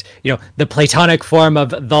just, the Platonic form of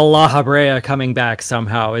the La Habrea coming back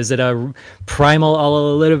somehow? Is it a primal a la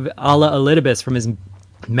Elidibus from his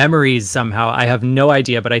memories somehow? I have no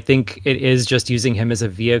idea, but I think it is just using him as a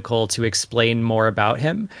vehicle to explain more about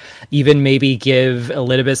him. Even maybe give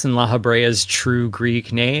Elidibus and La Habrea's true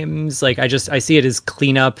Greek names. Like, I see it as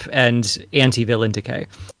cleanup and anti-villain decay.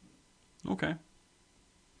 Okay.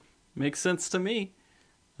 Makes sense to me.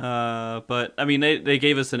 But, I mean, they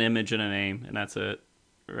gave us an image and a name, and that's it,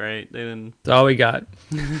 right? They didn't... That's all we got.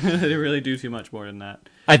 They didn't really do too much more than that.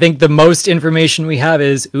 I think the most information we have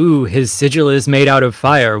is, his sigil is made out of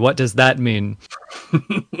fire. What does that mean?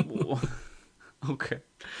 Okay.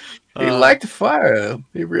 He liked fire.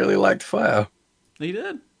 He really liked fire. He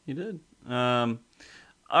did. All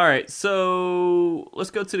right, so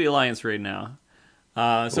let's go to the Alliance raid now.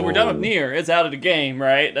 So we're done with Nier. It's out of the game,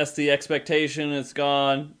 right? That's the expectation. It's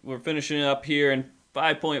gone. We're finishing up here in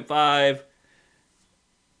 5.5.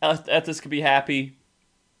 Ethis could be happy.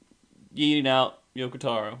 Yeeting out Yoko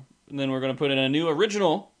Taro. And then we're going to put in a new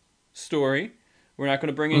original story. We're not going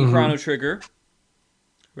to bring in Chrono Trigger.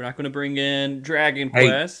 We're not going to bring in Dragon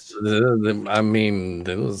Quest. I mean,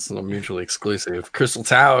 it was not mutually exclusive. Crystal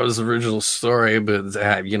Tower's original story, but it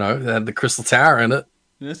had the Crystal Tower in it.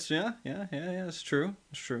 Yeah, it's true.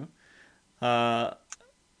 It's true.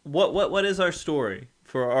 What is our story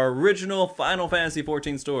for our original Final Fantasy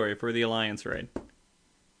XIV story for the Alliance raid?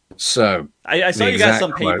 So I saw you got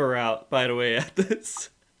some paper out, by the way, at this.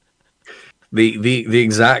 The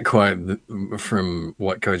exact quote from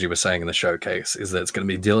what Koji was saying in the showcase is that it's going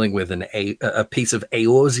to be dealing with a piece of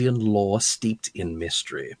Eorzean lore steeped in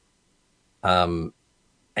mystery. Eorzean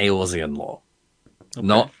lore. Okay.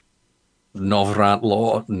 Not Novrant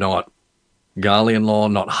lore, not Garlean lore,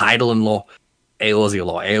 not Heidelin lore,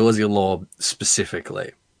 Eorzean lore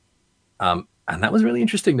specifically. And that was really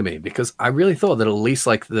interesting to me because I really thought that at least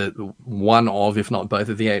like the one of, if not both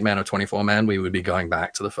of the 8-man or 24-man, we would be going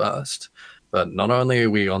back to the first. But not only are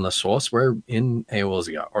we on the source, we're in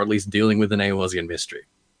Eorzea, or at least dealing with an Eorzean mystery.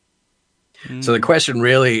 So the question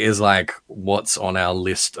really is like, what's on our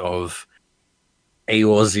list of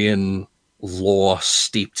Eorzean lore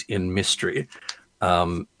steeped in mystery?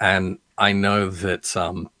 And I know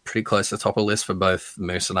that pretty close to the top of the list for both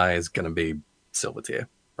Moose and I is going to be Silver Tier,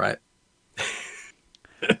 right?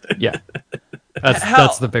 Yeah,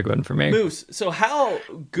 that's the big one for me. Moose, so how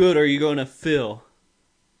good are you going to feel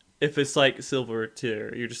if it's like Silver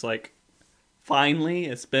Tier? You're just like, finally,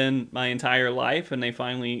 it's been my entire life and they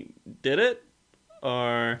finally did it?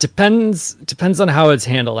 Or depends on how it's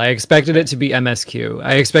handled. I expected it to be MSQ.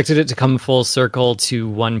 I expected it to come full circle to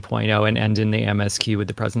 1.0 and end in the MSQ with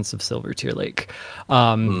the presence of Silver Tier Lake.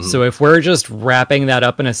 So if we're just wrapping that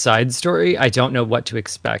up in a side story, I don't know what to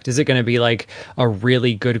expect. Is it going to be like a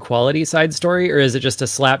really good quality side story, or is it just a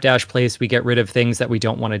slapdash place we get rid of things that we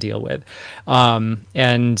don't want to deal with?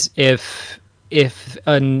 And if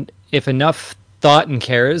enough thought and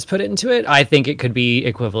care is put into it, I think it could be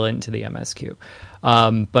equivalent to the MSQ.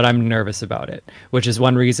 But I'm nervous about it, which is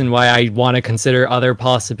one reason why I want to consider other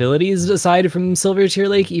possibilities aside from Silver Tier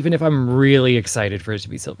Lake, even if I'm really excited for it to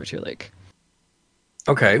be Silver Tier Lake.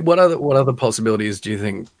 Okay, what other possibilities do you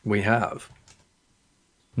think we have?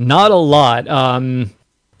 Not a lot.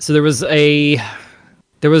 So there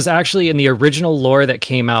was actually in the original lore that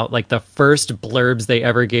came out, like the first blurbs they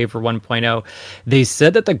ever gave for 1.0, they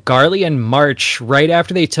said that the Garlean March, right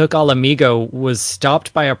after they took Alamigo, was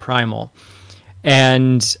stopped by a primal.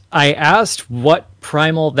 And I asked what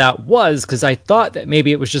primal that was, because I thought that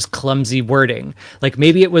maybe it was just clumsy wording. Like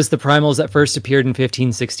maybe it was the primals that first appeared in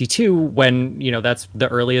 1562, when, that's the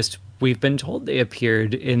earliest we've been told they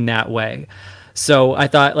appeared in that way. So I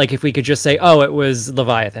thought, like, if we could just say, oh, it was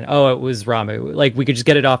Leviathan, oh, it was Ramu, like, we could just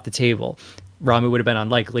get it off the table. Ramu would have been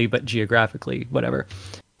unlikely, but geographically, whatever.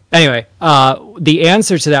 Anyway, the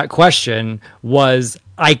answer to that question was,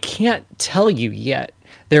 I can't tell you yet.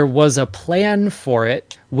 There was a plan for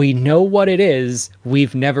it. We know what it is.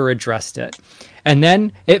 We've never addressed it. And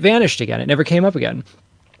then it vanished again. It never came up again.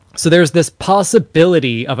 So there's this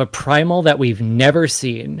possibility of a primal that we've never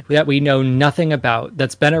seen, that we know nothing about,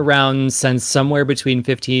 that's been around since somewhere between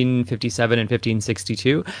 1557 and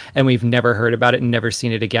 1562, and we've never heard about it and never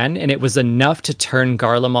seen it again. And it was enough to turn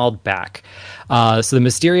Garlemald back. So the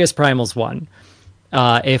mysterious primal's one.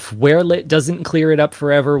 If Werelit doesn't clear it up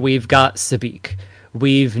forever, we've got Sabik.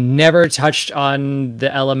 We've never touched on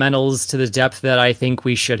the elementals to the depth that I think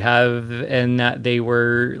we should have, and that they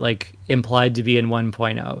were like implied to be in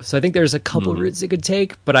 1.0. So I think there's a couple routes it could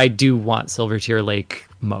take, but I do want Silvertear Lake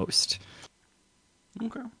most.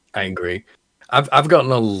 Okay. I agree. I've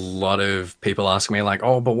gotten a lot of people asking me like,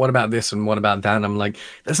 oh, but what about this and what about that? And I'm like,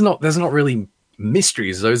 there's not really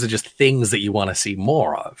mysteries. Those are just things that you want to see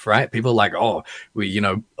more of, right? People are like, oh,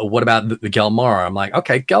 what about the Galmara? I'm like,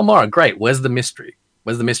 okay, Galmara, great. Where's the mystery?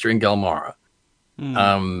 Where's the mystery in Galmara?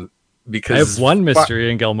 Because I have one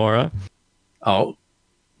mystery in Galmora. Oh,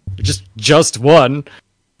 just one.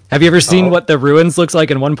 Have you ever seen what the ruins looks like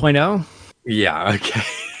in 1.0? Yeah. Okay.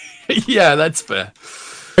 Yeah, that's fair.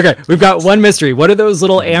 Okay, we've got one mystery. What are those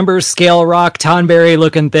little amber scale rock tonberry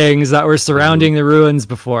looking things that were surrounding the ruins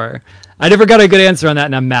before? I never got a good answer on that,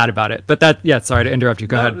 and I'm mad about it. But sorry to interrupt you.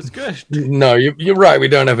 Go ahead. That was good. No, you're right. We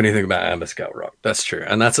don't have anything about Amber Scale Rock. That's true.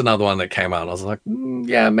 And that's another one that came out. And I was like,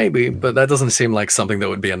 yeah, maybe. But that doesn't seem like something that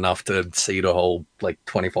would be enough to seed a whole,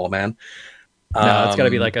 24-man. No, it's got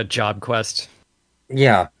to be like a job quest.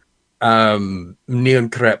 Yeah. Neon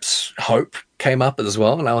Crep's Hope came up as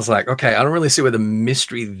well. And I was like, okay, I don't really see where the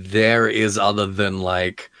mystery there is other than,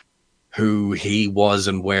 who he was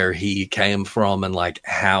and where he came from and,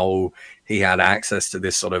 how he had access to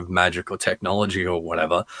this sort of magical technology or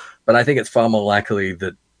whatever. But I think it's far more likely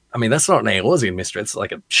that, that's not an Eorzean mystery. It's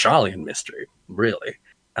like a Sharlayan mystery, really.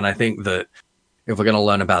 And I think that if we're going to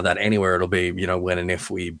learn about that anywhere, it'll be, when and if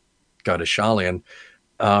we go to Sharlayan.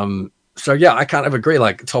 So, yeah, I kind of agree.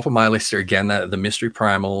 Top of my list here, again, the Mystery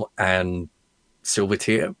Primal and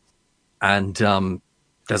Silvertear. And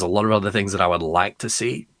there's a lot of other things that I would like to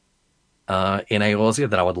see in Eorzea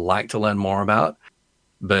that I would like to learn more about.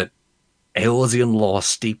 But Eorzean lore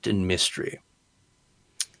steeped in mystery.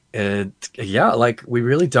 We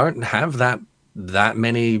really don't have that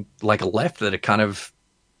many left that are kind of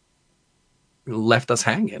left us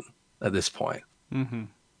hanging at this point. Mm-hmm.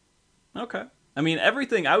 Okay.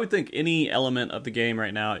 Everything, I would think any element of the game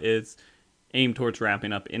right now is aimed towards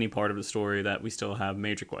wrapping up any part of the story that we still have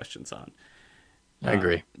major questions on. I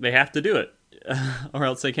agree. They have to do it, or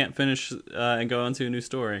else they can't finish and go on to a new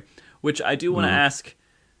story. Which I do want to ask,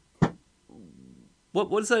 what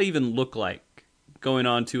does that even look like, going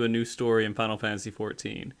on to a new story in Final Fantasy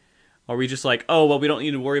XIV? Are we just like, oh, well, we don't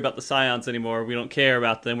need to worry about the Scions anymore. We don't care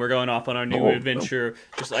about them. We're going off on our new adventure.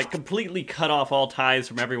 Just completely cut off all ties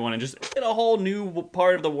from everyone and just in a whole new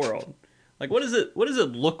part of the world. What does it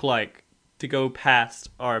look like to go past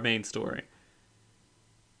our main story?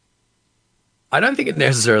 I don't think it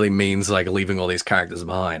necessarily means leaving all these characters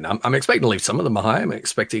behind. I'm expecting to leave some of them behind. I'm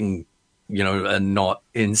expecting, a not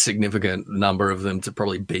insignificant number of them to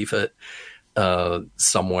probably beef it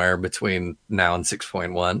somewhere between now and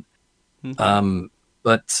 6.1. Mm-hmm.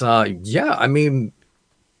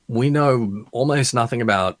 We know almost nothing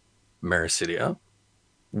about Mericidia.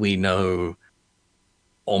 We know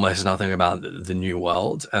almost nothing about the New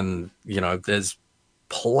World, and there's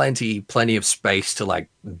plenty of space to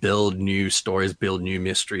build new stories, build new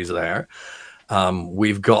mysteries there.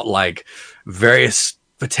 We've got various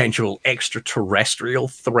potential extraterrestrial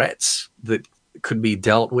threats that could be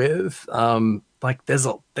dealt with. There's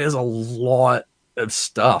a lot of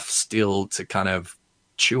stuff still to kind of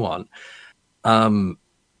chew on.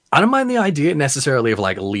 I don't mind the idea necessarily of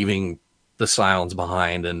leaving the Scions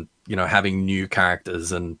behind and having new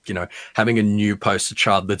characters and having a new poster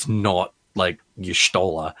child that's not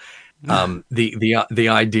Y'shtola. The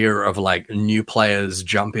idea of new players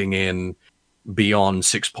jumping in beyond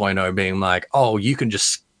 6.0 being oh, you can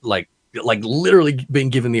just literally being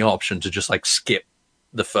given the option to just skip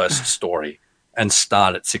the first story and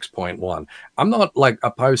start at 6.1. I'm not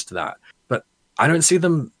opposed to that, but I don't see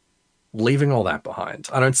them leaving all that behind.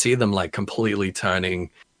 I don't see them completely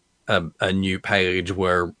turning a new page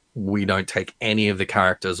where we don't take any of the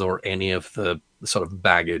characters or any of the sort of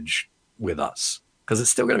baggage with us, because it's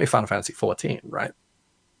still going to be Final Fantasy 14, right?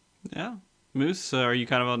 Yeah. Moose, are you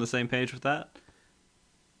kind of on the same page with that?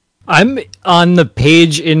 I'm on the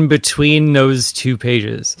page in between those two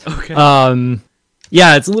pages. Okay.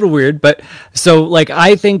 Yeah, it's a little weird, but so like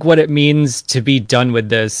I think what it means to be done with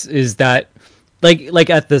this is that like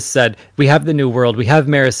Ethis said, we have the new world, we have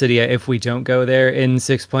Maricidia. If we don't go there in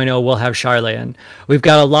 6.0, we'll have Charlayan. We've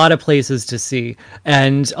got a lot of places to see,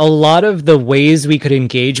 and a lot of the ways we could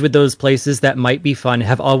engage with those places that might be fun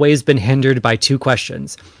have always been hindered by two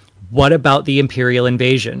questions. What about the Imperial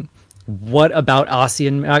invasion? What about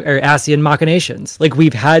ASEAN machinations? Like,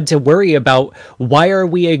 we've had to worry about, why are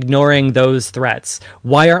we ignoring those threats?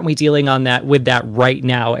 Why aren't we dealing on that with that right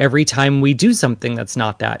now every time we do something that's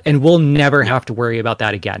not that? And we'll never have to worry about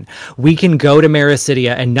that again. We can go to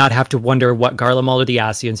Maricidia and not have to wonder what Garlemald or the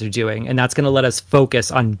ASEANs are doing, and that's going to let us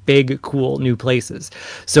focus on big, cool new places.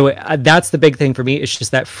 So that's the big thing for me. It's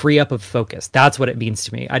just that free up of focus. That's what it means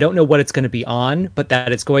to me. I don't know what it's going to be on, but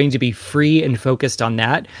that it's going to be free and focused on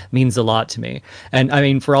that means a lot to me. And I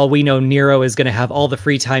mean, for all we know, Nero is going to have all the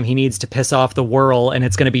free time he needs to piss off the whirl, and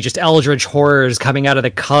it's going to be just eldritch horrors coming out of the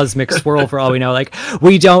cosmic swirl for all we know. Like,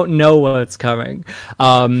 we don't know what's coming.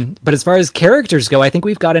 But as far as characters go, I think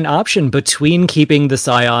we've got an option between keeping the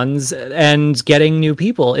Scions and getting new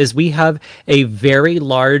people. Is we have a very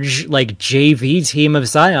large, like, JV team of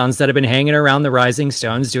Scions that have been hanging around the Rising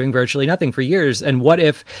Stones doing virtually nothing for years. And what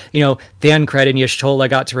if, Thancred and Y'shtola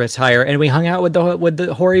got to retire and we hung out with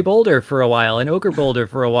the Hoary Boulder for a while and Ochre Boulder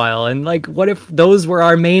for a while, and like, what if those were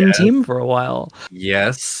our main team for a while?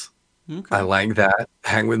 Yes. Okay. I like that.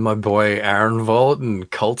 Hang with my boy Arenvold and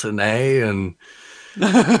Colton A and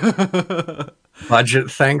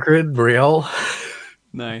Budget Thancred, Brielle.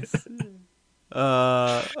 Nice.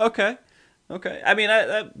 Okay. I mean,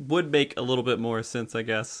 that would make a little bit more sense, I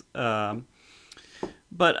guess. But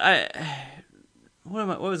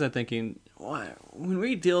what was I thinking? When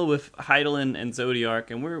we deal with Hydaelyn and Zodiark,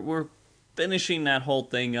 and we're finishing that whole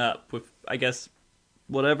thing up with, I guess,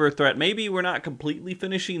 whatever threat. Maybe we're not completely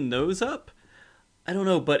finishing those up. I don't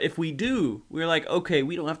know, but if we do, we're like, okay,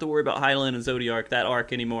 we don't have to worry about Hydaelyn and Zodiark, that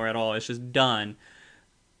arc anymore at all. It's just done.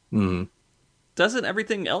 Mm. Doesn't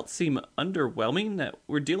everything else seem underwhelming? That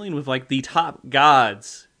we're dealing with like the top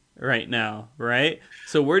gods right now, right?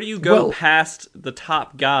 So where do you go past the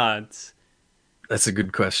top gods? That's a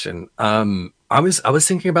good question. I was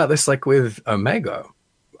thinking about this like with Omega,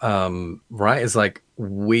 right? It's like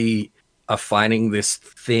we are finding this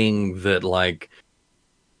thing that like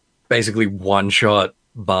basically one shot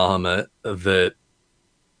Bahamut that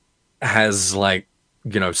has like,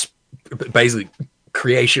 basically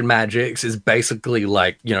creation magics is basically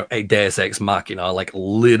like, a Deus Ex Machina, like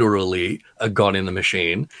literally a god in the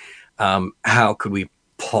machine. How could we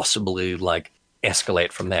possibly like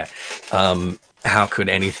escalate from there? How could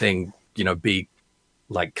anything, be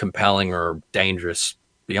like compelling or dangerous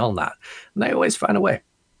beyond that? And they always find a way.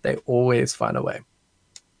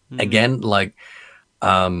 Mm-hmm. Again, like,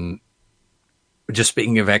 just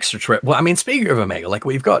speaking of speaking of Omega, like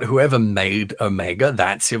we've got whoever made Omega,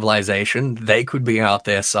 that civilization, they could be out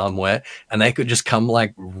there somewhere and they could just come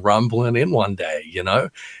like rumbling in one day,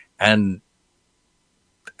 and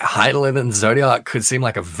Hydaelyn and Zodiark could seem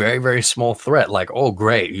like a very, very small threat. Like, oh,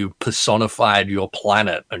 great, you personified your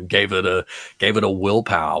planet and gave it a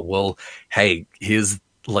willpower. Well, hey, here's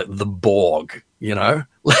like the Borg,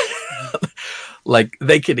 like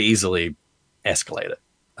they could easily escalate it,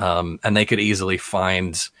 and they could easily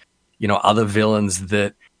find, other villains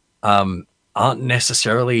that aren't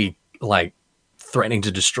necessarily like threatening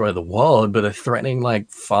to destroy the world, but are threatening like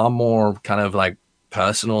far more kind of like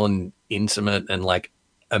personal and intimate and like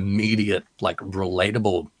immediate, like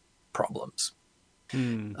relatable problems. I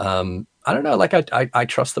don't know. Like I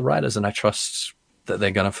trust the writers, and I trust that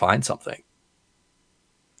they're going to find something.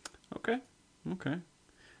 Okay.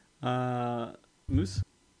 Moose.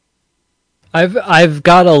 I've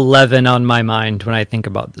got 11 on my mind when I think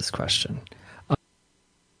about this question.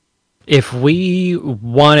 If we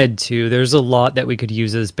wanted to, there's a lot that we could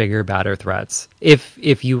use as bigger, badder threats.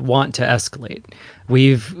 If you want to escalate,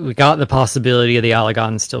 we got the possibility of the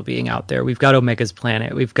Allagons still being out there. We've got Omega's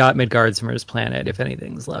planet. We've got Midgardsmir's planet, if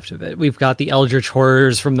anything's left of it. We've got the Eldritch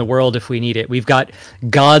horrors from the world if we need it. We've got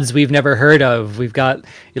gods we've never heard of. We've got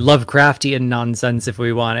Lovecraftian nonsense if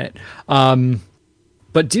we want it.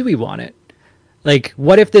 But do we want it? Like,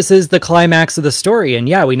 what if this is the climax of the story? And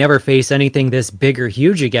yeah, we never face anything this big or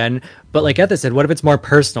huge again. But like Ethel said, what if it's more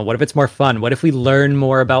personal? What if it's more fun? What if we learn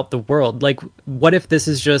more about the world? Like, what if this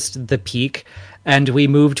is just the peak and we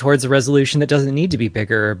move towards a resolution that doesn't need to be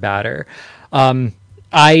bigger or badder?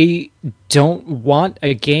 I don't want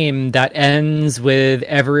a game that ends with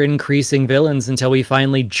ever-increasing villains until we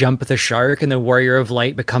finally jump the shark and the Warrior of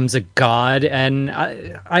Light becomes a god. And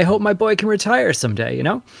I hope my boy can retire someday,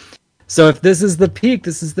 So if this is the peak,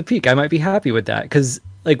 this is the peak. I might be happy with that because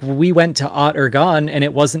like we went to Ot Urgan and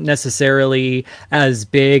it wasn't necessarily as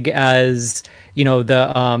big as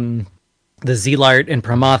the Zelart and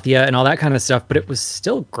Promathia and all that kind of stuff, but it was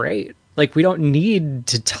still great. Like we don't need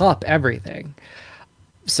to top everything.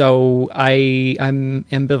 So I'm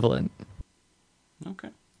ambivalent. Okay.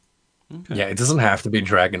 Okay. Yeah, it doesn't have to be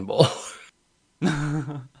Dragon Ball.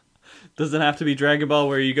 Does it have to be Dragon Ball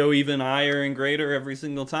where you go even higher and greater every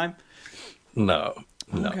single time? No.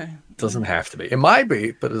 Okay. It doesn't have to be. It might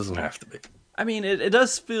be, but it doesn't have to be. I mean, it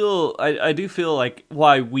does feel, I do feel like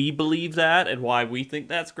why we believe that and why we think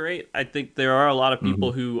that's great. I think there are a lot of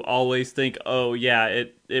people who always think, oh, yeah,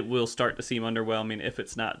 it will start to seem underwhelming if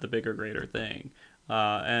it's not the bigger, greater thing.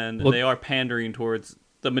 And they are pandering towards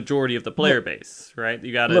the majority of the player base, right?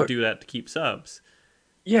 You got to do that to keep subs.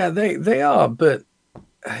 Yeah, they are, but,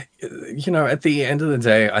 at the end of the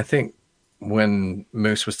day, I think when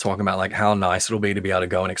Moose was talking about like how nice it'll be to be able to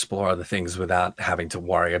go and explore other things without having to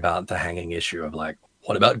worry about the hanging issue of like,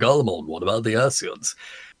 what about Garlemald? What about the Ursians?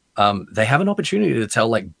 They have an opportunity to tell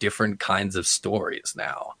like different kinds of stories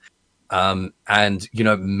now. And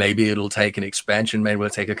maybe it'll take an expansion, maybe it'll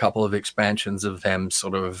take a couple of expansions of them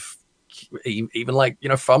sort of even like,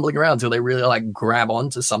 fumbling around till they really like grab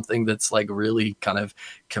onto something that's like really kind of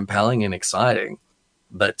compelling and exciting.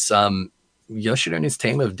 But Yoshida and his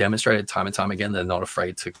team have demonstrated time and time again they're not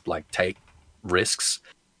afraid to like take risks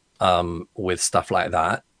with stuff like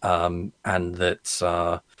that, and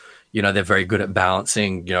that they're very good at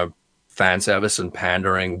balancing fan service and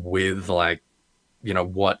pandering with like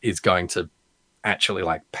what is going to actually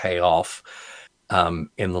like pay off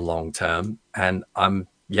in the long term. And I'm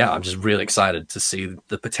just really excited to see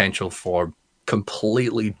the potential for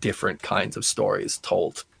completely different kinds of stories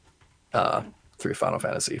told through Final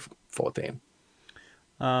Fantasy 14.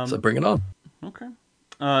 So bring it on. Okay.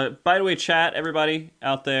 By the way, chat, everybody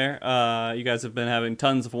out there, you guys have been having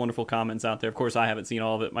tons of wonderful comments out there. Of course, I haven't seen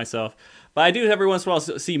all of it myself, but I do every once in a while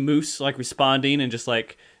see Moose like responding and just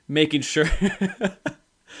like making sure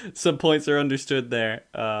some points are understood there.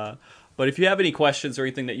 But if you have any questions or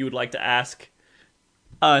anything that you would like to ask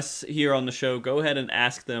us here on the show, go ahead and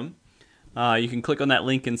ask them. You can click on that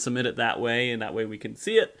link and submit it that way, and that way we can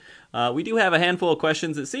see it. We do have a handful of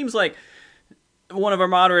questions. It seems like one of our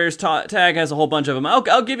moderators, Tag, has a whole bunch of them.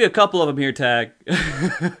 I'll give you a couple of them here, Tag.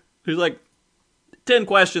 There's like 10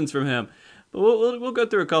 questions from him, but we'll go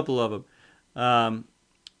through a couple of them.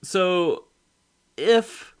 So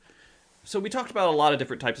we talked about a lot of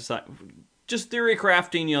different types of just theory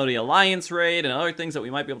crafting, the alliance raid and other things that we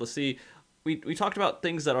might be able to see. We talked about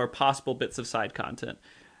things that are possible bits of side content.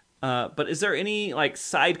 But is there any like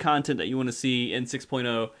side content that you want to see in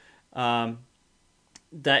 6.0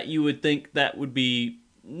 that you would think that would be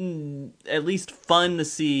at least fun to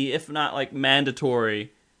see, if not like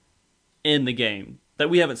mandatory in the game that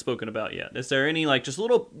we haven't spoken about yet? Is there any like just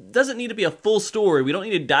little, doesn't need to be a full story, we don't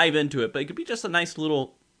need to dive into it, but it could be just a nice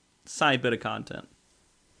little side bit of content?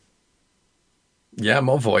 Yeah,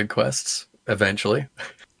 more void quests eventually.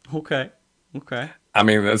 Okay. I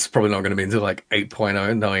mean, that's probably not going to be until like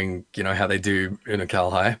 8.0, knowing, how they do in a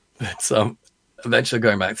Cal High. So eventually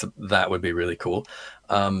going back to that would be really cool.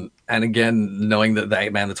 And again, knowing that the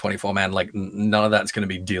 8-man, the 24-man, like none of that's going to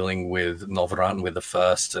be dealing with Novaran with the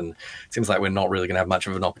first. And it seems like we're not really going to have much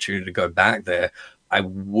of an opportunity to go back there. I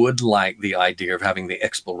would like the idea of having the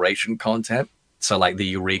exploration content. So like the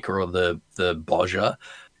Eureka or the Bozja,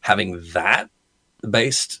 having that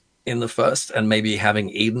based in the first, and maybe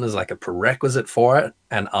having Eden as like a prerequisite for it,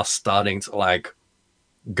 and us starting to like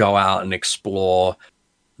go out and explore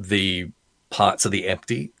the parts of the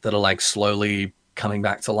empty that are like slowly coming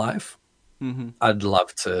back to life. Mm-hmm. I'd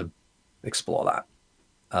love to explore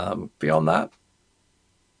that. Beyond that,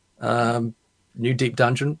 new deep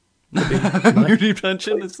dungeon. Nice. New deep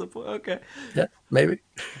dungeon is the point. Okay. Yeah, maybe.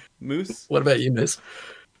 Moose. What about you, Moose?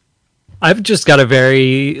 I've just got a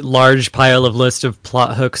very large pile of list of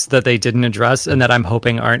plot hooks that they didn't address and that I'm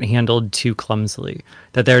hoping aren't handled too clumsily.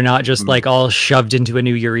 That they're not just like all shoved into a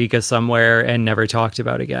new Eureka somewhere and never talked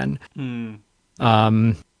about again.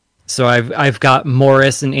 So I've got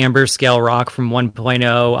Morris and Amber Scale Rock from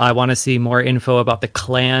 1.0. I want to see more info about the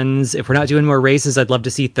clans. If we're not doing more races, I'd love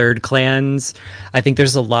to see third clans. I think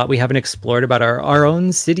there's a lot we haven't explored about our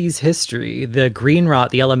own city's history. The Green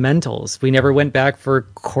Rot, the Elementals. We never went back for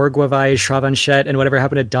Corguavai, Shavanchet, and whatever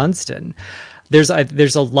happened to Dunstan. There's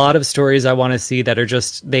a lot of stories I want to see that are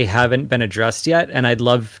just, they haven't been addressed yet, and I'd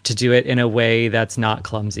love to do it in a way that's not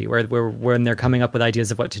clumsy, where when they're coming up with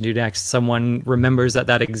ideas of what to do next, someone remembers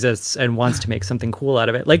that exists and wants to make something cool out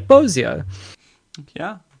of it, like Bozja.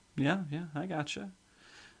 Yeah, I gotcha.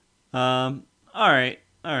 All right,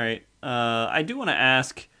 all right. I do want to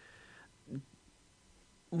ask: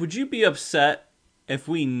 would you be upset if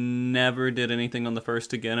we never did anything on the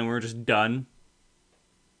first again and we're just done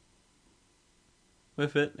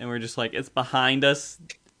with it and we're just like it's behind us?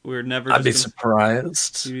 We're never I'd just be gonna.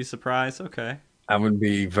 surprised. You'd be surprised. Okay. I would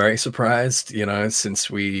be very surprised, since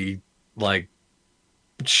we like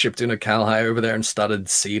shipped into Calhai over there and started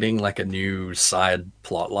seeding like a new side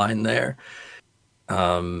plot line there.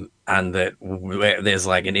 And that there's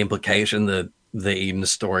like an implication that the Eden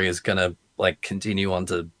story is gonna like continue on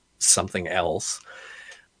to something else.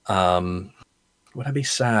 Um, would I be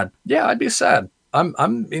sad? Yeah, I'd be sad.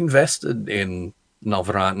 I'm invested in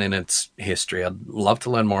Novrat and in its history. I'd love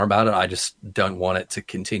to learn more about it. I just don't want it to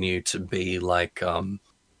continue to be like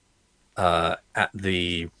at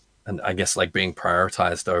the and I guess like being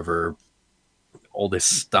prioritized over all this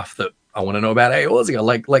stuff that I want to know about Eorzea.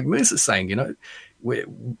 Like Moose is saying, we,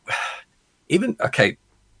 even okay.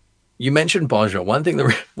 You mentioned Bodja. One thing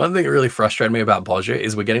that really frustrated me about Bodja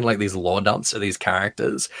is we're getting like these lore dumps of these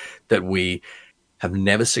characters that we have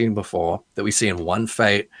never seen before, that we see in One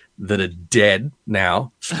Fate, that are dead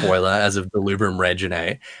now. Spoiler, as of Delubrum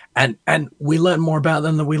Reginae, and we learn more about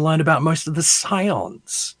them than we learned about most of the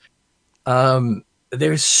Scions.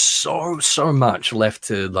 There's so much left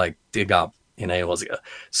to like dig up in Eorzea.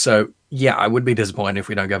 So yeah, I would be disappointed if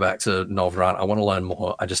we don't go back to Novrat. I want to learn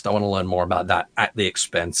more. I want to learn more about that at the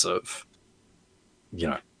expense of,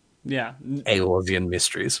 Yeah. Eorzean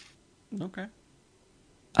mysteries. Okay.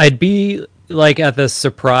 I'd be like at the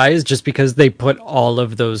surprise just because they put all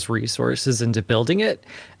of those resources into building it.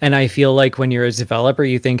 And I feel like when you're a developer,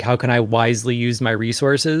 you think, how can I wisely use my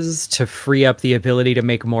resources to free up the ability to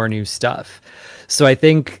make more new stuff? So I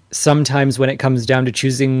think sometimes when it comes down to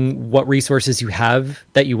choosing what resources you have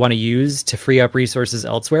that you want to use to free up resources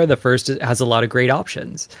elsewhere, the first has a lot of great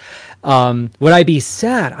options. Would I be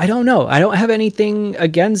sad? I don't know. I don't have anything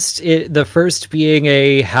against it. The first being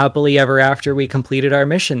a happily ever after we completed our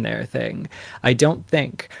mission there thing. I don't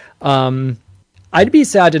think. I'd be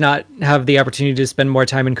sad to not have the opportunity to spend more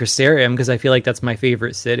time in Crystarium because I feel like that's my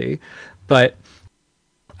favorite city. But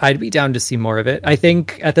I'd be down to see more of it. I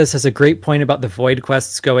think Ethos has a great point about the Void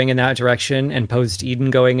quests going in that direction and Post Eden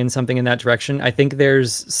going in something in that direction. I think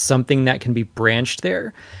there's something that can be branched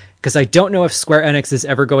there because I don't know if Square Enix is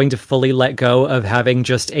ever going to fully let go of having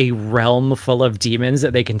just a realm full of demons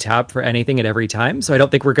that they can tap for anything at every time. So I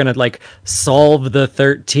don't think we're going to like solve the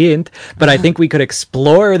 13th, but I think we could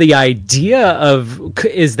explore the idea of,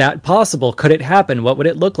 is that possible? Could it happen? What would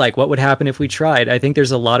it look like? What would happen if we tried? I think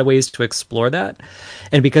there's a lot of ways to explore that.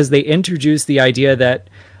 And because they introduced the idea that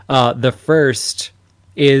the first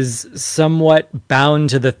is somewhat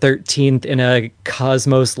bound to the 13th in a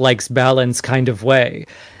cosmos likes balance kind of way,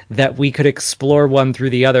 that we could explore one through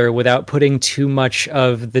the other without putting too much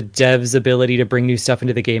of the dev's ability to bring new stuff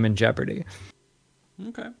into the game in jeopardy.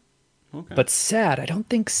 Okay. Okay. But sad, I don't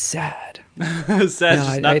think sad. Sad's No, just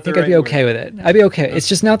I not the think I'd right be okay word. with it. I'd be okay. It's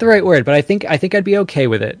just not the right word, but I think I'd be okay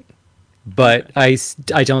with it. But I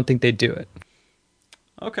don't think they'd do it.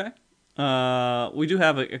 Okay. We do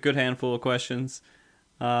have a good handful of questions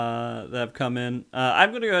that have come in. I'm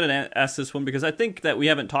going to go ahead and ask this one because I think that we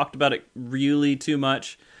haven't talked about it really too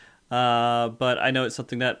much, but I know it's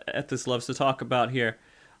something that Ethis loves to talk about here.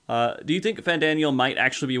 Do you think Fandaniel might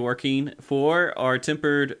actually be working for or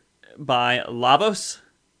tempered by Lavos?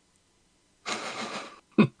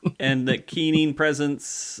 And the Keening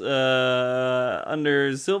presence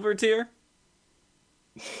under Silver Tier?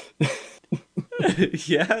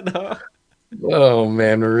 Yeah, no. Oh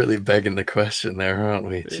man, we're really begging the question there, aren't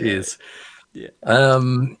we? Jeez. Yeah.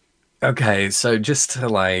 Okay, so just to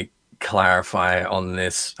like clarify on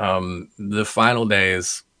this, the final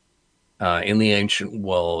days in the ancient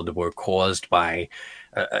world were caused by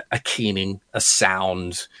a keening, a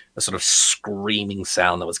sound, a sort of screaming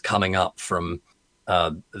sound that was coming up from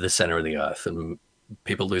the center of the earth, and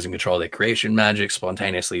people losing control of their creation magic,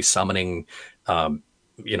 spontaneously summoning,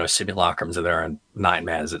 simulacrums of their own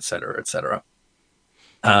nightmares, etc., etc.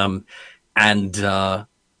 And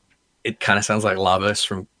it kind of sounds like Lavos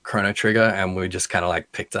from Chrono Trigger, and we just kind of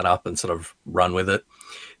like picked it up and sort of run with it.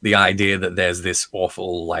 The idea that there's this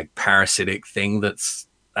awful like parasitic thing that's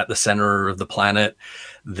at the center of the planet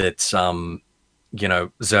that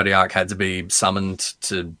Zodiac had to be summoned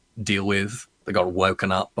to deal with. They got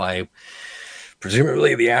woken up by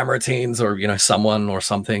presumably the Amortines or someone or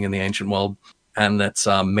something in the ancient world, and that's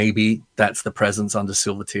maybe that's the presence under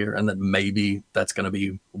Silver Tier, and that maybe that's going to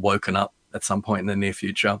be woken up at some point in the near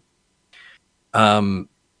future.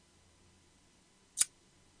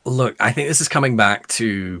 Look, I think this is coming back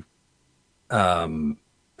to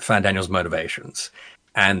Daniel's motivations.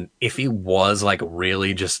 And if he was like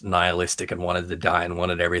really just nihilistic and wanted to die and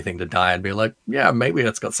wanted everything to die, I'd be like, yeah, maybe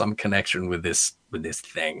it's got some connection with this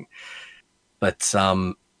thing. But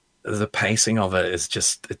the pacing of it is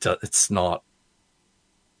just it's not.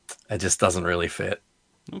 It just doesn't really fit.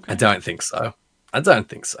 Okay. I don't think so. All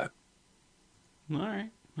right.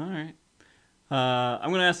 I'm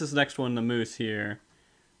going to ask this next one, the Moose here.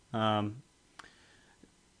 Do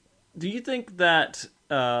you think that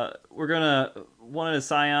one of the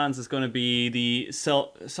Scions is going to be the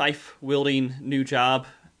scythe wielding new job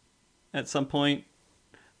at some point?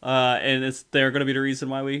 And they're going to be the reason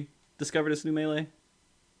why we discovered this new melee?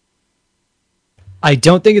 I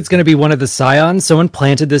don't think it's going to be one of the Scions. Someone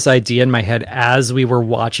planted this idea in my head as we were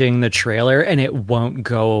watching the trailer, and it won't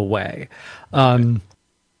go away.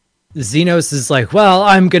 Xenos is like, well,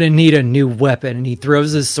 I'm going to need a new weapon. And he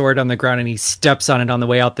throws his sword on the ground and he steps on it on the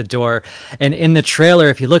way out the door. And in the trailer,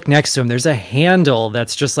 if you look next to him, there's a handle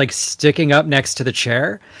that's just like sticking up next to the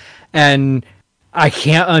chair. And I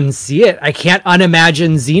can't unsee it. I can't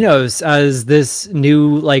unimagine Xenos as this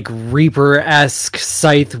new, like, Reaper-esque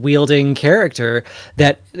scythe-wielding character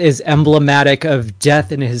that is emblematic of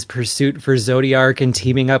death in his pursuit for Zodiark and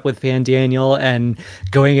teaming up with Fandaniel and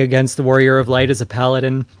going against the Warrior of Light as a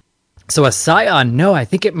paladin. So a Scion, no, I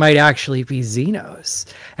think it might actually be Xenos.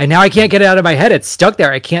 And now I can't get it out of my head. It's stuck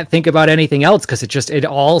there. I can't think about anything else because it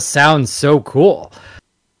all sounds so cool.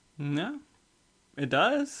 No, it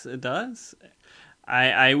does.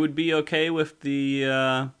 I would be okay with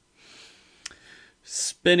the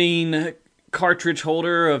spinning cartridge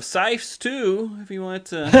holder of scythes too, if you want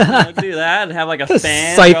to do that and have like a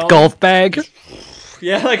fan. Scythe going. golf bag.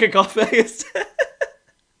 Yeah, like a golf bag.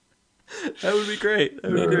 That would be great.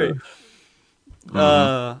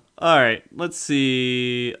 All right, let's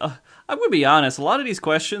see. I'm gonna be honest. A lot of these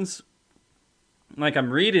questions, like I'm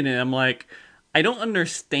reading it, I'm like, I don't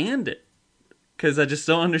understand it because I just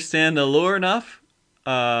don't understand the lore enough.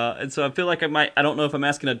 And so I feel like I don't know if I'm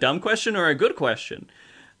asking a dumb question or a good question.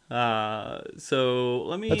 So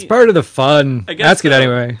let me. That's part of the fun. I guess Ask it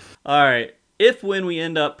anyway. All right. When we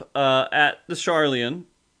end up at the Sharlayan,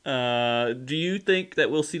 do you think that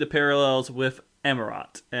we'll see the parallels with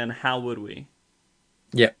Emirat, and how would we?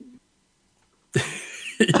 Yeah.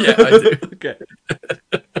 Yeah, I do. Okay.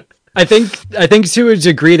 I think to a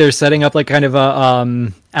degree they're setting up like kind of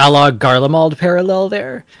a a la Garlemald parallel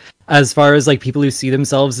there, as far as like people who see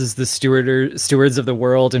themselves as the stewards of the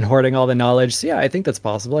world and hoarding all the knowledge. So yeah, I think that's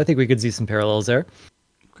possible. I think we could see some parallels there.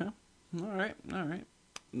 Okay. All right.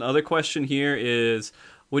 Another question here is,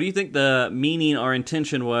 what do you think the meaning or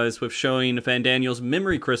intention was with showing Fandaniel's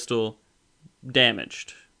memory crystal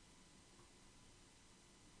damaged?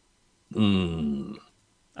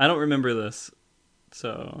 I don't remember this,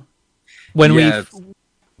 so when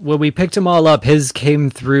we picked them all up, his came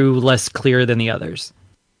through less clear than the others.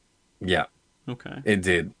 Yeah. Okay. It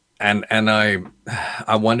did. And I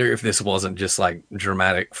wonder if this wasn't just like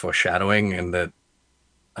dramatic foreshadowing and that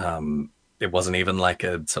it wasn't even like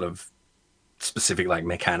a sort of specific like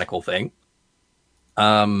mechanical thing.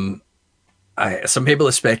 Some people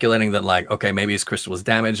are speculating that like, okay, maybe his crystal was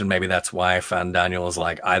damaged and maybe that's why Fandaniel is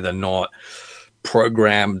like either not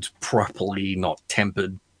programmed properly, not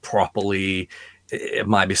tempered properly. It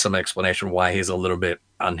might be some explanation why he's a little bit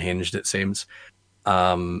unhinged, it seems.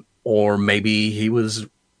 Or maybe he was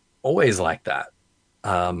always like that.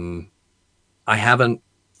 I haven't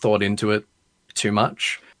thought into it too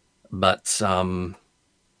much, but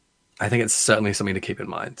I think it's certainly something to keep in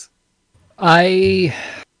mind.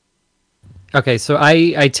 Okay, so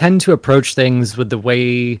I tend to approach things with the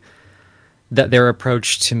way that they're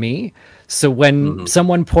approached to me. So when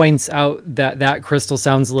someone points out that crystal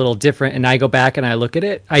sounds a little different and I go back and I look at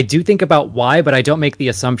it, I do think about why, but I don't make the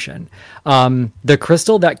assumption. The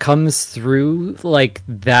crystal that comes through like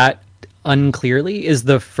that unclearly is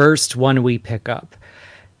the first one we pick up.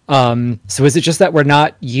 So is it just that we're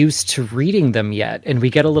not used to reading them yet and we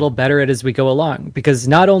get a little better at it as we go along? Because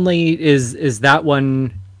not only is that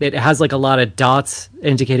one, it has like a lot of dots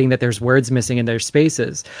indicating that there's words missing in their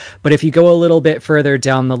spaces. But if you go a little bit further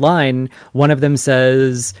down the line, one of them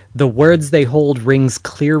says the words they hold rings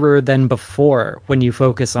clearer than before when you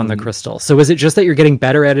focus on the crystal. So is it just that you're getting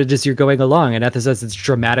better at it as you're going along? And Ethel says it's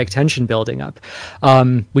dramatic tension building up.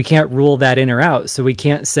 We can't rule that in or out. So we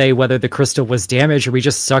can't say whether the crystal was damaged or we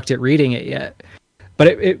just sucked at reading it yet. But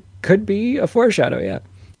it could be a foreshadow, yeah.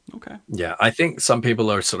 Okay. Yeah, I think some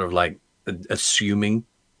people are sort of like assuming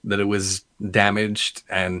that it was damaged,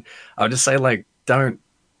 and I would just say like don't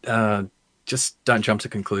jump to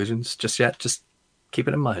conclusions just yet. Just keep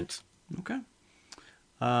it in mind. Okay.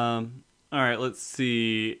 All All right, let's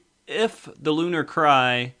see. If the Lunar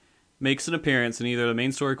Cry makes an appearance in either the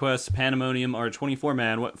main story quest, Pandemonium, or 24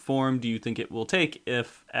 Man, what form do you think it will take,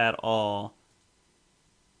 if at all?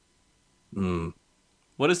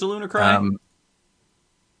 What is the Lunar Cry?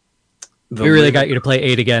 We really got you to play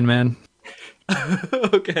 8 again, man.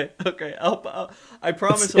 Okay. I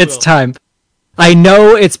promise It's time. I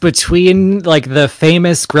know it's between like the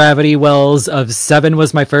famous gravity wells of 7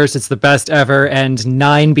 was my first, it's the best ever, and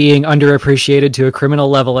 9 being underappreciated to a criminal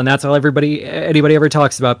level, and that's all anybody ever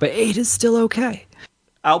talks about. But 8 is still okay.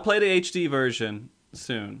 I'll play the HD version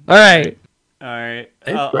soon. All right.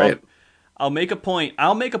 It's great. I'll make a point.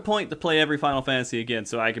 I'll make a point to play every Final Fantasy again,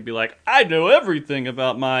 so I could be like, I know everything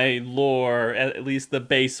about my lore, at least the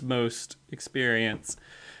base most experience.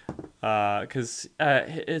 Because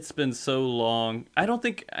it's been so long. I don't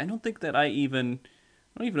think that I don't even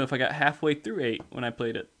know if I got halfway through 8 when I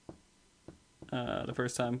played it the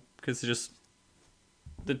first time. Because just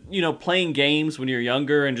playing games when you're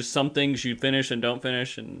younger, and just some things you finish and don't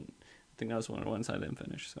finish, and I think that was one of the ones I didn't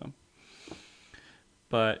finish. So,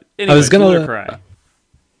 but anyway, I was gonna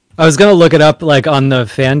look it up like on the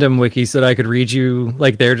fandom wiki so that I could read you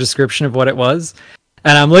like their description of what it was.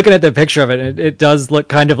 And I'm looking at the picture of it, and it does look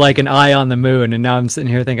kind of like an eye on the moon. And now I'm sitting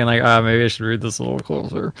here thinking, like, maybe I should read this a little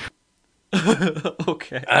closer.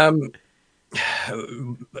 Okay.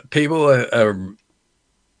 People are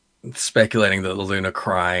speculating that the Lunar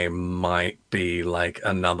Cry might be like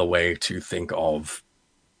another way to think of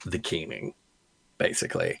the Keening,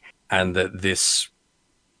 basically. And that this,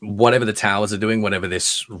 whatever the towers are doing, whatever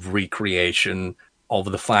this recreation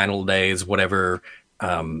of the final days, whatever...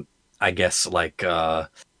 I guess like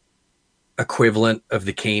equivalent of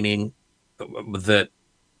the Keening that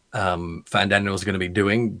Fandaniel is going to be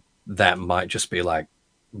doing, that might just be like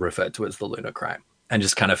referred to as the Lunar Cry, and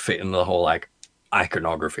just kind of fit in the whole like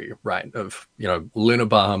iconography, right? Of Lunar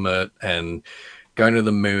Bahamut and going to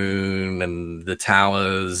the moon and the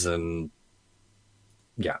towers, and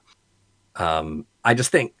yeah. I just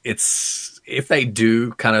think if they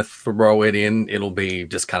do kind of throw it in, it'll be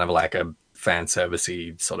just kind of like a fan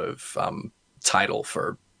servicey sort of title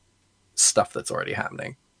for stuff that's already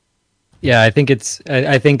happening. Yeah, I think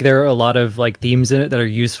there are a lot of like themes in it that are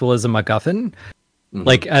useful as a MacGuffin,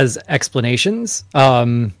 like as explanations.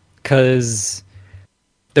 Because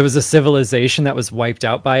there was a civilization that was wiped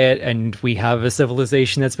out by it, and we have a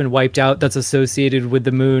civilization that's been wiped out that's associated with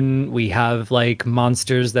the moon. We have like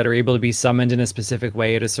monsters that are able to be summoned in a specific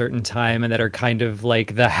way at a certain time, and that are kind of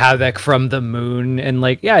like the havoc from the moon. And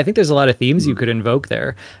like, yeah, I think there's a lot of themes you could invoke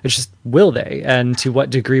there. It's just, will they? And to what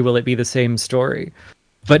degree will it be the same story?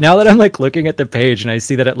 But now that I'm like looking at the page and I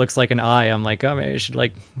see that it looks like an eye, I'm like, oh,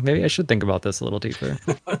 maybe I should think about this a little deeper.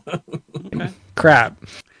 Okay. Crap.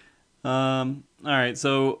 All right,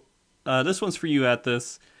 so this one's for you,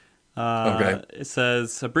 Ethis. Okay. It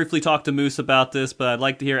says, I briefly talked to Moose about this, but I'd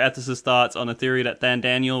like to hear Ethis' thoughts on the theory that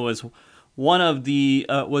Fandaniel was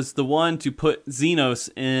the one to put Xenos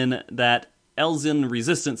in that Elzin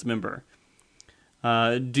resistance member.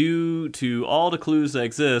 Due to all the clues that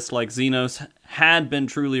exist, like Xenos had been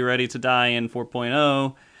truly ready to die in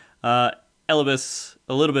 4.0,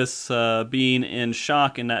 Elidibus being in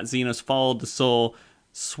shock in that Xenos followed the soul,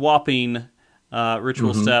 swapping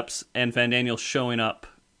ritual steps, and Fandaniel showing up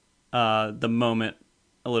the moment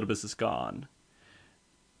Elidibus is gone.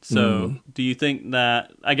 So, do you think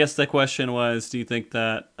that... I guess the question was, do you think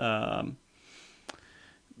that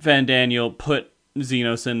Fandaniel put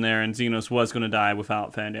Xenos in there, and Xenos was going to die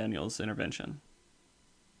without Fandaniel's intervention?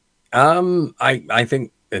 I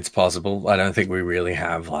think it's possible. I don't think we really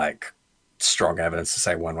have like strong evidence to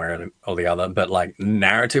say one way or the other, but like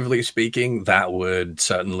narratively speaking, that would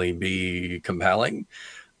certainly be compelling.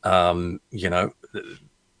 Elidibus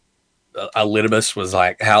was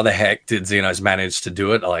like, how the heck did Xenos manage to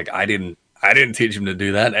do it? Like, I didn't teach him to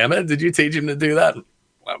do that. Emma, did you teach him to do that?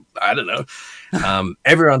 Well, I don't know.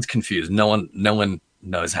 Everyone's confused. No one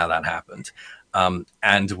knows how that happened.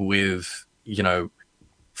 And with,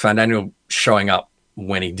 Fandaniel showing up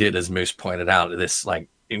when he did, as Moose pointed out, this like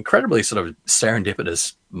incredibly sort of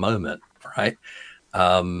serendipitous moment, right?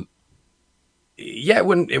 Yeah, it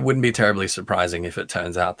wouldn't be terribly surprising if it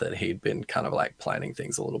turns out that he'd been kind of like planning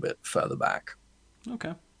things a little bit further back.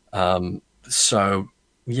 Okay. So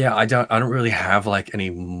yeah, I don't really have like any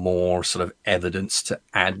more sort of evidence to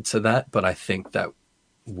add to that, but I think that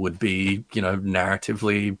would be,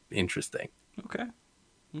 narratively interesting. Okay.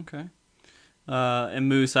 And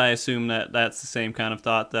Moose, I assume that that's the same kind of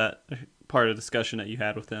thought, that part of the discussion that you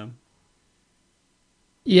had with him.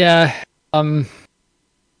 Yeah.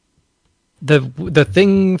 the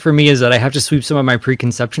thing for me is that I have to sweep some of my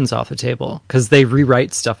preconceptions off the table because they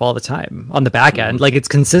rewrite stuff all the time on the back end. Like it's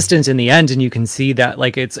consistent in the end, and you can see that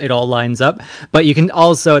like it all lines up. But you can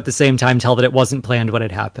also at the same time tell that it wasn't planned when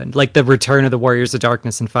it happened. Like the return of the Warriors of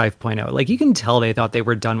Darkness in 5.0. Like you can tell they thought they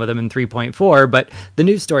were done with them in 3.4, but the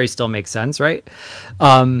new story still makes sense, right?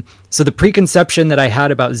 So the preconception that I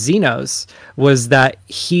had about Xenos was that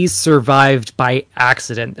he survived by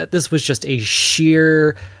accident. That this was just a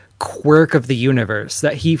sheer quirk of the universe,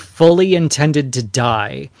 that he fully intended to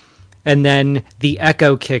die, and then the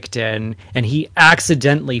echo kicked in and he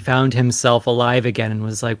accidentally found himself alive again and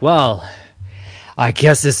was like, well, I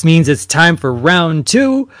guess this means it's time for round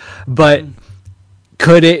 2. But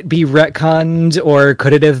could it be retconned, or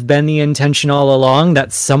could it have been the intention all along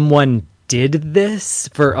that someone did this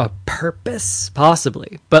for a purpose?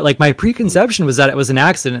 Possibly. But like my preconception was that it was an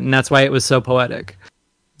accident, and that's why it was so poetic.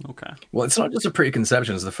 Okay. Well, it's not just a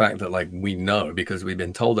preconception, it's the fact that like we know because we've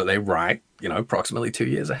been told that they write, approximately 2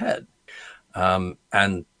 years ahead. And,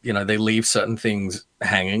 they leave certain things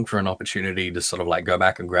hanging for an opportunity to sort of like go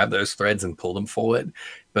back and grab those threads and pull them forward.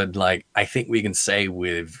 But like, I think we can say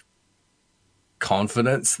with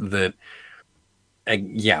confidence that,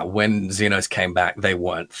 when Xenos came back, they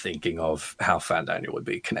weren't thinking of how Fat Daniel would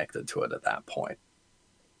be connected to it at that point.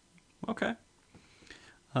 Okay.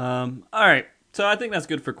 All right. So I think that's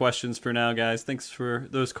good for questions for now, guys. Thanks for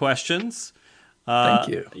those questions. Thank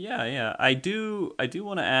you. Yeah. I do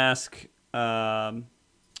want to ask one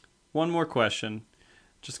more question.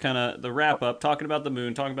 Just kind of the wrap up, talking about the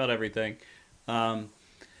moon, talking about everything.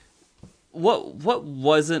 What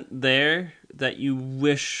wasn't there that you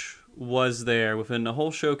wish was there within the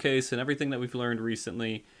whole showcase and everything that we've learned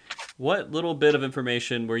recently? What little bit of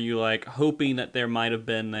information were you like hoping that there might have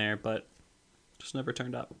been there, but just never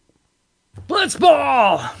turned up?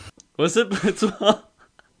 Blitzball! Was it Blitzball?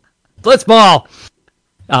 Blitzball!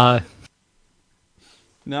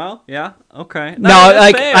 No? Yeah? Okay. No,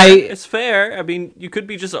 like, fair. It's fair. I mean, you could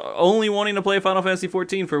be just only wanting to play Final Fantasy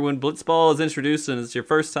XIV for when Blitzball is introduced and it's your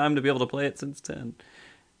first time to be able to play it since 10.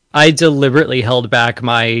 I deliberately held back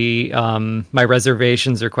my my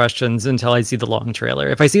reservations or questions until I see the long trailer.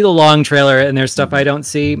 If I see the long trailer and there's stuff I don't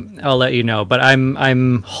see, I'll let you know. But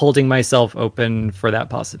I'm holding myself open for that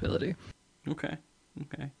possibility. Okay.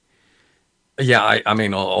 Yeah, I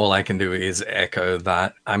mean, all I can do is echo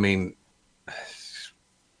that. I mean,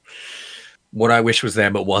 what I wish was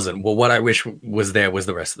there but wasn't. Well, what I wish was there was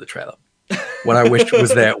the rest of the trailer. What I wished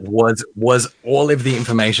was there was all of the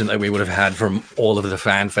information that we would have had from all of the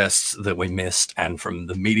fan fests that we missed and from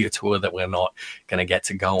the media tour that we're not going to get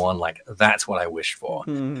to go on. Like, that's what I wished for.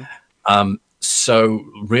 So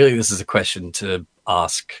really, this is a question to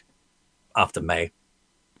ask after May,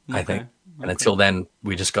 I think. And until then,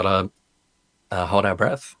 we just got to hold our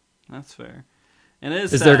breath. That's fair. And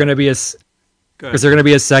it is there going to be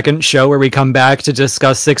a second show where we come back to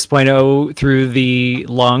discuss 6.0 through the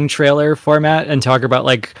long trailer format and talk about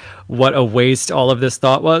like what a waste all of this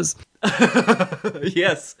thought was?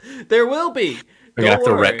 Yes, there will be. We're going to have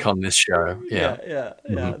to retcon this show. Yeah.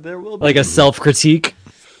 There will be. Like a self-critique.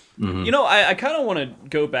 Mm-hmm. I kind of want to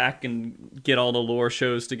go back and get all the lore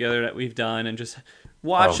shows together that we've done and just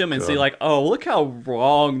watch them and see like, oh, look how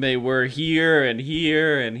wrong they were here and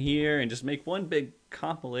here and here, and just make one big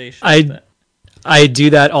compilation of that. I do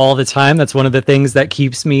that all the time. That's one of the things that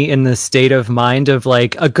keeps me in the state of mind of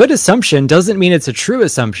like, a good assumption doesn't mean it's a true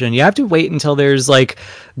assumption. You have to wait until there's like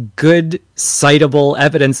good citable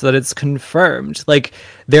evidence that it's confirmed. Like,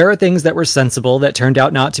 there are things that were sensible that turned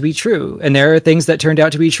out not to be true, and there are things that turned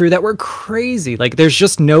out to be true that were crazy. Like, there's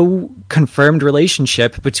just no confirmed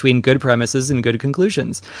relationship between good premises and good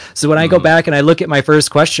conclusions. So when I go back and I look at my first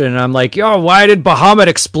question and I'm like, yo, why did Bahamut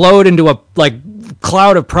explode into a like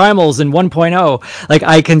cloud of primals in 1.0? Like,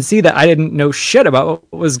 I can see that I didn't know shit about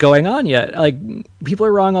what was going on yet. Like, people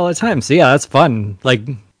are wrong all the time. So yeah, that's fun. Like,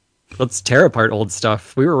 let's tear apart old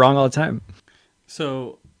stuff. We were wrong all the time.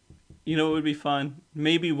 So, it would be fun.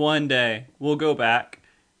 Maybe one day we'll go back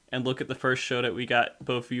and look at the first show that we got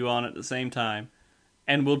both of you on at the same time,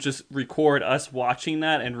 and we'll just record us watching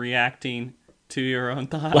that and reacting to your own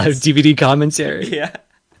thoughts. Live DVD commentary. Yeah.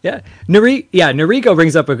 Yeah. Noriko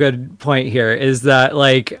brings up a good point here, is that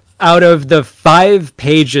like out of the 5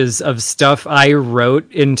 pages of stuff I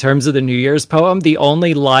wrote in terms of the New Year's poem, the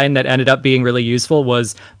only line that ended up being really useful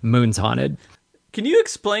was "Moon's haunted." Can you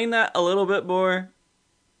explain that a little bit more?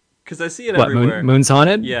 Because I see it everywhere. Moon's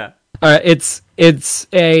haunted? Yeah. It's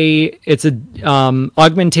a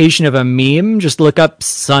augmentation of a meme. Just look up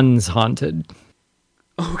 "Sun's haunted."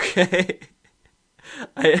 Okay.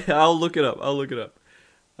 I'll look it up.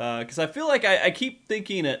 Because I feel like I keep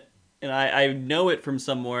thinking it and I know it from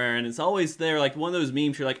somewhere, and it's always there. Like one of those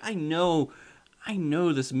memes, you're like, I know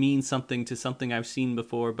this means something to something I've seen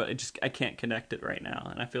before, but I can't connect it right now,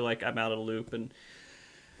 and I feel like I'm out of the loop, and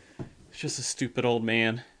it's just a stupid old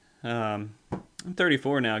man. I'm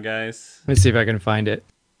 34 now, guys. Let me see if I can find it.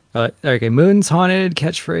 Okay, Moon's Haunted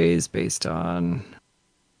catchphrase based on...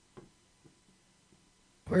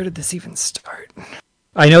 Where did this even start?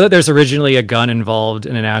 I know that there's originally a gun involved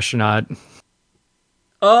in an astronaut.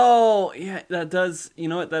 Oh, yeah, that does... You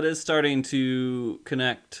know what? That is starting to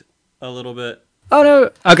connect a little bit. Oh,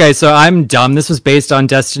 no. Okay, so I'm dumb. This was based on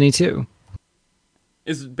Destiny 2.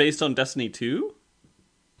 Is it based on Destiny 2?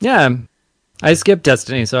 Yeah. I skipped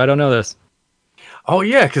Destiny, so I don't know this. Oh,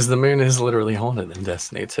 yeah, because the moon is literally haunted in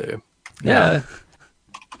Destiny 2. Yeah.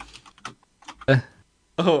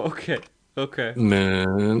 Oh, okay. Okay.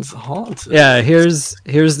 Moon's haunted. Yeah, here's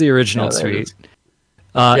the original tweet.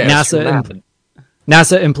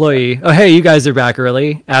 NASA employee. Oh, hey, you guys are back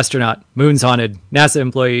early. Astronaut. Moon's haunted. NASA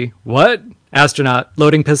employee. What? Astronaut.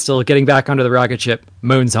 Loading pistol. Getting back onto the rocket ship.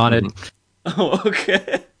 Moon's haunted. Oh,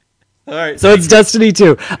 okay. All right. So it's Destiny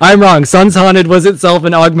 2. I'm wrong. Sun's Haunted was itself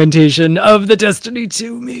an augmentation of the Destiny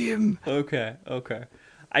 2 meme. Okay.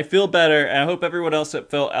 I feel better, and I hope everyone else that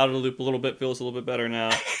felt out of the loop a little bit feels a little bit better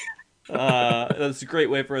now. That's a great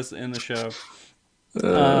way for us to end the show.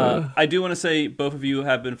 I do want to say both of you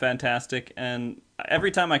have been fantastic, and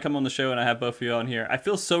every time I come on the show and I have both of you on here, I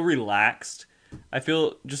feel so relaxed. I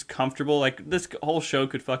feel just comfortable. Like, this whole show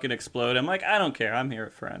could fucking explode. I'm like, I don't care. I'm here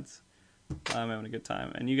with friends. I'm having a good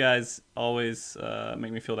time. And you guys always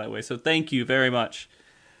make me feel that way. So thank you very much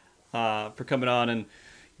for coming on and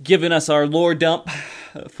giving us our lore dump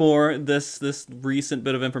for this recent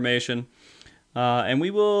bit of information. And we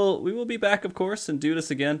will be back, of course, and do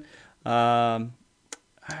this again. I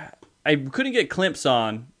couldn't get Klimps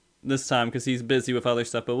on this time because he's busy with other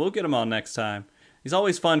stuff, but we'll get him on next time. He's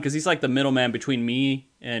always fun because he's like the middleman between me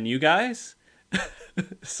and you guys.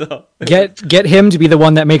 So get him to be the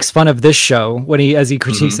one that makes fun of this show when as he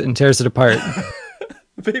critiques it and tears it apart.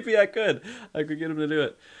 Maybe I could get him to do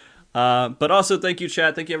it. But also thank you,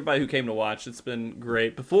 chat. Thank you everybody who came to watch. It's been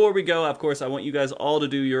great. Before we go, of course, I want you guys all to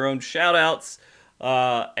do your own shout outs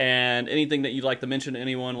and anything that you'd like to mention to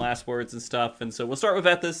anyone, last words and stuff. And so we'll start with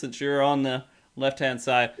Ethis since you're on the left hand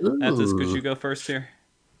side. Ethis, could you go first here?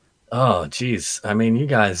 Oh, geez. I mean, you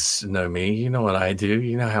guys know me. You know what I do.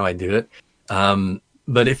 You know how I do it.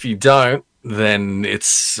 But if you don't, then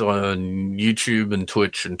it's on YouTube and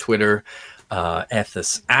Twitch and Twitter.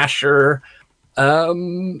 Ethis Asher.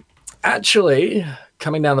 Actually,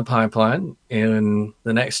 coming down the pipeline in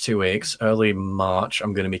the next 2 weeks, early March,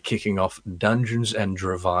 I'm going to be kicking off Dungeons and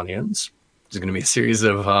Dravanians. There's going to be a series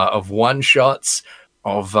of one-shots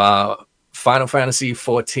of Final Fantasy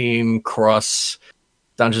XIV cross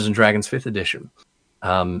Dungeons and Dragons 5th edition.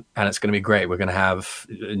 And it's going to be great. We're going to have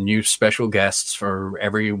new special guests for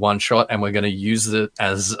every one shot, and we're going to use it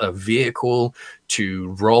as a vehicle to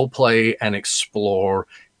role play and explore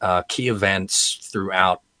key events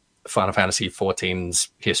throughout Final Fantasy XIV's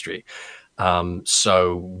history.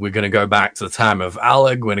 So we're going to go back to the time of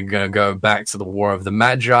Alec. We're going to go back to the War of the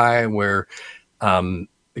Magi. We're going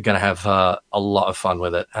to have a lot of fun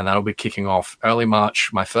with it, and that'll be kicking off early March.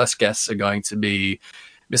 My first guests are going to be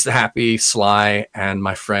Mr. Happy, Sly, and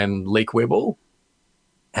my friend Leek Wibble.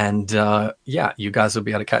 And yeah, you guys will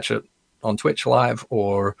be able to catch it on Twitch live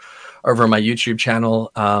or over on my YouTube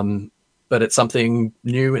channel. But it's something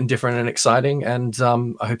new and different and exciting. And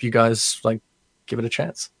I hope you guys give it a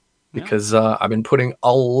chance because I've been putting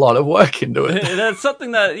a lot of work into it. And that's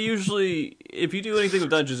something that usually, if you do anything with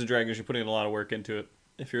Dungeons and Dragons, you're putting a lot of work into it.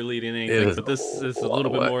 If you're leading anything, but this is a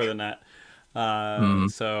little bit more than that.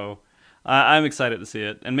 So I'm excited to see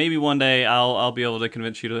it, and maybe one day I'll be able to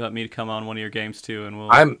convince you to let me come on one of your games too, and we'll.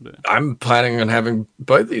 I'm planning on having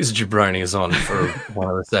both these jabronis on for one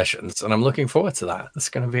of the sessions, and I'm looking forward to that. It's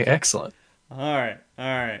going to be excellent. All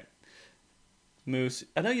right, Moose.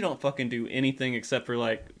 I know you don't fucking do anything except for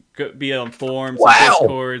be on forums and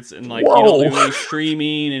Discords, and you don't do any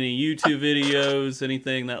streaming, any YouTube videos,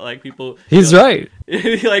 anything that people. He's right.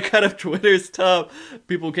 Kind of Twitter's tough.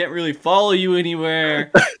 People can't really follow you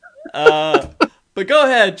anywhere. But go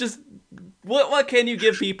ahead. Just what can you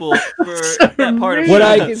give people for that part of what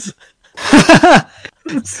I can...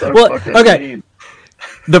 Well, okay. Mean.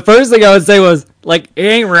 The first thing I would say was it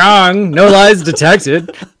ain't wrong. No lies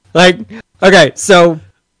detected. Okay, so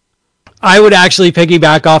I would actually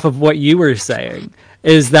piggyback off of what you were saying.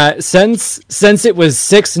 Is that since it was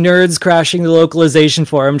 6 nerds crashing the localization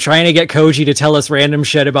forum trying to get Koji to tell us random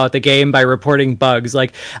shit about the game by reporting bugs,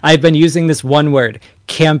 I've been using this one word,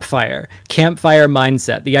 campfire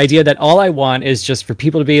mindset. The idea that all I want is just for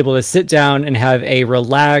people to be able to sit down and have a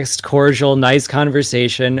relaxed, cordial, nice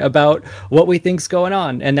conversation about what we think's going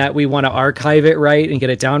on, and that we want to archive it right and get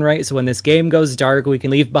it down right. So when this game goes dark, we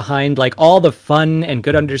can leave behind like all the fun and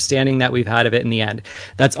good understanding that we've had of it in the end.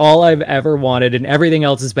 That's all I've ever wanted, and everything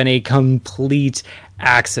else has been a complete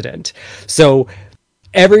accident. So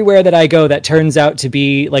everywhere that I go that turns out to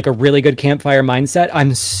be like a really good campfire mindset,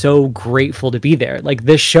 I'm so grateful to be there. Like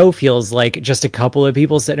this show feels like just a couple of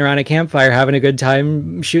people sitting around a campfire having a good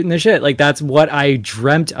time shooting the shit. Like that's what I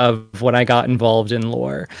dreamt of when I got involved in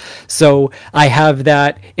lore. So I have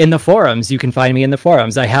that in the forums. You can find me in the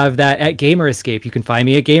forums. I have that at Gamer Escape. You can find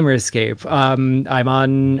me at Gamer Escape. I'm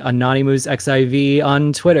on Anonymous XIV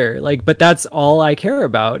on Twitter. Like, but that's all I care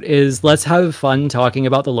about is let's have fun talking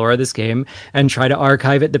about the lore of this game and try to archive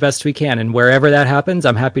it the best we can, and wherever that happens,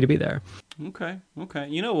 I'm happy to be there. Okay.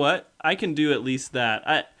 You know what? I can do at least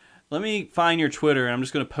that. Let me find your Twitter, and I'm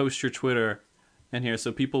just going to post your Twitter in here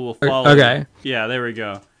so people will follow. Okay. You. Yeah, there we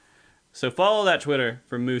go. So follow that Twitter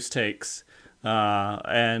for Moose Takes,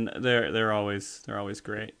 and they're always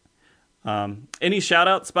great. Any shout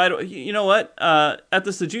outs? By the way, you know what? At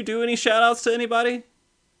this, did you do any shout outs to anybody?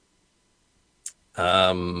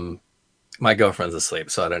 My girlfriend's asleep,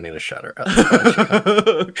 so I don't need to shut her up.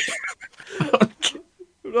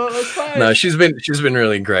 No, that's fine. No, she's been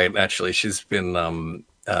really great. Actually, she's been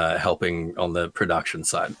helping on the production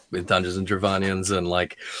side with Dungeons and Dragonians, and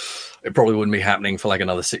like it probably wouldn't be happening for like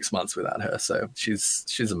another 6 months without her. So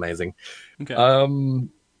she's amazing. Okay.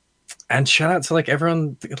 And shout out to like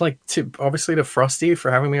everyone, like obviously to Frosty for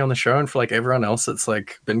having me on the show, and for like everyone else that's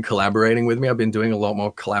like been collaborating with me. I've been doing a lot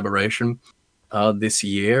more collaboration this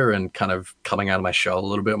year and kind of coming out of my shell a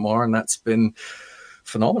little bit more, and that's been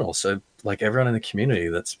phenomenal. So like everyone in the community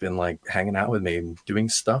that's been like hanging out with me and doing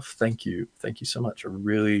stuff, thank you so much. I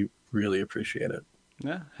really appreciate it.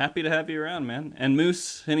 Yeah, happy to have you around, man. And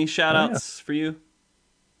Moose, any shout outs for you?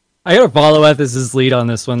 I gotta follow Ethis' lead on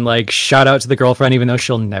this one. Like, shout out to the girlfriend, even though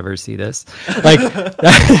she'll never see this. Like,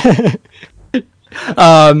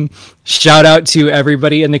 shout out to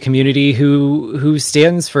everybody in the community who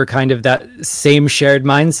stands for kind of that same shared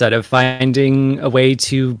mindset of finding a way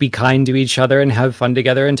to be kind to each other and have fun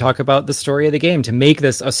together and talk about the story of the game, to make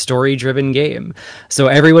this a story-driven game. So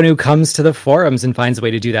everyone who comes to the forums and finds a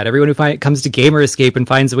way to do that, everyone who comes to Gamer Escape and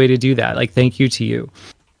finds a way to do that, like, thank you to you.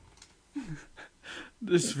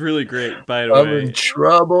 This is really great, by the way. I'm in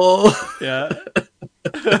trouble. Yeah.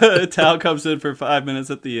 Tal comes in for 5 minutes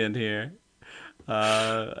at the end here.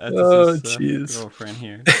 Jeez. Girlfriend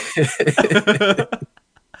here.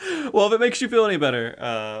 Well, if it makes you feel any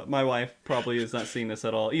better, my wife probably is not seeing this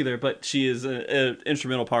at all either, but she is an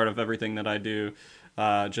instrumental part of everything that I do,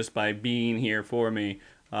 just by being here for me.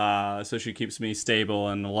 So she keeps me stable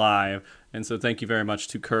and alive. And so thank you very much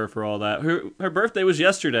to Kerr for all that. Her birthday was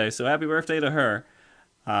yesterday, so happy birthday to her.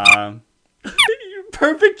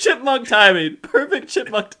 Perfect chipmunk timing. Perfect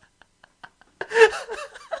chipmunk.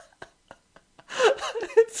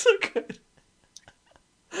 It's so good.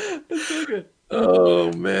 It's so good.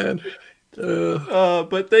 Oh man.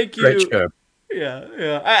 But thank you. Great show.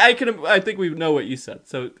 Yeah. I think we know what you said,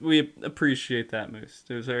 so we appreciate that, Moose.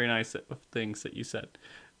 It was very nice of things that you said.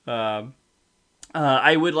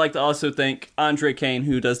 I would like to also thank Andre Kane,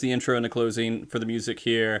 who does the intro and the closing for the music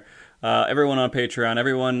here. Everyone on Patreon,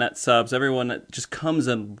 everyone that subs, everyone that just comes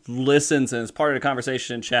and listens and is part of the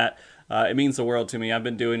conversation and chat. It means the world to me. I've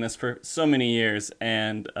been doing this for so many years,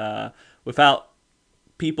 and without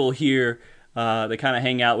people here that kind of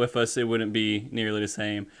hang out with us, it wouldn't be nearly the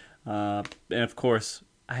same. And of course,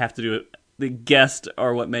 I have to do it. The guests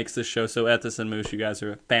are what makes this show. So Ethis and Moose, you guys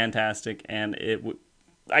are fantastic, and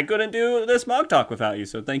I couldn't do this MogTalk without you.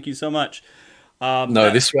 So thank you so much.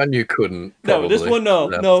 This one you couldn't. Probably. No, this one,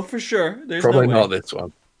 no, for sure. There's probably no way. not this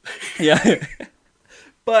one. Yeah.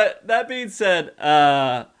 But that being said,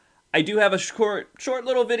 I do have a short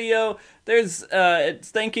little video. There's it's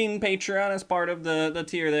thanking Patreon as part of the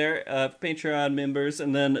tier there, Patreon members,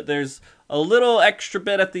 and then there's a little extra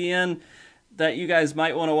bit at the end that you guys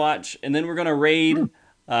might want to watch, and then we're gonna raid.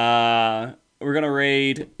 We're gonna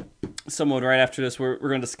raid someone right after this. We're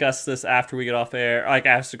gonna discuss this after we get off air, like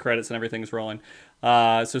after the credits and everything's rolling.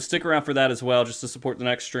 So stick around for that as well, just to support the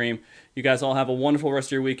next stream. You guys all have a wonderful rest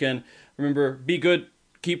of your weekend. Remember, be good,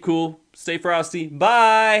 keep cool, stay frosty.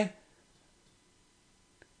 Bye.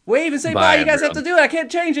 Wave and say bye. You guys have to do it. I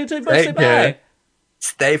can't change it until you both say bye.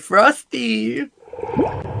 Stay frosty.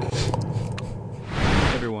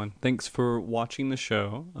 Everyone, thanks for watching the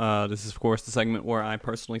show. This is, of course, the segment where I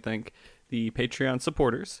personally thank the Patreon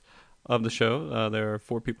supporters of the show. There are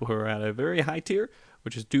 4 people who are at a very high tier,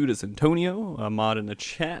 which is Dude is Antonio, a mod in the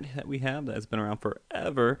chat that we have that has been around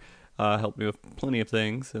forever. Helped me with plenty of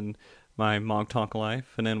things in my MogTalk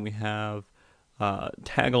life. And then we have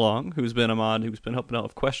Tagalong, who's been a mod who's been helping out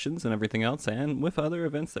with questions and everything else, and with other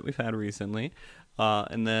events that we've had recently.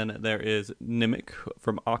 And then there is Nimic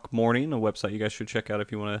from Awk Morning, a website you guys should check out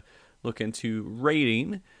if you want to look into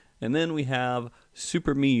rating. And then we have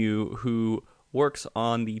Super Miyu, who works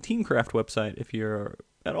on the Teamcraft website. If you're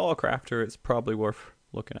at all a crafter, it's probably worth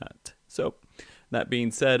looking at. So, that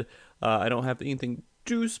being said, I don't have anything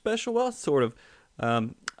too special. Well, sort of.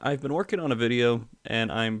 I've been working on a video,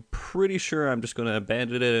 and I'm pretty sure I'm just going to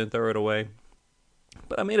abandon it and throw it away.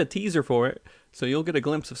 But I made a teaser for it, so you'll get a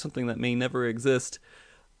glimpse of something that may never exist.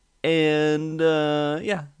 And,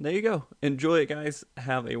 yeah, there you go. Enjoy it, guys.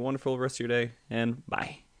 Have a wonderful rest of your day, and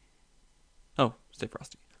bye. Oh, stay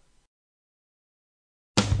frosty.